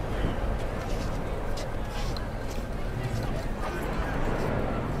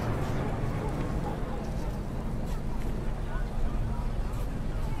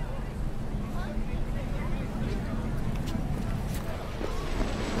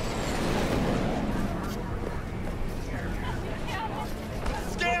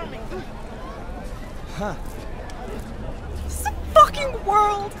 Huh. This is a fucking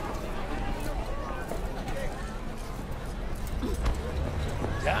world!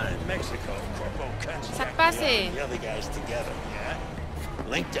 Down in Mexico, Corpo Cuts Sak jacked pase. me up and the other guys together. Yeah.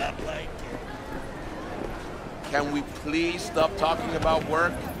 Linked up like. Can we please stop talking about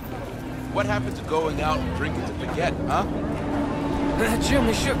work? What happened to going out and drinking to forget, huh?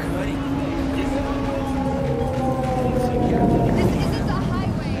 Jimmy shook, buddy.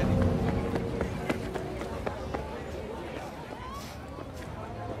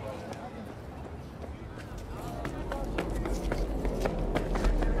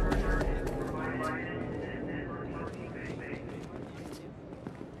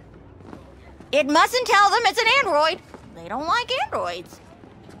 It mustn't tell them it's an android. They don't like androids.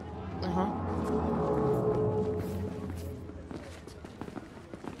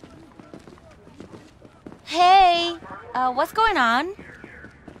 Hey, what's going on?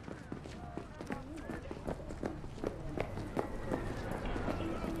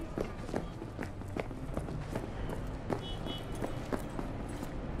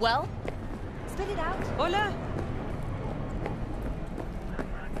 Well, spit it out. Hola.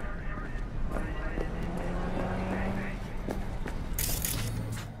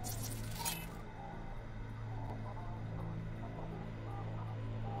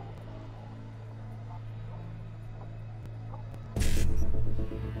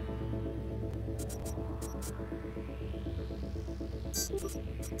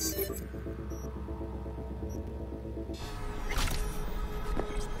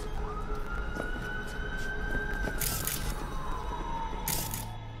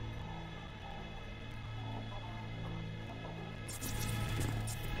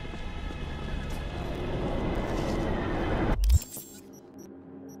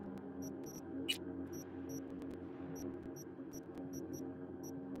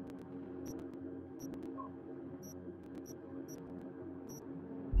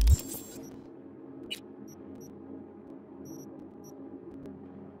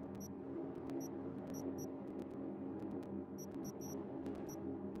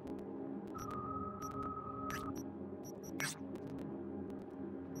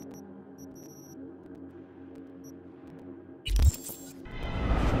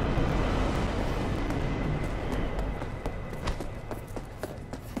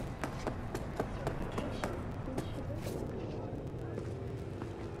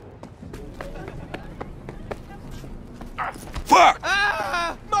 Fuck!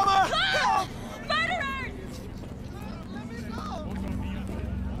 Ah! Mama! Help! Murderers!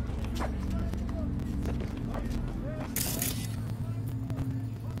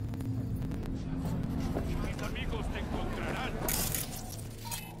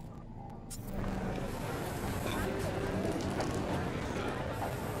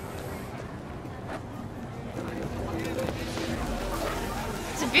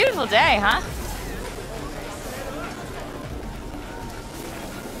 It's a beautiful day, huh?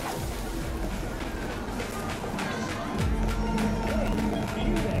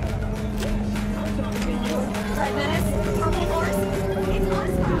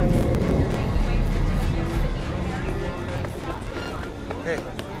 Hey,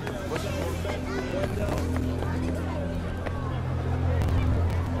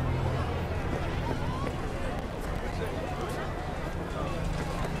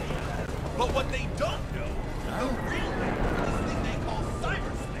 But what they don't know, the real name of this thing they call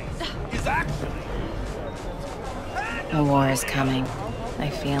cyberspace is actually... The war is coming. I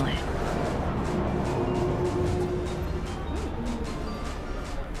feel it.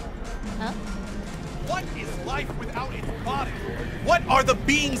 What is life without its body? What are the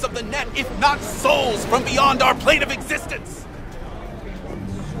beings of the net if not souls from beyond our plane of existence?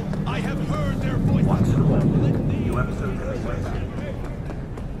 I have heard their voices. Watch the web. New episodes every Wednesday.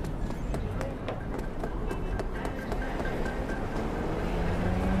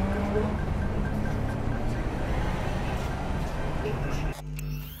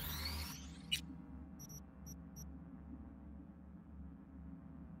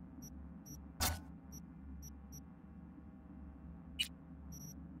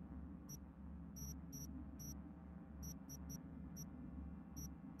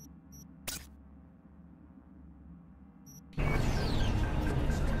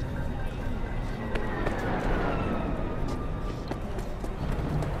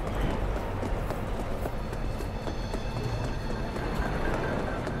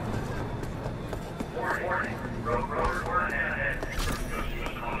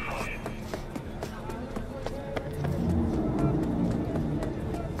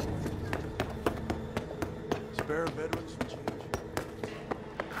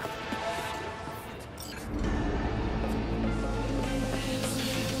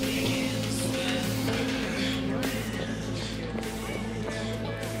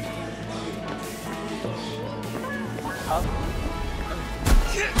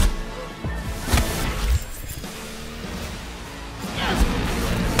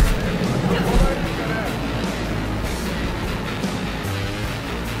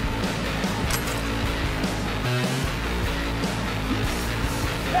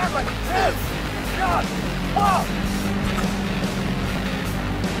 damn it! Tim! Shut up!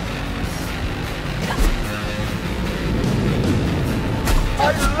 I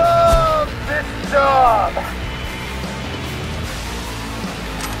love this job!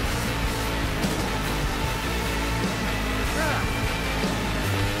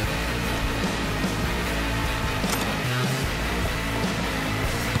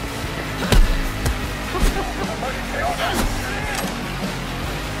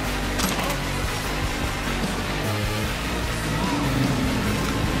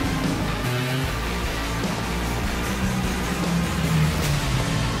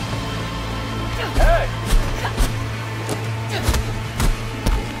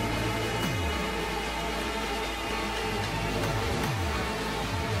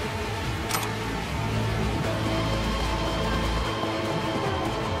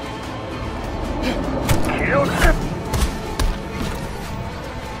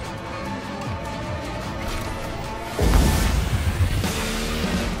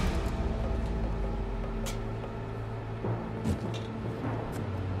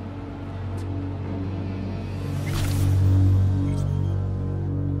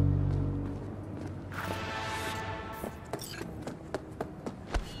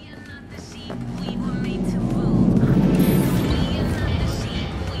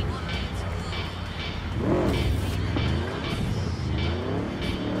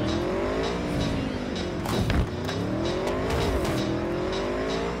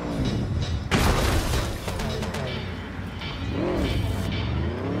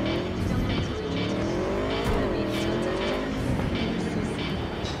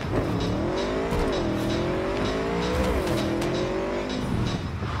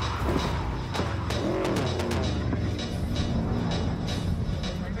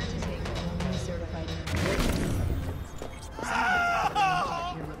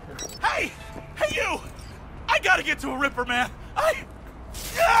 To a ripper, man.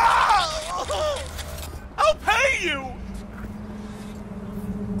 I'll pay you.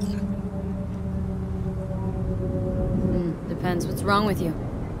 Depends what's wrong with you.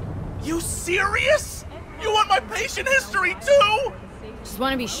 You serious? You want my patient history too? Just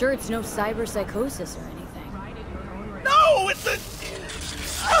want to be sure it's no cyber psychosis or anything. No, it's a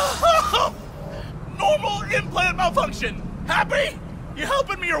normal implant malfunction. Happy? You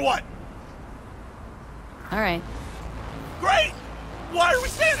helping me or what? All right. Great! Why are we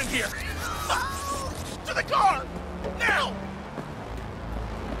standing here? To the car! Now!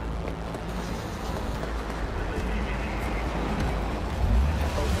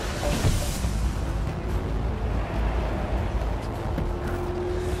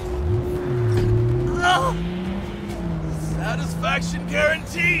 Satisfaction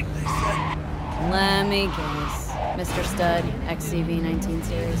guaranteed, they say. Let me guess. Mr. Stud, XCV19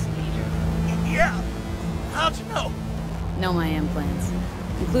 series. Yeah. How'd you know? Know my implants,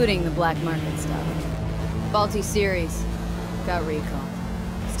 including the black market stuff. Faulty series. Got recall.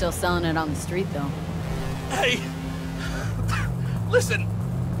 Still selling it on the street, though. Hey! Listen!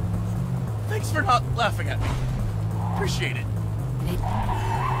 Thanks for not laughing at me. Appreciate it.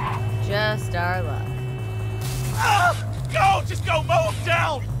 Just our luck. Go! Just go! Mow him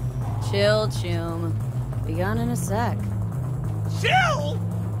down! Chill, Chum. Be gone in a sec. Chill?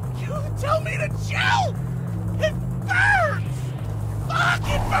 You tell me to chill? It burns! Fuck,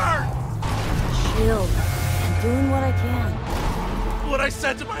 it burns! Chill. I'm doing what I can. What I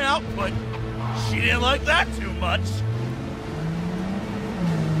said to my output. She didn't like that too much.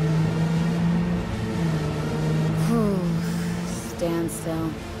 Stand still.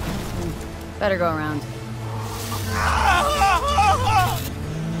 Better go around.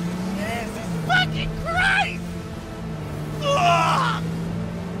 Jesus fucking Christ!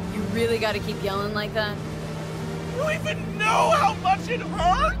 You really gotta keep yelling like that? You even know how much it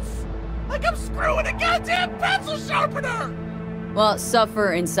hurts? Like I'm screwing a goddamn pencil sharpener! Well,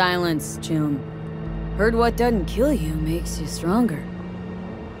 suffer in silence, Chum. Heard what doesn't kill you makes you stronger.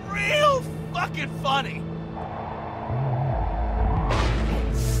 Real fucking funny!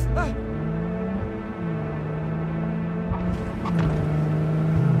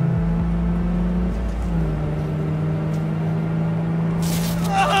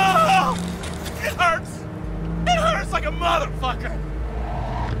 It hurts! It hurts like a motherfucker!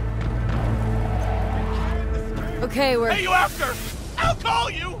 Okay, we're... Hey, you after! I'll call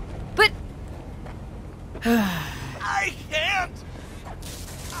you! But... I can't!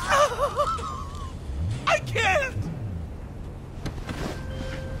 I can't!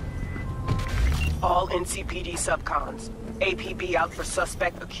 All NCPD subcons. APB out for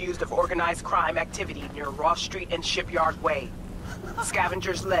suspect accused of organized crime activity near Ross Street and Shipyard Way.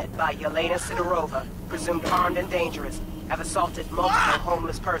 Scavengers led by Yelena Sidorova, presumed armed and dangerous, have assaulted multiple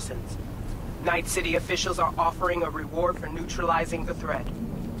homeless persons. Night City officials are offering a reward for neutralizing the threat.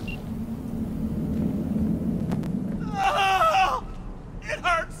 Oh, it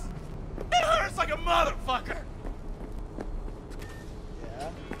hurts! It hurts like a motherfucker! Yeah?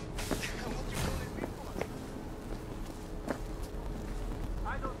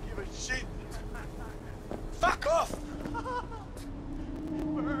 I don't give a shit. Fuck off!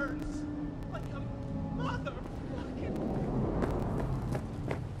 It burns like a motherfucking...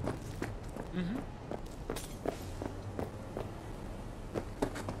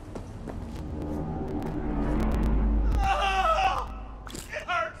 Oh, it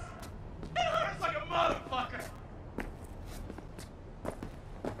hurts! It hurts like a motherfucker!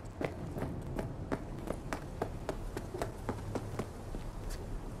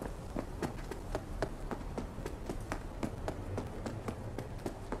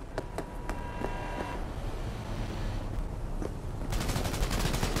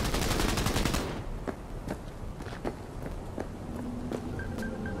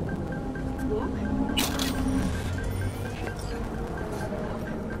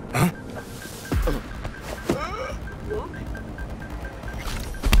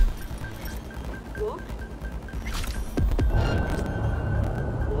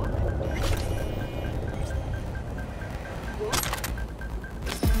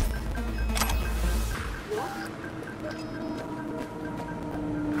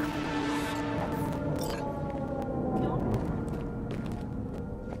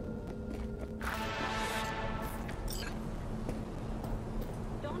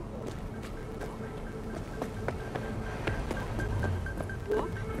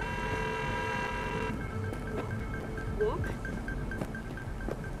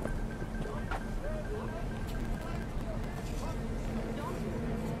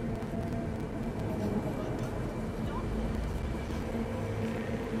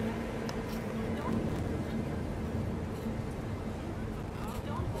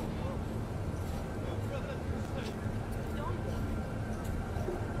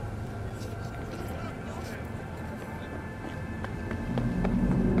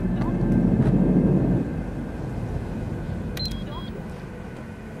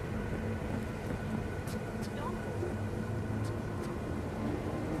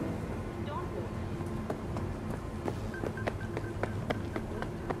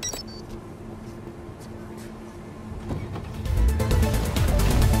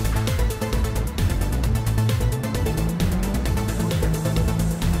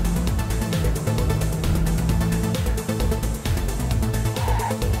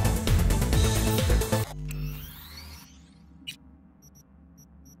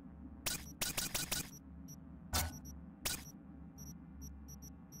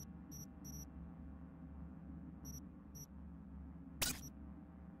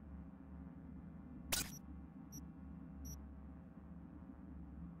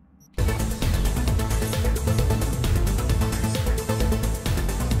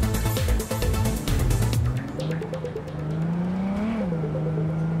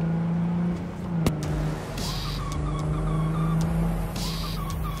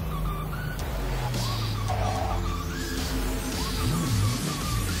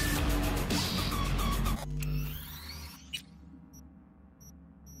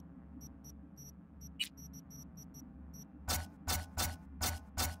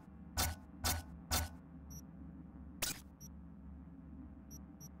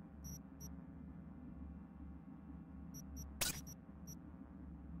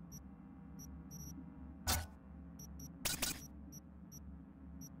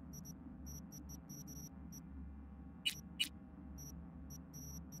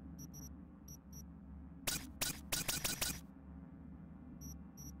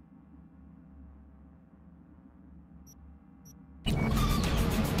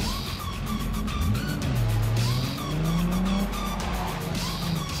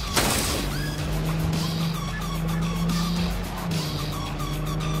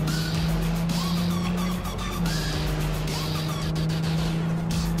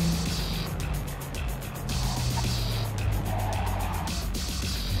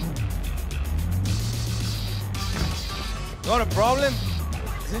 Got a problem?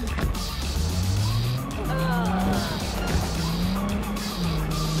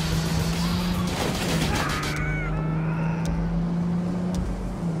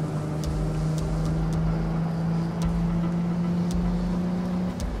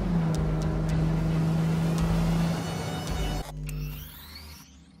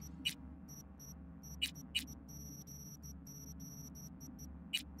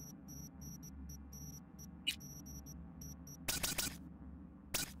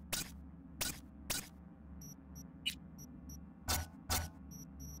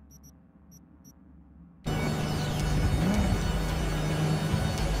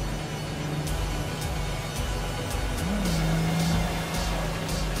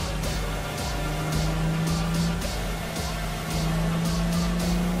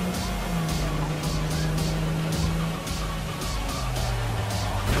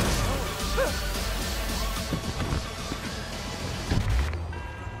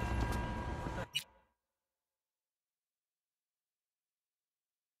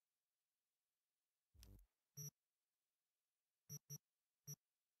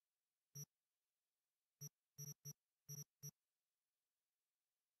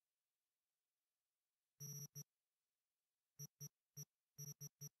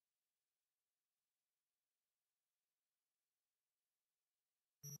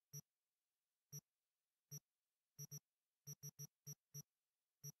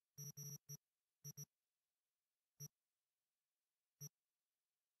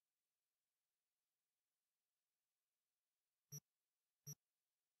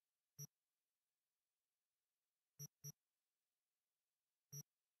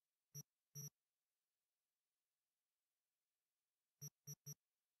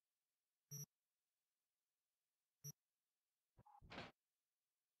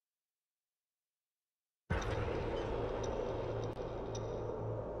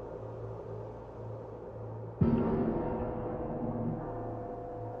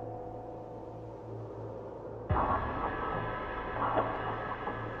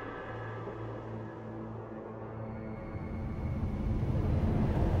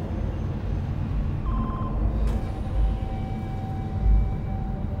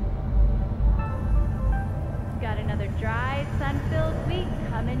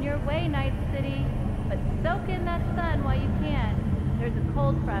 your way, Night City. But soak in that sun while you can. There's a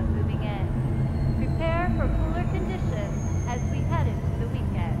cold front moving in. Prepare for cooler conditions as we head into the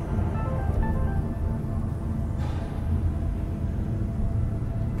weekend.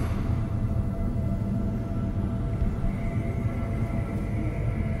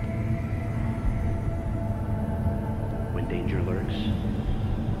 When danger lurks,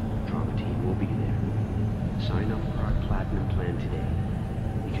 Drama Team will be there. Sign up for our Platinum plan today,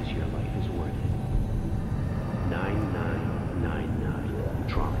 because your life is worth it. 9999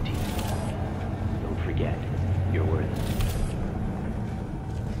 Drama Team. Don't forget, you're worth it.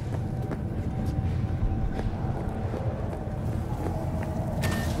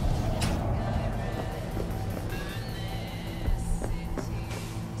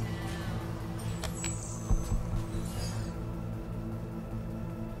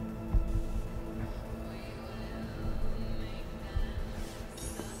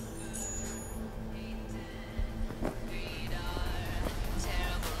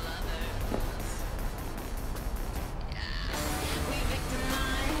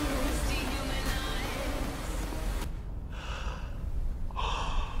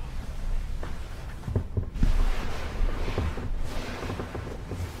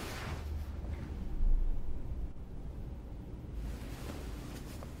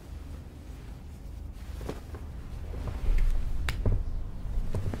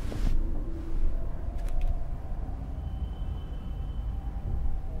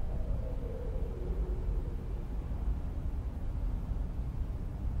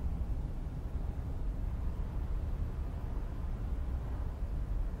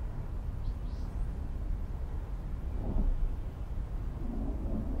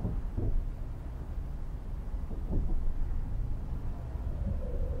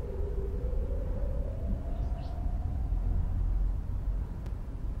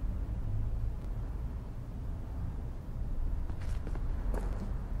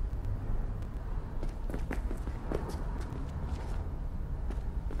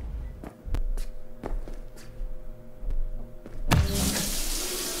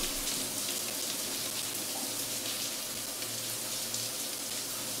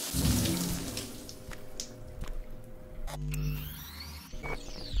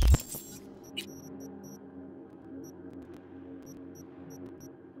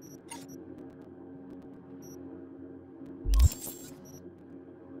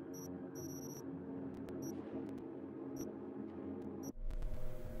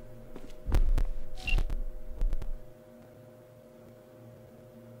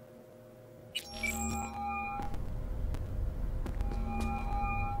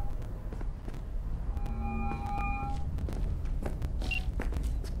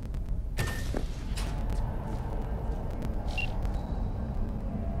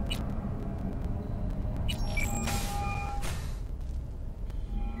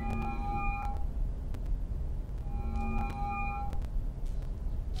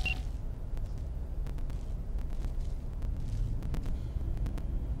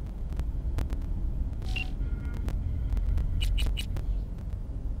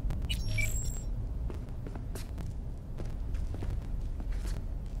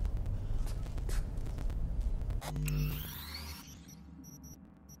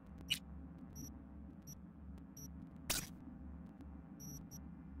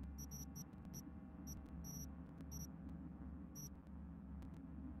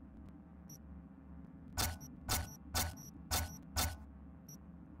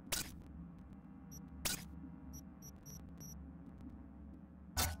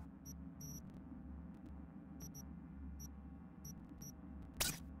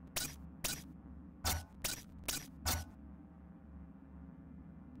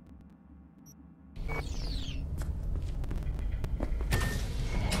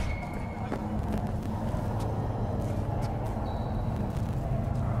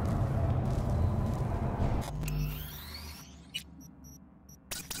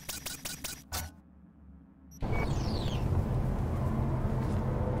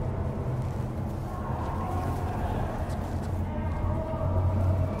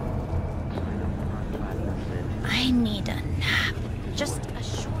 I need a nap. Just a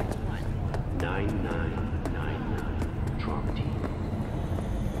short one. 9999 Trauma Team.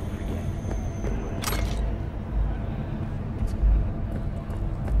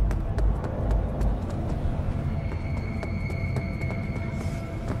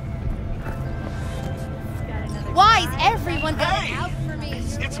 Why is everyone going out for me?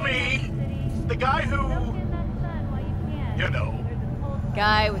 It's me. The guy who... You know.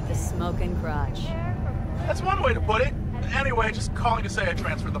 Guy with the smoking crotch. That's one way to put it. Anyway, just calling to say I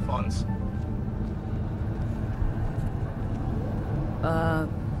transferred the funds.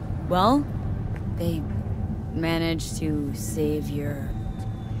 Well, they managed to save your...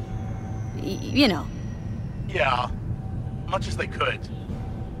 you know. Yeah, much as they could.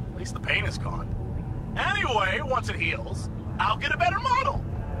 At least the pain is gone. Anyway, once it heals, I'll get a better model.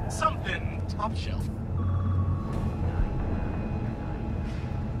 Something top shelf.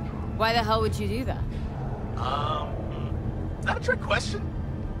 Why the hell would you do that? Is that a trick question?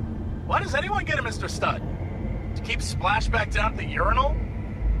 Why does anyone get a Mr. Stud? To keep Splashback down at the urinal?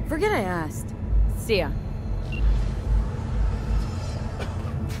 Forget I asked. See ya.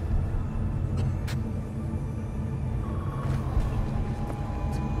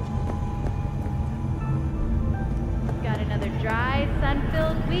 Got another dry,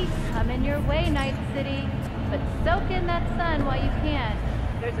 sun-filled week coming your way, Night City. But soak in that sun while you can.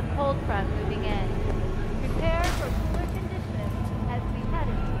 There's a cold front moving in. Prepare for cooler conditions as we head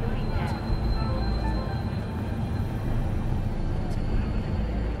into the weekend.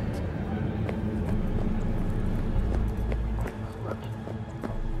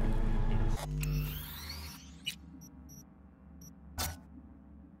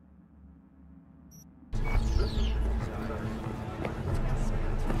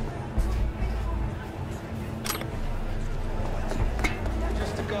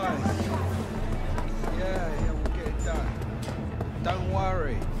 Just a guy. Yeah, we'll get it done. Don't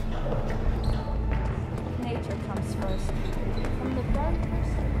worry. Nature comes first. From the very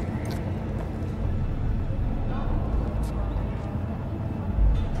first.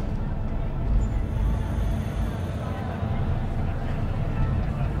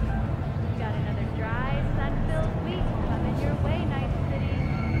 Got another dry, sun-filled week coming your way, Night City.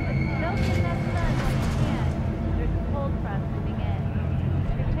 But soak in that sun while you can. There's a cold front moving in.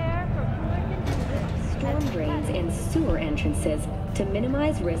 Prepare for cooler conditions. Storm drains and sewer entrances to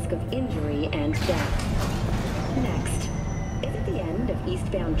minimize risk of injury and death. Next, is it the end of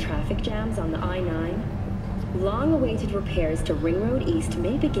eastbound traffic jams on the I-9? Long-awaited repairs to Ring Road East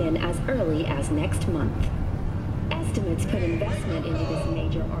may begin as early as next month. Estimates put investment into this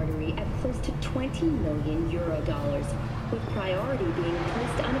major artery at close to 20 million euro dollars, with priority being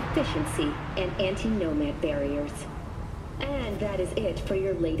placed on efficiency and anti-nomad barriers. And that is it for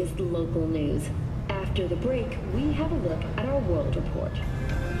your latest local news. After the break, we have a look at our world report.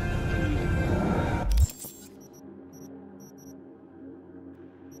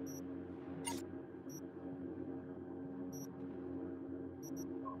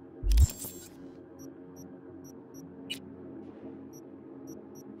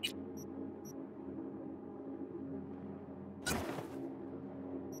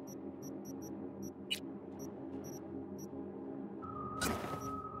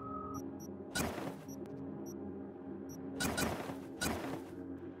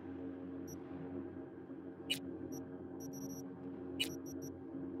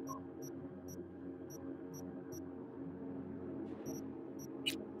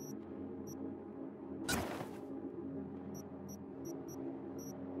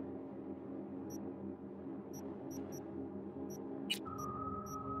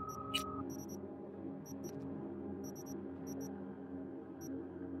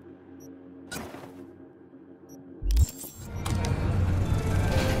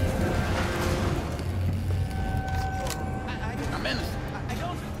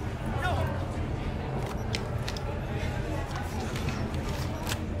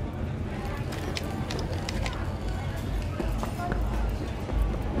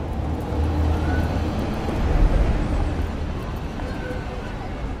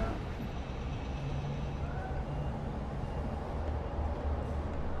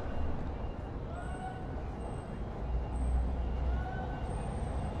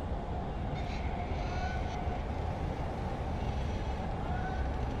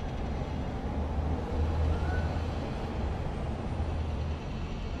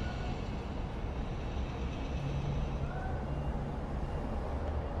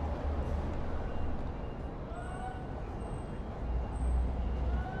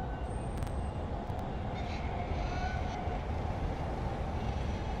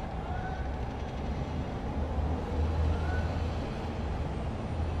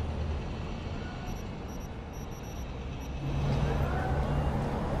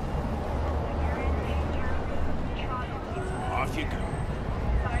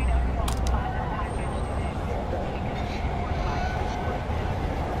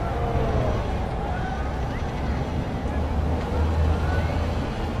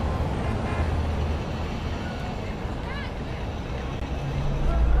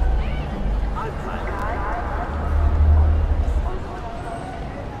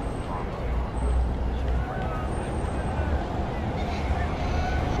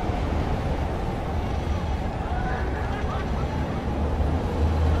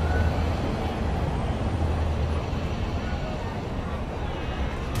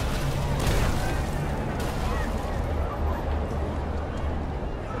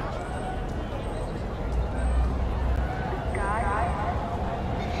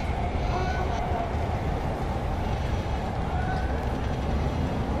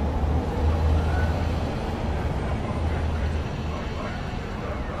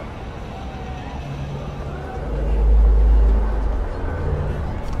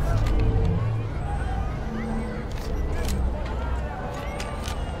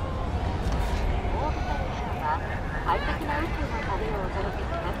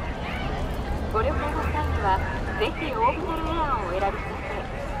 ぜひオービタルエアーをお選びくださ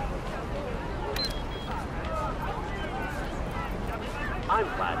い。I'm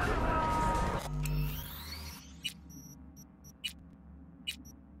glad to.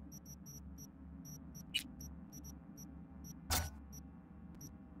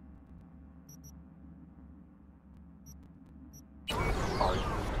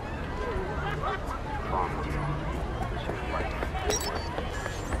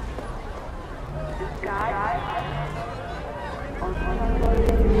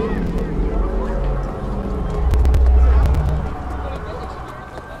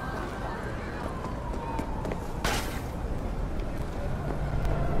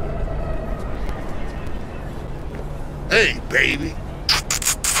 Hey, baby.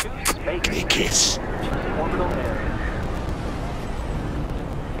 Big kiss.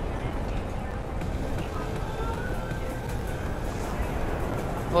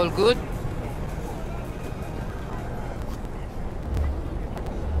 All good?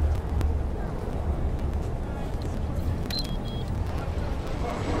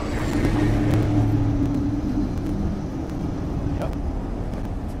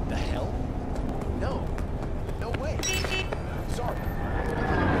 The hell? No. No way. Sorry.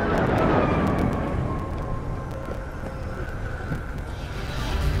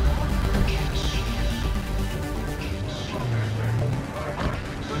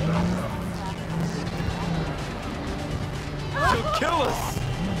 To kill us!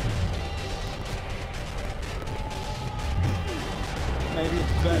 Maybe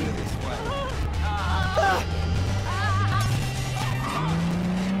it's better this way.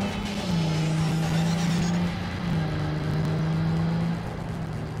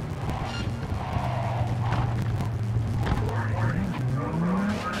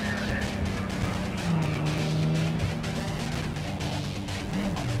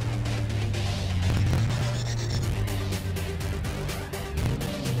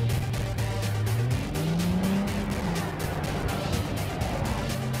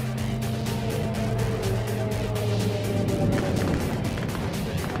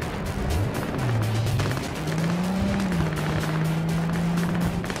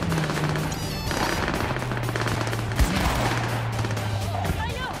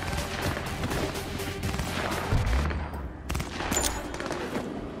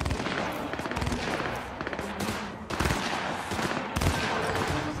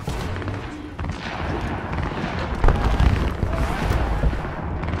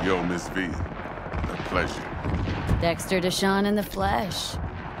 Yo, Miss V, a pleasure. Dexter Deshawn in the flesh.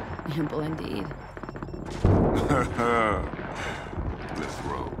 Ample indeed. Let's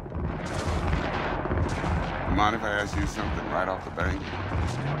roll. Mind if I ask you something right off the bank?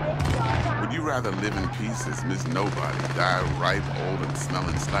 Would you rather live in peace as Miss Nobody, die ripe, old, and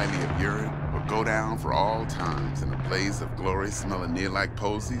smelling slightly of urine, or go down for all times in a blaze of glory smelling near like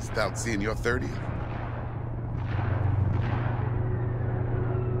posies without seeing your 30th?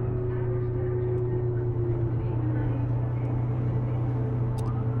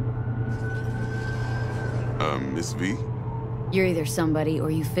 Miss V? You're either somebody or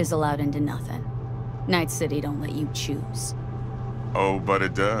you fizzle out into nothing. Night City don't let you choose. Oh, but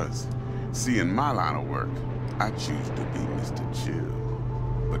it does. See, in my line of work, I choose to be Mr.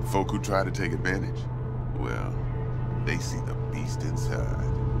 Chill. But folk who try to take advantage, well, they see the beast inside.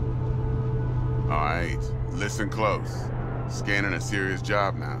 All right, listen close. Scanning a serious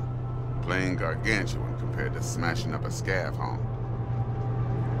job now. Playing gargantuan compared to smashing up a scav home.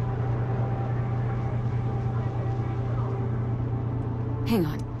 Hang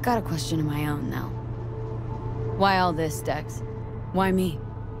on, got a question of my own now. Why all this, Dex? Why me?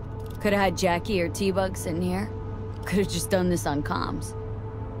 Could've had Jackie or T-Bug sitting here. Could've just done this on comms.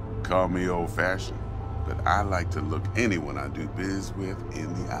 Call me old-fashioned, but I like to look anyone I do biz with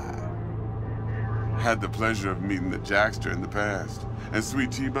in the eye. Had the pleasure of meeting the Jackster in the past, and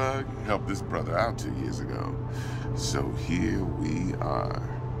sweet T-Bug helped this brother out 2 years ago. So here we are.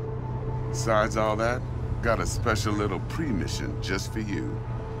 Besides all that, got a special little pre-mission just for you,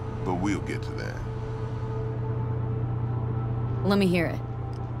 but we'll get to that. Let me hear it.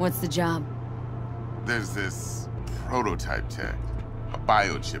 What's the job? There's this prototype tech, a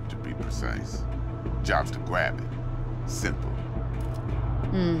biochip to be precise. Job's to grab it. Simple.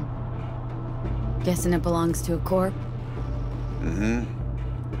 Guessing it belongs to a corp? Mm-hmm.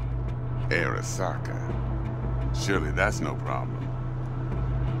 Arasaka. Surely that's no problem.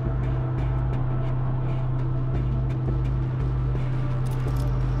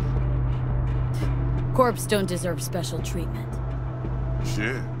 Corps don't deserve special treatment.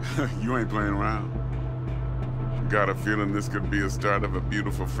 Shit, you ain't playing around. Got a feeling this could be a start of a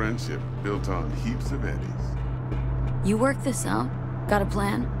beautiful friendship built on heaps of eddies. You work this out? Got a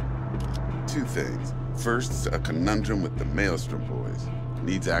plan? Two things. First, a conundrum with the Maelstrom boys.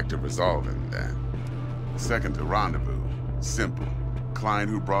 Needs active resolving that. Second, a rendezvous. Simple. Client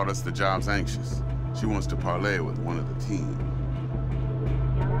who brought us the job's anxious. She wants to parlay with one of the team.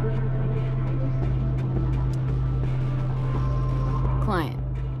 Client.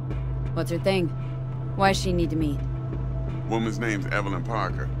 What's her thing? Why does she need to meet? Woman's name's Evelyn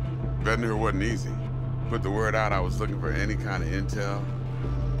Parker. Vetting her wasn't easy. Put the word out I was looking for any kind of intel.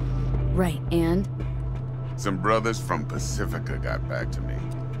 Right, and? Some brothers from Pacifica got back to me.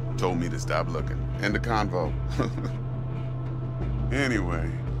 Told me to stop looking. End of convo.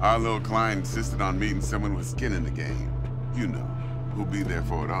 Anyway, our little client insisted on meeting someone with skin in the game. You know, who'll be there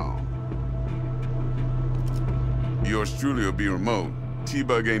for it all. Yours truly will be remote.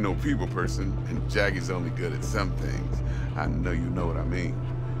 T-Bug ain't no people person, and Jaggy's only good at some things. I know you know what I mean.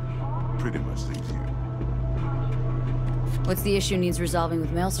 Pretty much leaves you. What's the issue needs resolving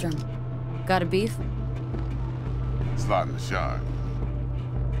with Maelstrom? Got a beef? Slot in the shard.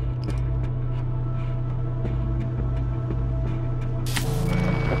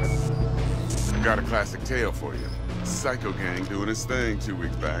 Got a classic tale for you. Psycho gang doing his thing 2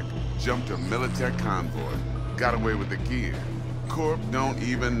 weeks back. Jumped a Militech convoy. Got away with the gear. Corp don't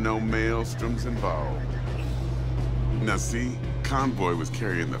even know Maelstrom's involved. Now see, convoy was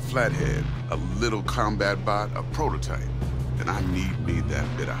carrying the Flathead, a little combat bot, a prototype. And I need that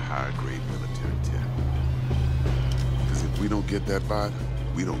bit of high-grade military tech. Because if we don't get that bot,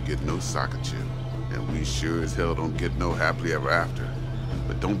 we don't get no soccer chip. And we sure as hell don't get no happily ever after.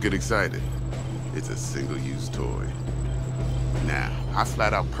 But don't get excited. It's a single-use toy. Now, I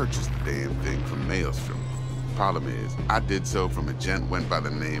flat out purchased the damn thing from Maelstrom. Problem is, I did so from a gent went by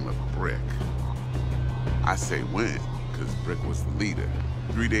the name of Brick. I say went, because Brick was the leader.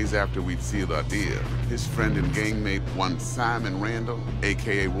 3 days after we'd sealed our deal, his friend and gangmate, one Simon Randall,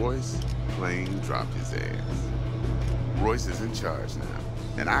 aka Royce, plain dropped his ass. Royce is in charge now,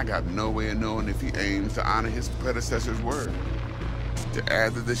 and I got no way of knowing if he aims to honor his predecessor's word. To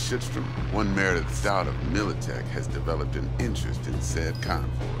add to this shitstorm, one Meredith Stout of Militech has developed an interest in said convoy.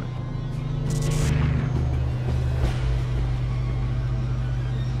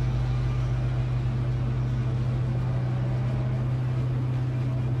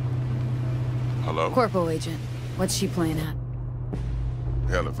 Hello? Corpo agent. What's she playing at?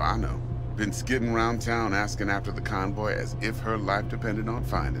 Hell if I know. Been skidding around town asking after the convoy as if her life depended on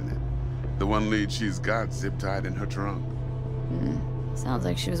finding it. The one lead she's got zip-tied in her trunk. Sounds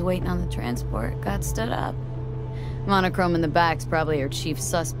like she was waiting on the transport, got stood up. Monochrome in the back's probably her chief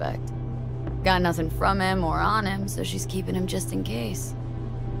suspect. Got nothing from him or on him, so she's keeping him just in case.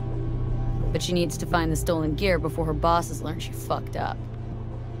 But she needs to find the stolen gear before her bosses learn she fucked up.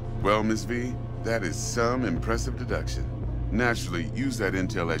 Well, Miss V, that is some impressive deduction. Naturally, use that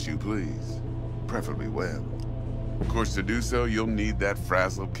intel as you please. Preferably well. Of course, to do so, you'll need that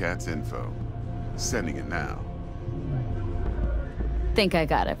frazzled cat's info. Sending it now. Think I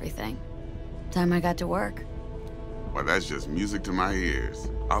got everything. Time I got to work. Well, that's just music to my ears.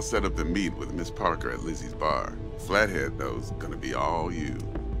 I'll set up the meet with Miss Parker at Lizzie's bar. Flathead, though's gonna be all you.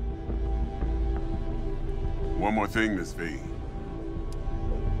 One more thing, Miss V.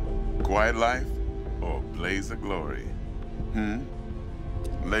 Quiet life or blaze of glory?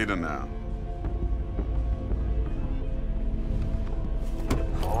 Later now.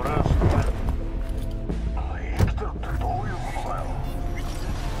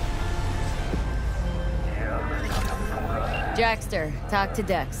 Jackster, talk to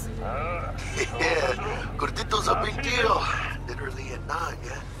Dex. Yeah, Gordito's a big deal. Literally at 9,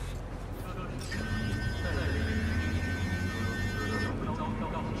 yeah?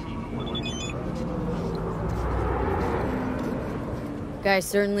 Guy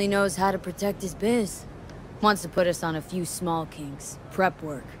certainly knows how to protect his biz. Wants to put us on a few small kinks. Prep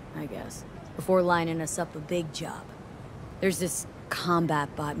work, I guess. Before lining us up a big job. There's this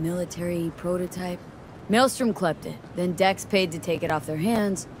combat bot military prototype. Maelstrom clept it, then Dex paid to take it off their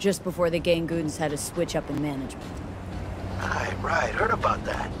hands just before the Gangoons had to switch up in management. Right, heard about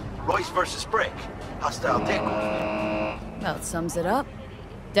that. Royce versus Brick. Hostile takeover. Well, it sums it up.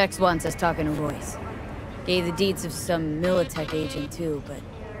 Dex wants us talking to Royce. Gave the deeds of some Militech agent too, but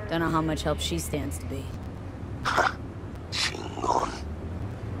don't know how much help she stands to be. Chingon.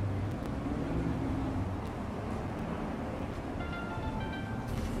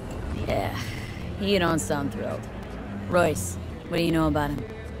 Yeah, you don't sound thrilled. Royce, what do you know about him?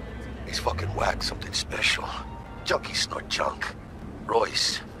 He's fucking whack, something special. Junkies snort junk.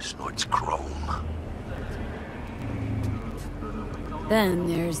 Royce snorts chrome. Then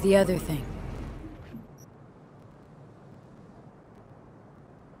there's the other thing.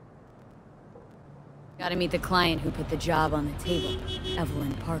 Gotta meet the client who put the job on the table,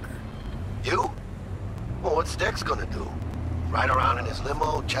 Evelyn Parker. You? Well, what's Dex gonna do? Ride around in his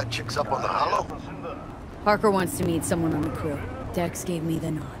limo, chat chicks up on the hollow? Parker wants to meet someone on the crew. Dex gave me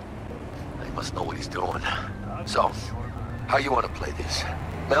the nod. He must know what he's doing. So, how you want to play this?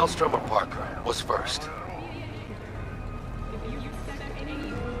 Maelstrom or Parker? What's first?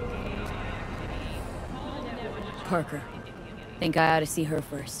 Parker. Think I ought to see her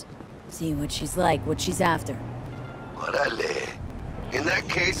first. See what she's like, what she's after. Orale. In that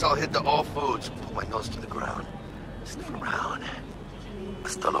case, I'll hit the all foods, put my nose to the ground. Sniff around.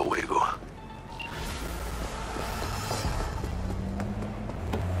 Hasta luego.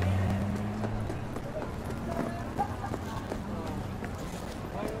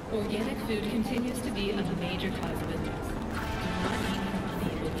 Organic food continues to be a major cause of illness. Do not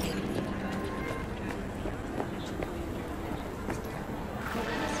eat from unable to.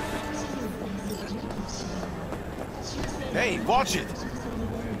 Hey, watch it!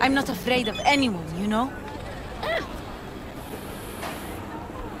 I'm not afraid of anyone, you know?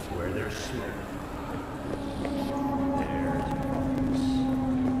 Where there's smoke,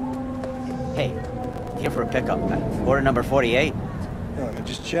 Hey, here for a pickup. Order number 48. Let me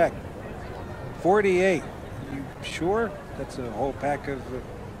just check. 48. You sure? That's a whole pack of...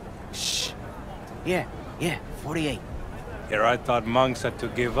 Shh. Yeah, 48. Here I thought monks had to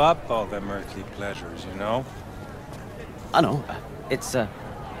give up all their earthly pleasures, you know? I know. It's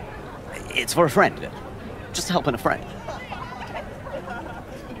for a friend. Just helping a friend.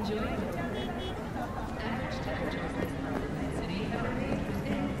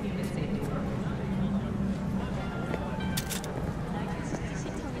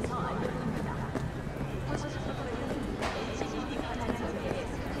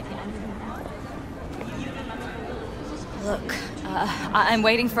 Look, I'm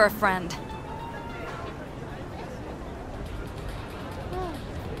waiting for a friend.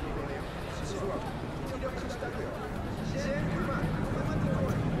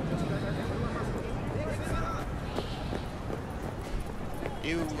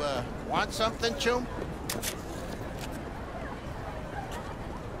 You, want something, Chum?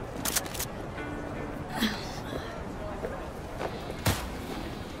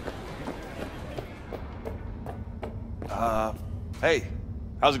 Hey,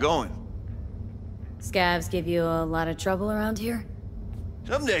 how's it going? Scavs give you a lot of trouble around here?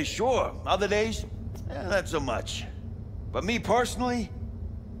 Some days, sure. Other days, not so much. But me personally,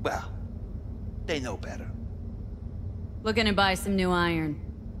 well, they know better. Looking to buy some new iron.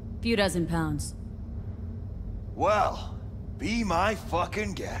 Few dozen pounds. Well, be my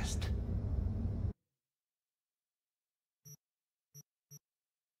fucking guest.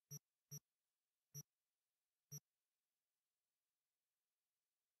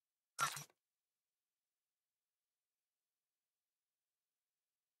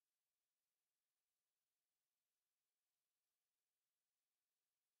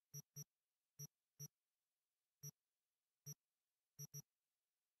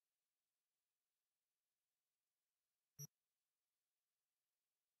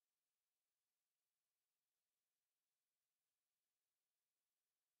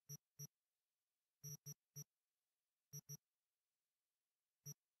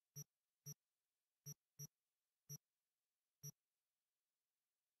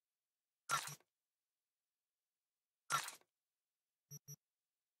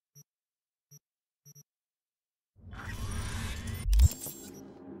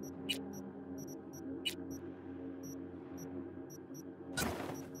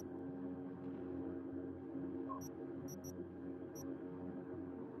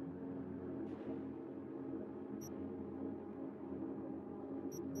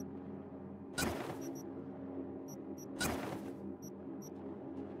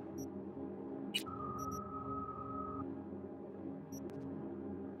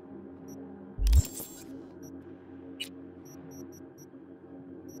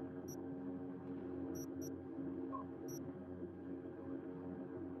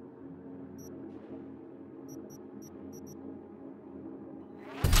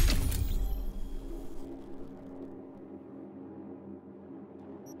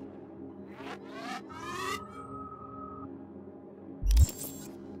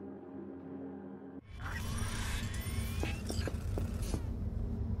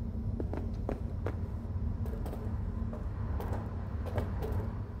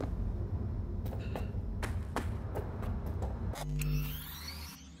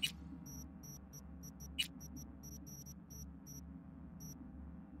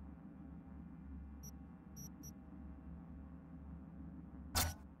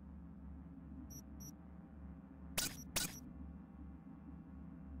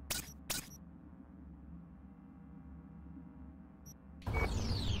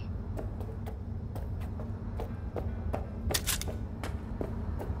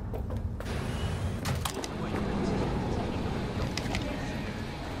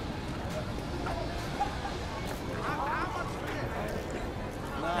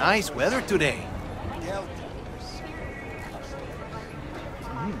 nice weather today.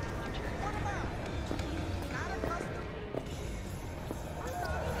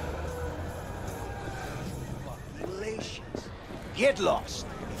 Relations. Get lost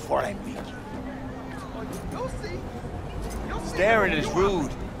before I meet you. Staring is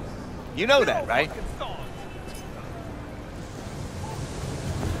rude. You know that, right?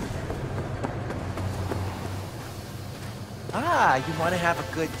 Ah, you want to have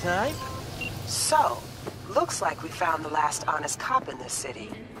a good time? So, looks like we found the last honest cop in this city.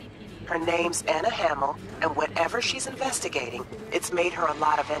 Her name's Anna Hamill, and whatever she's investigating, it's made her a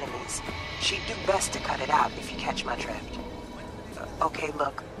lot of enemies. She'd do best to cut it out if you catch my drift. Okay,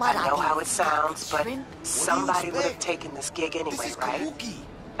 look, I know how it sounds, but somebody would have taken this gig anyway, right?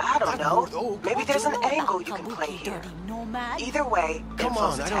 I don't know. Maybe there's an angle you can play here. Either way, Come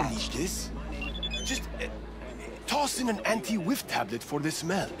on, info's I don't need attached. this. Just toss in an anti-whiff tablet for the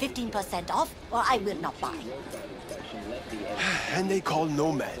smell. 15% off, or I will not buy. And they call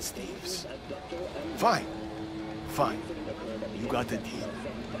nomads thieves. Fine. Fine. You got the deal.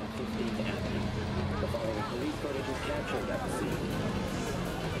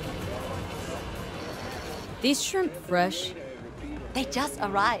 These shrimp fresh? They just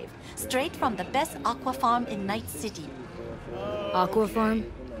arrived, straight from the best aqua farm in Night City. Aqua farm?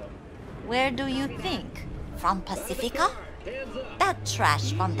 Where do you think? From Pacifica? That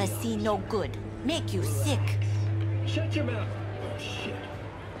trash from the sea no good. Make you sick. Shut your mouth. Oh, shit.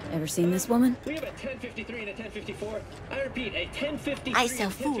 Ever seen this woman? We have a 1053 and a 1054. I repeat, a 1053 I sell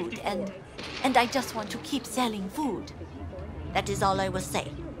food, and I just want to keep selling food. That is all I will say.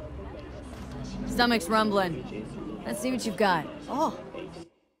 Stomach's rumbling. Let's see what you've got. Oh.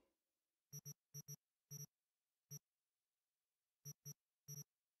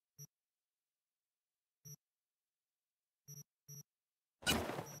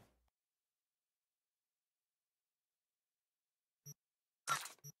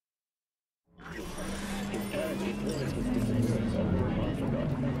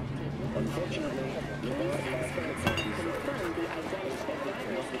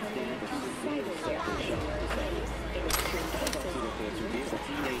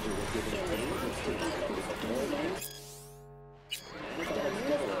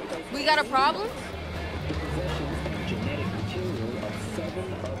 We got a problem?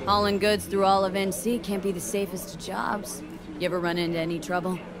 Hauling goods through all of NC can't be the safest of jobs. You ever run into any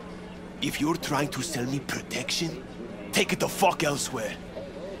trouble? If you're trying to sell me protection, take it the fuck elsewhere.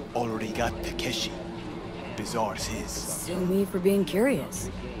 Already got Takeshi. Bizarre's his. Sue me for being curious.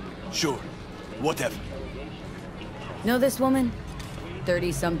 Sure. Whatever. Know this woman?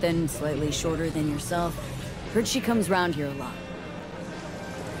 30-something, slightly shorter than yourself. Heard she comes round here a lot.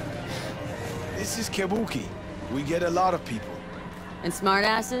 This is Kabuki. We get a lot of people. And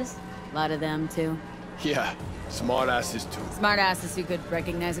smartasses? A lot of them, too. Yeah, smartasses too. Smartasses who could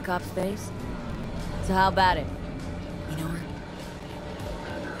recognize a cop's face? So how about it? You know her?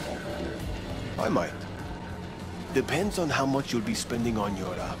 I might. Depends on how much you'll be spending on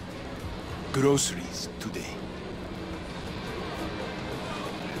your, groceries today.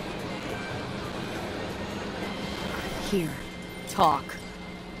 Here. Talk.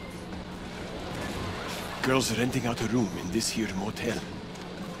 Girls renting out a room in this here motel.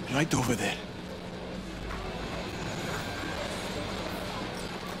 Right over there.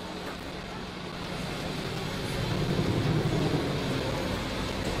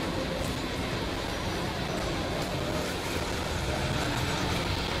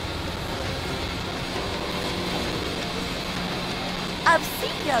 I've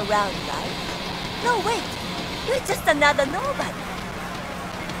seen you around, right? No, wait. You're just another nobody.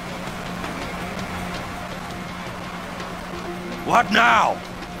 What now?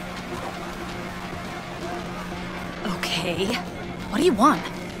 Okay. What do you want?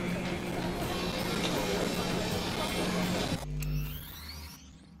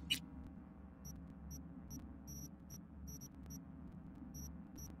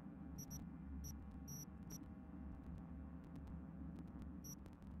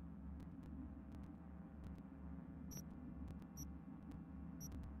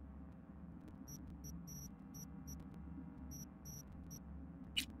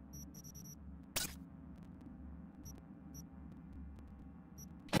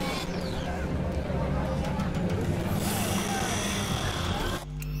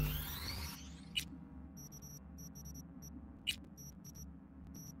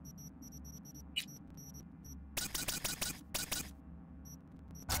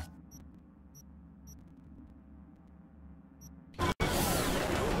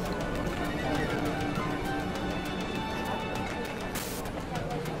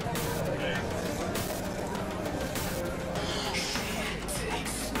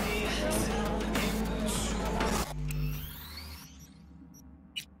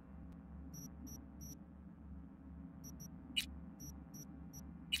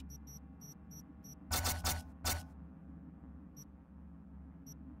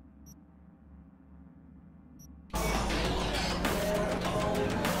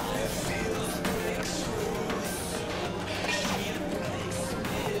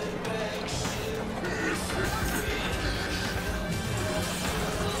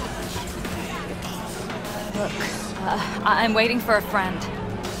 I'm waiting for a friend.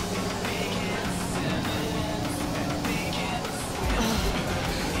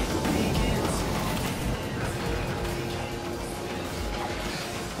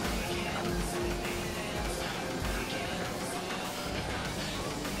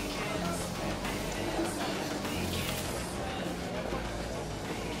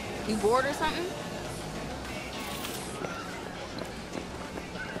 You bored or something?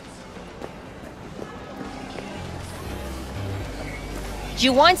 Do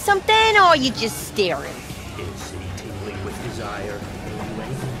you want something, or are you just staring? Is he tingling with desire? Are you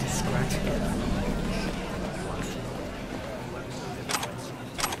ready to scratch it?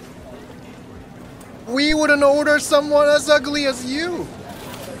 We wouldn't order someone as ugly as you.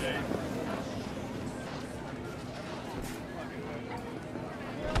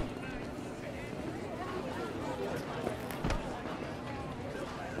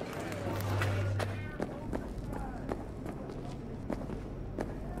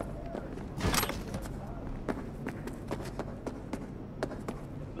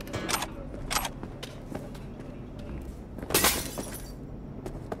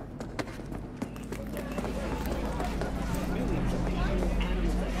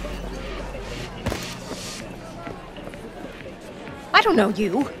 I don't know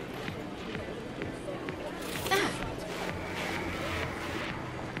you.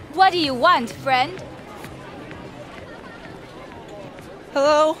 What do you want, friend?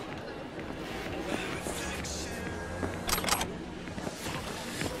 Hello?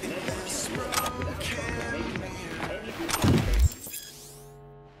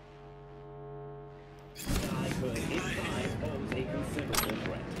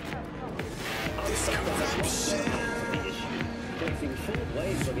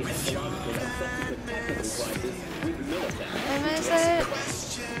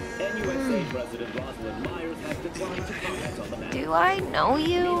 Do I know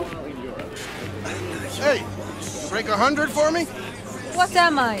you? Hey, break 100 for me? What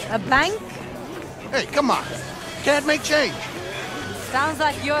am I, a bank? Hey, come on. Can't make change. Sounds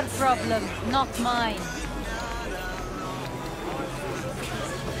like your problem, not mine.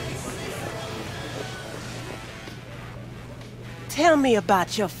 Tell me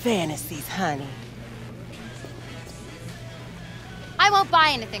about your fantasies, honey. I won't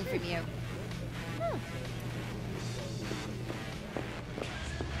buy anything from you.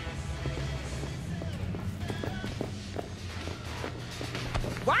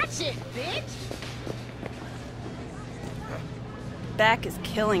 Watch it, bitch! Back is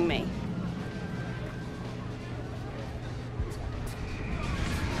killing me.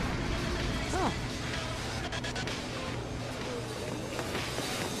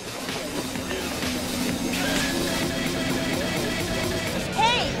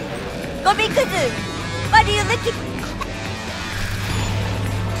 Go be good. Why do you lick it?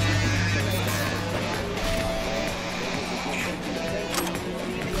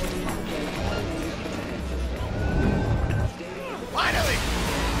 Finally!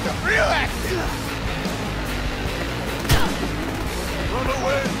 The real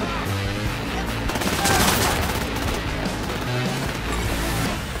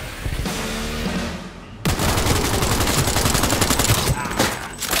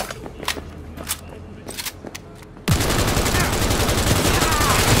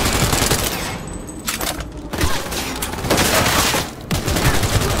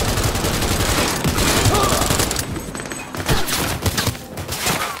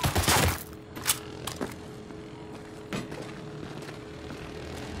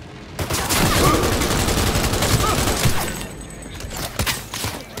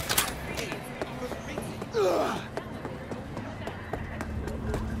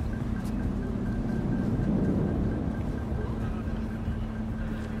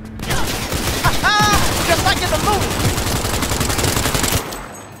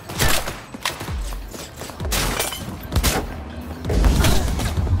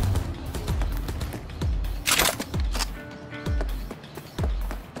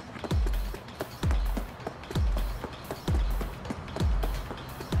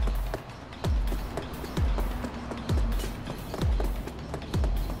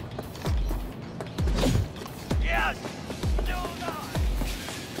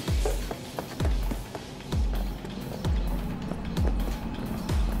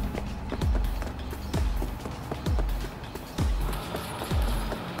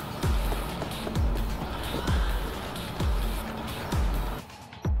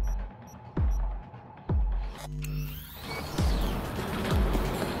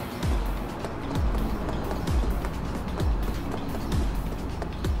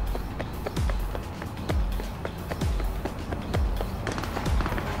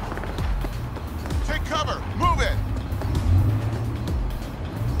Take cover! Move it!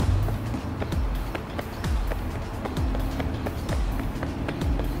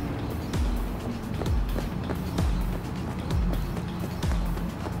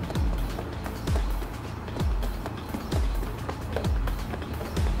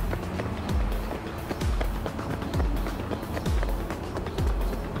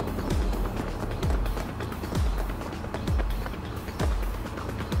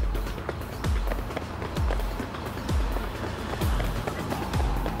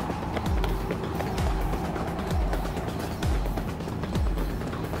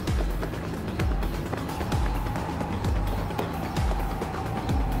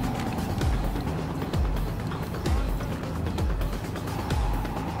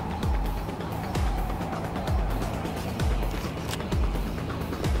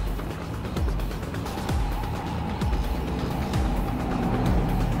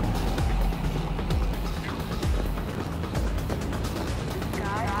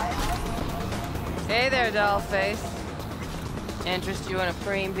 Hey there, dollface. Interest you in a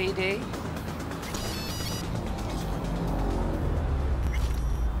preem BD?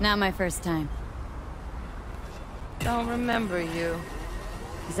 Not my first time. Don't remember you.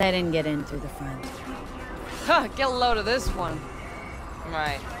 Because I didn't get in through the front. Huh, get a load of this one.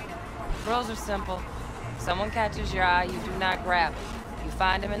 Right. Rules are simple. If someone catches your eye, you do not grab it. You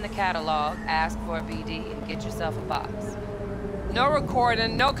find him in the catalog, ask for a BD, and get yourself a box. No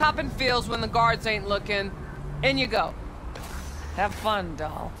recording, no copping feels when the guards ain't looking. In you go. Have fun,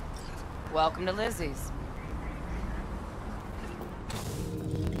 doll. Welcome to Lizzie's.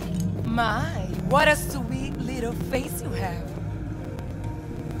 My, what a sweet little face you have.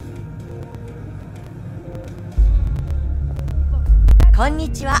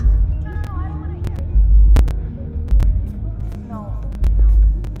 Konnichiwa.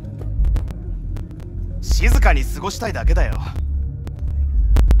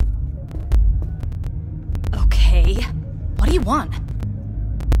 Okay. What do you want?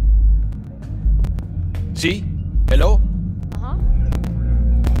 See? Hello? Uh-huh.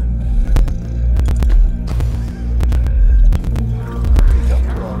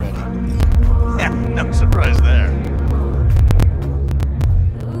 Yeah, no surprise there.